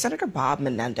on this. Senator Bob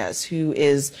Menendez, who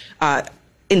is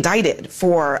indicted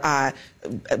for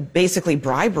basically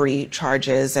bribery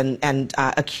charges and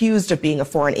accused of being a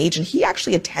foreign agent. He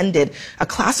actually attended a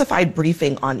classified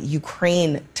briefing on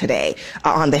Ukraine today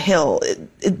on the Hill.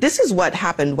 This is what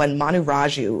happened when Manu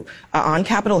Raju on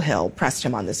Capitol Hill pressed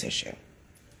him on this issue.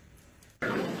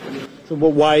 So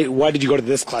why did you go to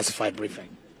this classified briefing?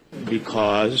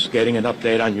 Because getting an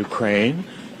update on Ukraine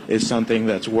is something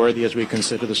that's worthy as we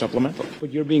consider the supplemental.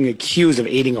 But you're being accused of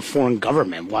aiding a foreign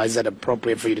government. Why is that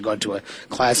appropriate for you to go to a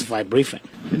classified briefing?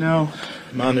 You know,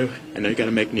 Manu, I know you got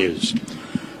to make news.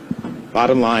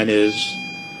 Bottom line is,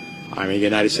 I'm a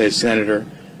United States Senator.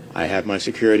 I have my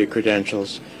security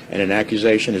credentials, and an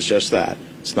accusation is just that.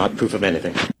 It's not proof of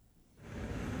anything.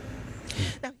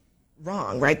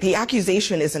 Wrong, right? The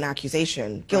accusation is an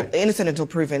accusation, innocent until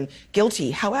proven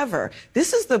guilty. However,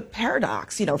 this is the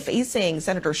paradox, facing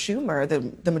Senator Schumer,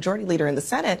 the majority leader in the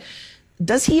Senate.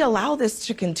 Does he allow this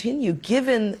to continue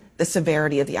given the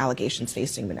severity of the allegations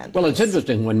facing Menendez? Well, it's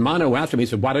interesting. When Manu asked him, he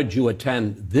said, why did you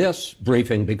attend this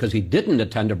briefing? Because he didn't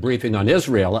attend a briefing on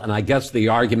Israel. And I guess the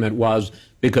argument was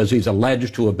because he's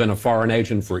alleged to have been a foreign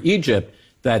agent for Egypt,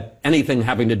 that anything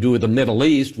having to do with the Middle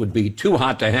East would be too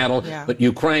hot to handle, but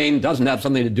Ukraine doesn't have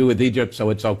something to do with Egypt,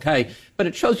 so it's okay. But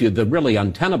it shows you the really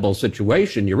untenable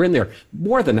situation. You're in there.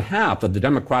 More than half of the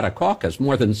Democratic caucus,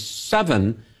 more than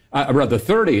 30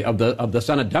 of the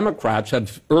Senate Democrats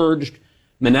have urged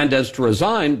Menendez to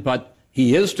resign, but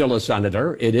he is still a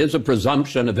senator. It is a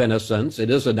presumption of innocence.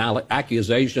 It is an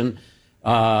accusation,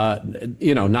 not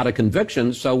a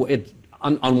conviction. So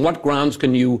on what grounds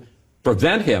can you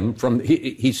prevent him from,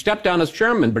 he stepped down as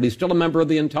chairman, but he's still a member of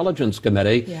the Intelligence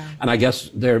Committee. Yeah. And I guess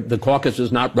the caucus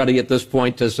is not ready at this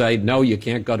point to say, no, you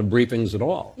can't go to briefings at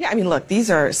all. Yeah, I mean, look,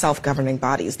 these are self-governing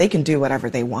bodies. They can do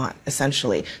whatever they want,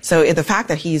 essentially. So the fact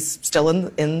that he's still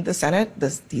in the Senate,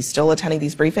 he's still attending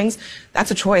these briefings,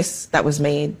 that's a choice that was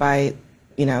made by,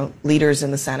 leaders in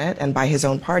the Senate and by his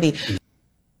own party.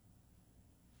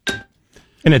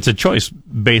 And it's a choice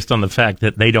based on the fact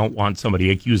that they don't want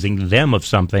somebody accusing them of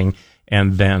something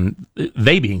and then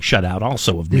they being shut out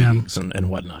also of meetings and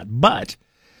whatnot. But,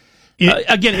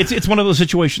 again, it's one of those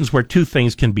situations where two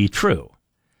things can be true.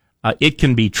 It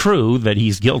can be true that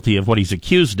he's guilty of what he's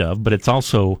accused of, but it's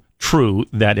also true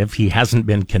that if he hasn't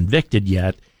been convicted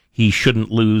yet, he shouldn't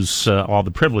lose all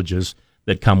the privileges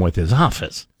that come with his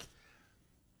office.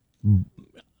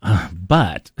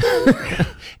 But,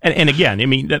 and again, I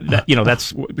mean,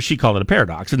 that's, she called it a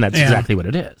paradox, and that's exactly what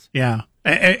it is. Yeah.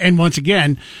 And once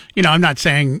again, I'm not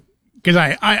saying, because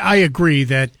I agree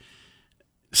that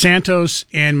Santos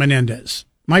and Menendez,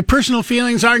 my personal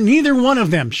feelings are neither one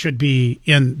of them should be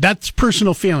in. That's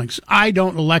personal feelings. I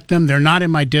don't elect them. They're not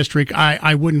in my district.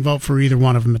 I wouldn't vote for either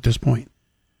one of them at this point.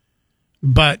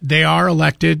 But they are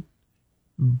elected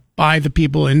by the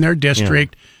people in their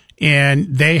district. Yeah.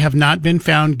 And they have not been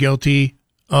found guilty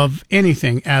of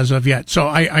anything as of yet. So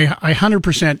I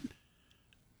 100%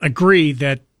 agree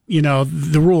that,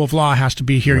 the rule of law has to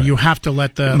be here. Right. You have to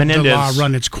let the law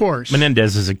run its course.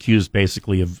 Menendez is accused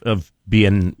basically of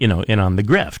being, in on the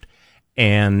grift.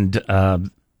 And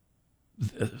the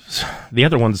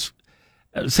other one's,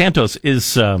 Santos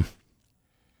is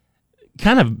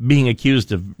kind of being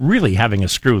accused of really having a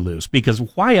screw loose, because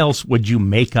why else would you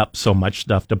make up so much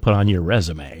stuff to put on your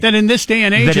resume? That in this day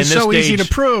and age is so easy to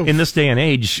prove. In this day and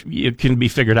age, it can be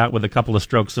figured out with a couple of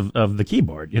strokes of the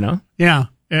keyboard, Yeah,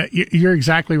 you're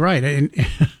exactly right. And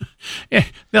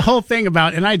the whole thing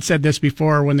about, and I'd said this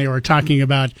before when they were talking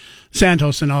about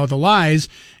Santos and all the lies,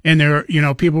 and there,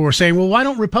 people were saying, well, why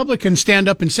don't Republicans stand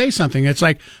up and say something? It's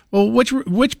like, well, which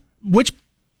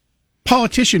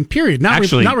politician, period. Not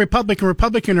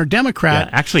Republican or Democrat.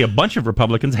 Yeah, actually, a bunch of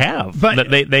Republicans have. But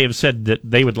they have said that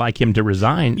they would like him to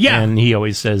resign. Yeah. And he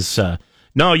always says,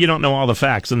 no, you don't know all the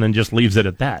facts, and then just leaves it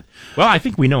at that. Well, I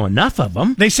think we know enough of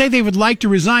them. They say they would like to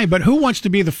resign, but who wants to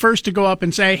be the first to go up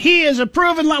and say, he is a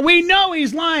proven liar? We know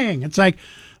he's lying. It's like,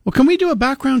 well, can we do a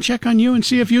background check on you and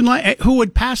see if you lie? Who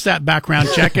would pass that background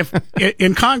check if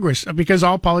in Congress? Because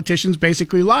all politicians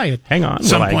basically lie at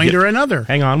some point or another.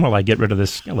 Hang on while I get rid of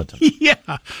this skeleton.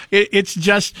 Yeah, it's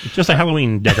just a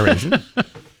Halloween decoration.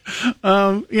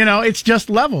 It's just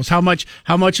levels. How much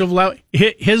of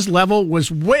his level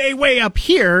was way up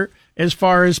here as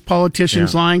far as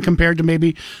politicians lying compared to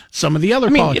maybe some of the other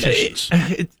politicians.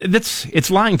 It's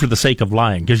lying for the sake of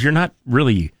lying, because you're not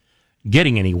really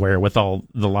getting anywhere with all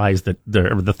the lies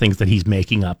the things that he's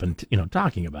making up and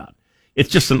talking about. It's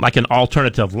just like an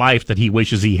alternative life that he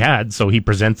wishes he had, so he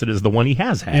presents it as the one he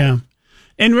has had. Yeah.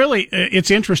 And really, it's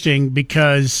interesting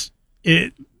because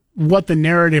what the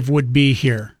narrative would be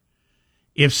here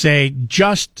if, say,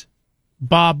 just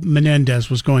Bob Menendez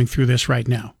was going through this right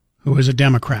now, who is a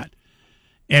Democrat,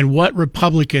 and what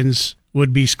Republicans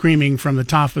would be screaming from the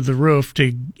top of the roof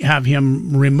to have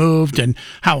him removed and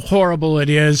how horrible it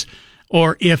is,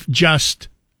 or if just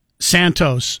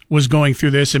Santos was going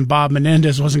through this and Bob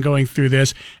Menendez wasn't going through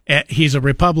this. He's a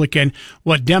Republican.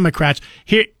 What Democrats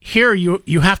here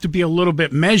you have to be a little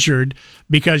bit measured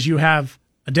because you have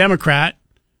a Democrat.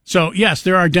 So yes,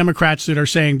 there are Democrats that are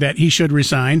saying that he should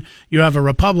resign. You have a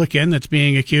Republican that's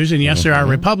being accused, and yes, there are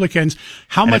Republicans.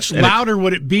 How much louder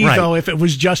would it be though if it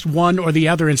was just one or the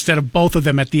other instead of both of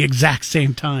them at the exact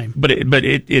same time? But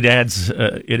it adds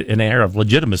an air of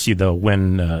legitimacy though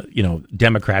when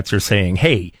Democrats are saying,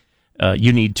 "Hey,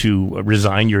 you need to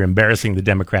resign. You're embarrassing the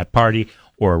Democrat Party,"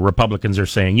 or Republicans are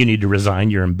saying, "You need to resign.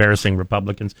 You're embarrassing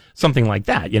Republicans." Something like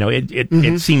that.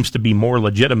 It seems to be more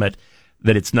legitimate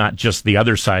that it's not just the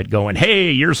other side going, "Hey,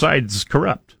 your side's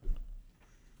corrupt."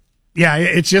 Yeah,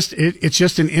 it's just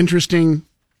an interesting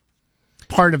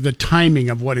part of the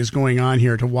timing of what is going on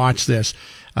here to watch this.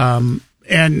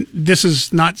 And this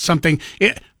is not something.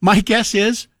 My guess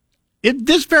is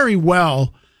this very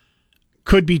well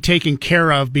could be taken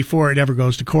care of before it ever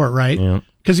goes to court, right?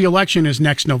 Because the election is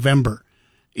next November.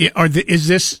 Is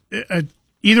this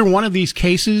either one of these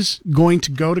cases going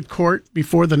to go to court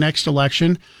before the next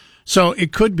election? So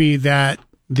it could be that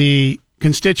the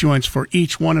constituents for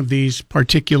each one of these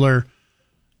particular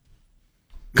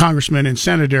congressman and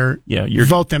senator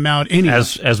vote them out anyway.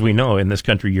 As we know, in this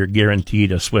country, you're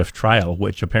guaranteed a swift trial,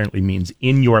 which apparently means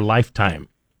in your lifetime.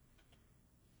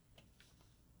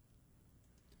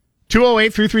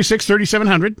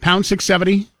 208-336-3700, pound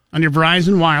 670 on your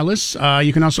Verizon Wireless.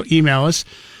 You can also email us.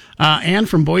 Ann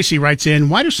from Boise writes in,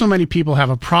 why do so many people have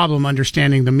a problem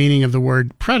understanding the meaning of the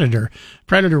word predator?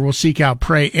 Predator will seek out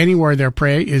prey anywhere their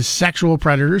prey is. Sexual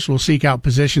predators will seek out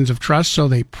positions of trust, so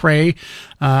they prey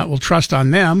will trust on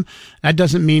them. That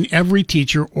doesn't mean every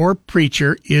teacher or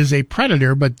preacher is a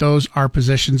predator, but those are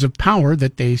positions of power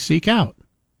that they seek out.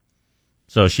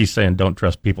 So she's saying don't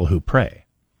trust people who prey.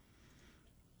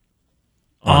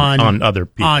 On other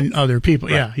people. On other people,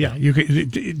 right. Yeah. You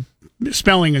could,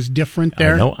 spelling is different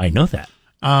there. I know that.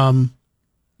 Well,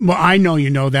 I know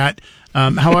you know that.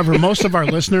 However, most of our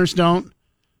listeners don't.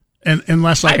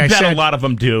 Unless, like I said, a lot of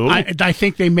them do. I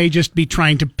think they may just be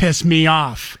trying to piss me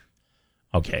off.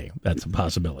 Okay, that's a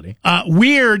possibility.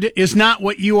 Weird is not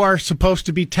what you are supposed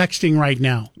to be texting right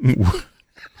now.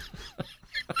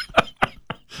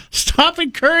 Stop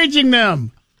encouraging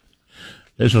them.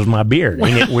 This was my beard.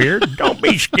 Ain't it weird? Don't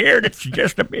be scared. It's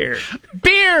just a beard.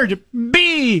 Beard.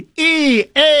 B-E-A-R-D.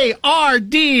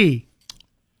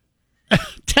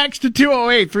 Text to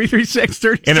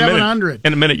 208-336-3700.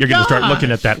 In a minute, you're going to start looking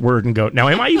at that word and go, now,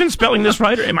 am I even spelling this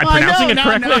right? Or am I pronouncing it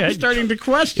correctly? Now I'm starting to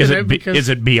question it. Because is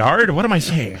it beard? What am I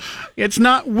saying? It's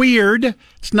not weird.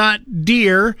 It's not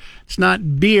deer. It's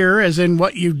not beer, as in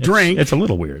what you drink. It's a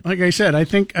little weird. Like I said, I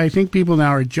think people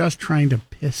now are just trying to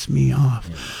piss me off.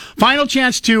 Yeah. Final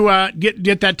chance to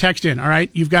get that text in, all right?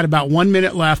 You've got about 1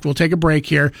 minute left. We'll take a break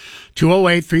here.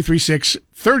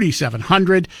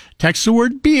 208-336-3700. Text the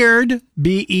word beard,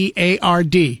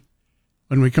 B-E-A-R-D.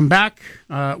 When we come back,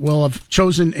 we'll have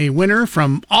chosen a winner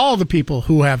from all the people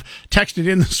who have texted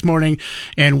in this morning,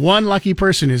 and one lucky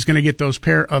person is going to get those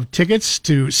pair of tickets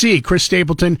to see Chris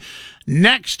Stapleton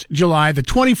next July the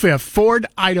 25th, Ford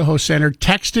Idaho Center.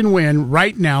 Text and win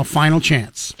right now. Final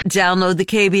chance. Download the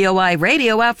KBOI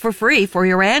radio app for free for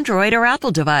your Android or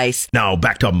Apple device. Now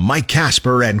back to Mike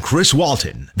Casper and Chris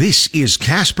Walton. This is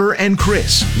Casper and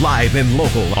Chris, live and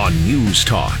local on News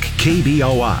Talk,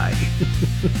 KBOI.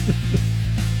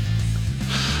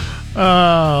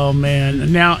 Oh,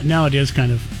 man. Now it is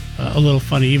kind of a little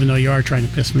funny, even though you are trying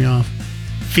to piss me off.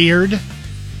 Feared.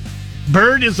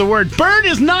 Bird is the word. Bird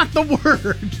is not the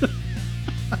word.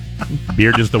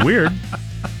 Beard is the weird.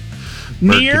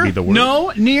 Near? The word.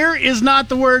 No, near is not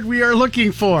the word we are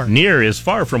looking for. Near is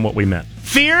far from what we meant.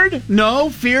 Feared? No.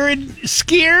 Feared?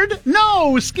 Scared?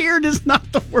 No. Scared is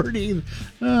not the word either.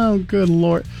 Oh, good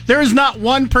Lord. There is not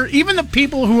one even the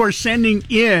people who are sending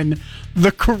in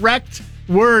the correct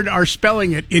word are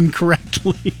spelling it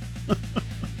incorrectly.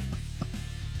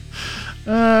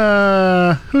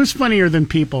 Who's funnier than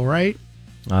people, right?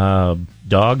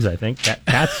 Dogs, I think.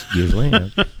 Cats, usually. Yeah.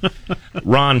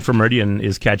 Ron from Meridian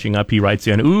is catching up. He writes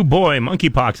in, ooh, boy,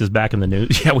 monkeypox is back in the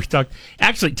news. Yeah, we talked.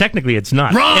 Actually, technically, it's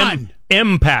not. Ron!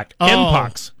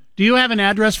 M-pox. Do you have an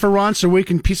address for Ron so we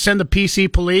can send the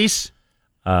PC police?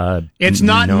 It's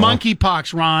not no.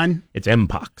 monkeypox, Ron. It's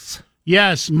M-pox.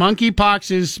 Yes, monkeypox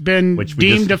has been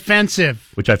deemed offensive.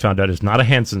 Which I found out is not a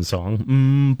Hanson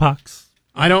song. Pox.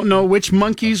 I don't know which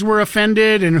monkeys were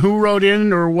offended and who wrote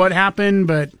in or what happened,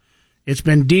 but it's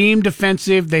been deemed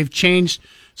offensive. They've changed.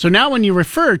 So now when you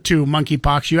refer to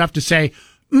monkeypox, you have to say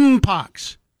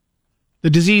pox, the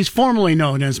disease formerly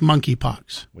known as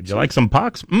monkeypox. Would you like some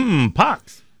pox?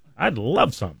 Pox. I'd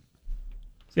love some.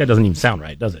 See, that doesn't even sound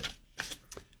right, does it?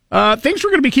 Things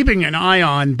we're going to be keeping an eye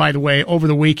on, by the way, over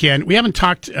the weekend. We haven't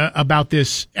talked about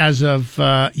this as of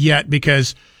yet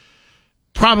because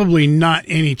probably not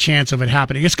any chance of it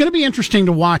happening. It's going to be interesting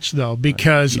to watch, though,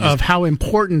 because of how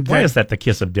important Why is that the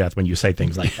kiss of death when you say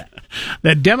things like that?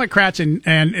 That Democrats and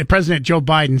President Joe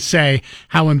Biden say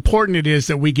how important it is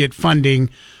that we get funding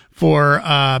for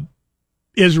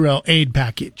Israel aid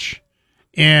package.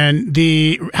 And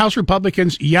the House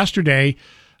Republicans yesterday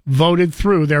voted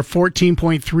through their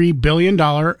 $14.3 billion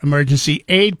emergency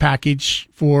aid package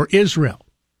for Israel.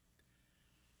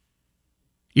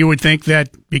 You would think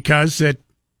that because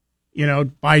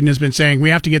Biden has been saying we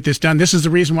have to get this done. This is the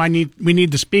reason why we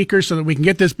need the speaker so that we can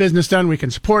get this business done. We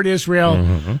can support Israel.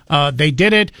 Mm-hmm. They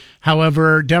did it.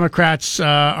 However, Democrats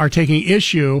are taking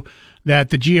issue that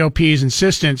the GOP's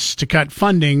insistence to cut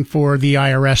funding for the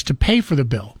IRS to pay for the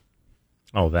bill.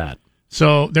 Oh, that.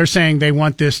 So they're saying they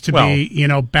want this to be,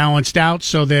 balanced out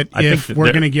so that if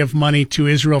we're going to give money to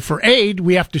Israel for aid,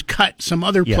 we have to cut some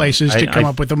other places to come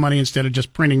up with the money instead of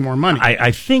just printing more money.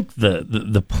 I think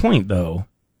the point, though,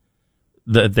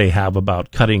 that they have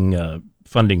about cutting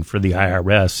funding for the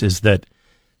IRS is that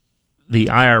the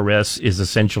IRS is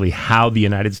essentially how the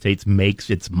United States makes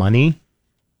its money.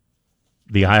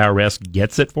 The IRS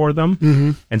gets it for them.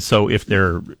 Mm-hmm. And so if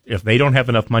they don't have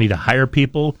enough money to hire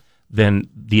people, then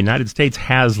the United States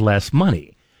has less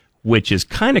money, which is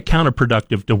kind of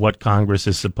counterproductive to what Congress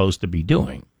is supposed to be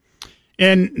doing.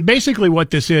 And basically what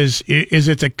this is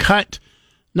it's a cut,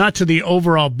 not to the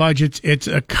overall budgets, it's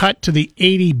a cut to the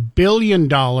 $80 billion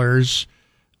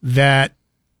that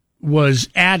was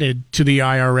added to the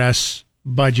IRS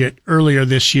budget earlier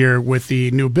this year with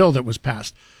the new bill that was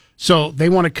passed. So they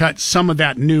want to cut some of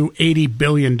that new $80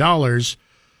 billion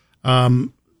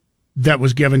that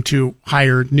was given to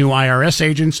hire new IRS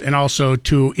agents and also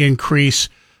to increase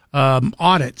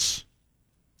audits.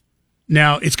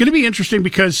 Now, it's going to be interesting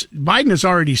because Biden has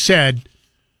already said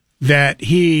that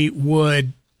he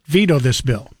would veto this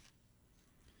bill.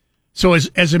 So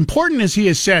as important as he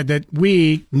has said that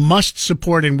we must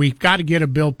support and we've got to get a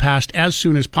bill passed as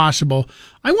soon as possible,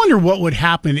 I wonder what would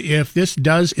happen if it's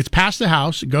passed the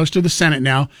House, it goes to the Senate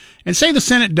now, and say the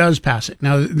Senate does pass it.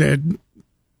 Now, the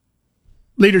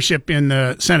leadership in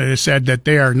the Senate has said that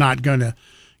they are not going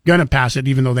to pass it,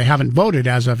 even though they haven't voted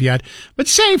as of yet. But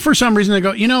say for some reason they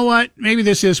go, you know what, maybe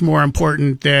this is more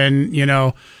important than,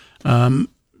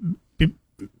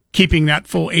 keeping that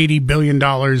full $80 billion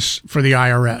for the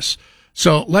IRS.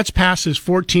 So let's pass this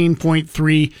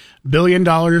 $14.3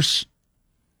 billion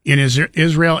in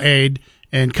Israel aid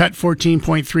and cut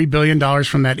 $14.3 billion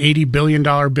from that $80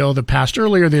 billion bill that passed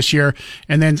earlier this year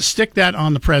and then stick that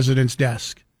on the president's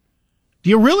desk. Do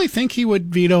you really think he would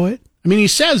veto it? I mean, he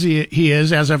says he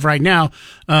is as of right now,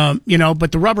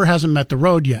 but the rubber hasn't met the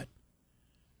road yet.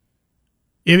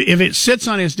 If it sits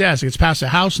on his desk, it's passed the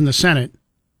House and the Senate.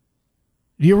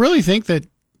 Do you really think that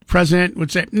the president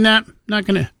would say, nah, not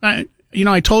going to,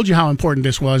 I told you how important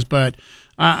this was, but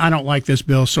I don't like this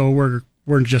bill, so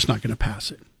we're just not going to pass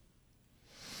it.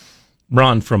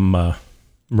 Ron from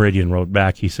Meridian wrote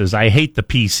back, he says, I hate the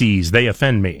PCs. They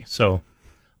offend me. So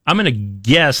I'm going to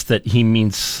guess that he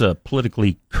means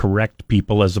politically correct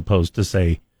people as opposed to,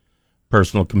 say,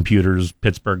 personal computers,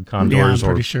 Pittsburgh Condors,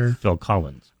 or Phil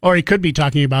Collins. Or he could be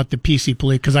talking about the PC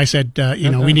police, because I said,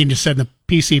 we need to send the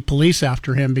PC police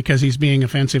after him because he's being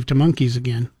offensive to monkeys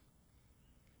again.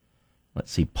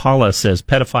 Let's see. Paula says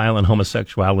pedophile and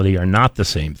homosexuality are not the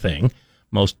same thing.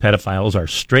 Most pedophiles are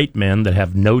straight men that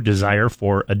have no desire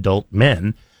for adult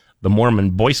men. The Mormon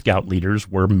Boy Scout leaders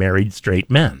were married straight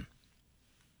men,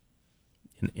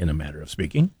 in a matter of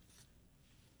speaking.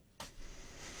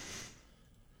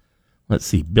 Let's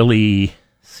see. Billy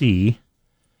C.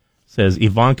 says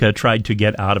Ivanka tried to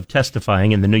get out of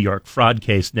testifying in the New York fraud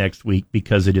case next week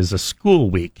because it is a school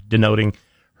week, denoting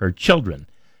her children.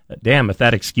 Damn, if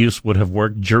that excuse would have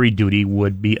worked, jury duty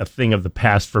would be a thing of the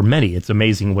past for many. It's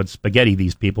amazing what spaghetti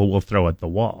these people will throw at the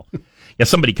wall. Yeah,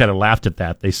 somebody kind of laughed at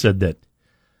that. They said that,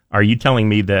 are you telling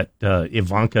me that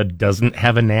Ivanka doesn't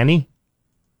have a nanny?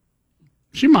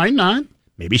 She might not.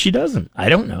 Maybe she doesn't. I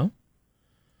don't know.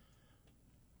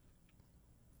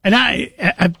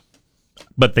 And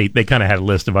but they kind of had a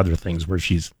list of other things where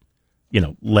she's,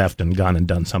 left and gone and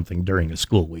done something during a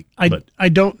school week. I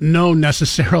don't know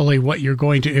necessarily what you're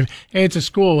going to. Hey, it's a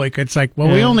school week. It's like, well,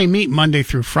 we only meet Monday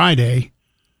through Friday.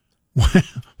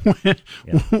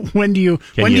 When do you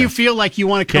feel like you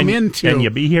want to come in to? Can you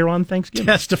be here on Thanksgiving?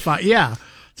 Testify. Yeah.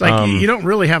 It's like you don't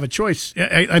really have a choice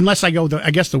unless I go.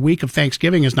 I guess the week of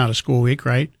Thanksgiving is not a school week,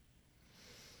 right?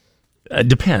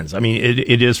 Depends. I mean,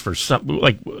 it is for some.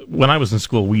 Like when I was in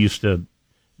school, we used to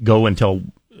go until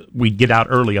we'd get out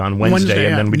early on Wednesday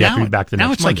and then we'd have to be back the next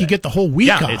Now it's Monday. like you get the whole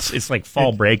week off. Yeah, it's like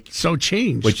fall break. So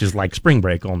changed. Which is like spring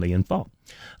break only in fall.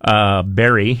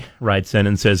 Barry writes in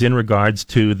and says, in regards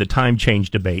to the time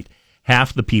change debate,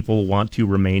 half the people want to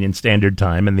remain in standard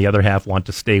time and the other half want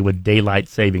to stay with daylight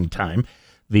saving time.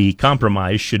 The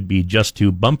compromise should be just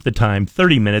to bump the time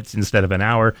 30 minutes instead of an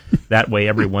hour. That way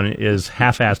everyone is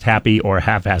half-assed happy or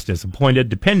half-assed disappointed,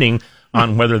 depending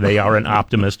on whether they are an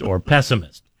optimist or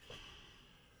pessimist.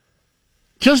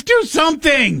 Just do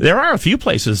something! There are a few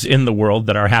places in the world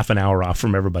that are half an hour off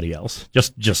from everybody else.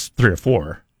 Just 3 or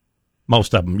 4.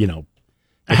 Most of them,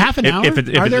 A half an hour?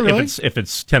 Are there really? If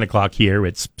it's 10 o'clock here,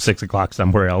 it's 6 o'clock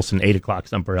somewhere else and 8 o'clock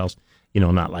somewhere else.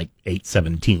 Not like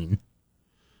 8:17.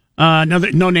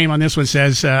 No name on this one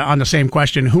says, on the same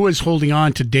question, who is holding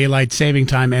on to daylight saving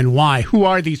time and why? Who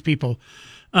are these people?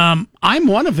 I'm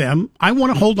one of them. I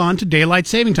want to hold on to daylight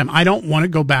saving time. I don't want to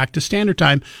go back to standard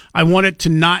time. I want it to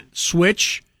not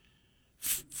switch,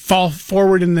 fall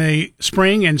forward in the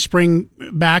spring and spring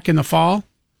back in the fall.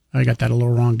 I got that a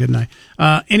little wrong, didn't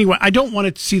I? Anyway, I don't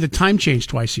want to see the time change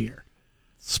twice a year.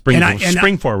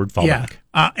 Spring forward, fall back.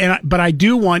 But I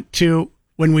do want to,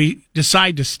 when we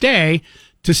decide to stay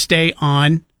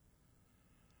on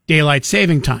daylight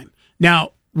saving time.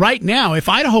 Now, right now, if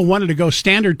Idaho wanted to go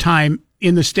standard time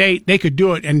in the state, they could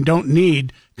do it and don't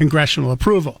need congressional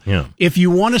approval. Yeah. If you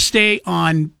want to stay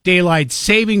on daylight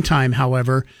saving time,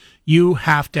 however, you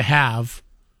have to have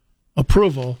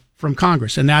approval from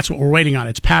Congress, and that's what we're waiting on.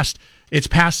 It's passed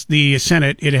the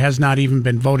Senate. It has not even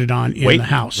been voted on in the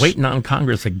House. Waiting on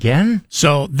Congress again?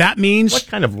 So that means... What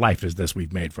kind of life is this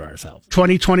we've made for ourselves?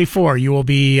 2024, you will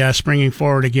be springing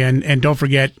forward again. And don't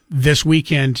forget, this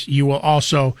weekend, you will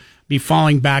also be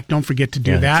falling back. Don't forget to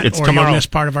do that, it's or tomorrow. You'll miss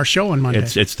part of our show on Monday.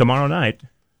 It's tomorrow night.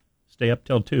 Stay up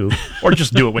till 2, or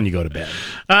just do it when you go to bed.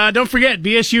 Don't forget,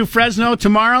 BSU Fresno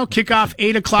tomorrow, kickoff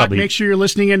 8 o'clock. Probably Make sure you're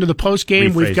listening into the post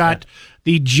game. We've got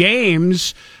the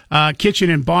James Kitchen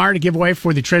and Bar to give away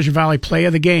for the Treasure Valley Play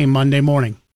of the Game Monday morning.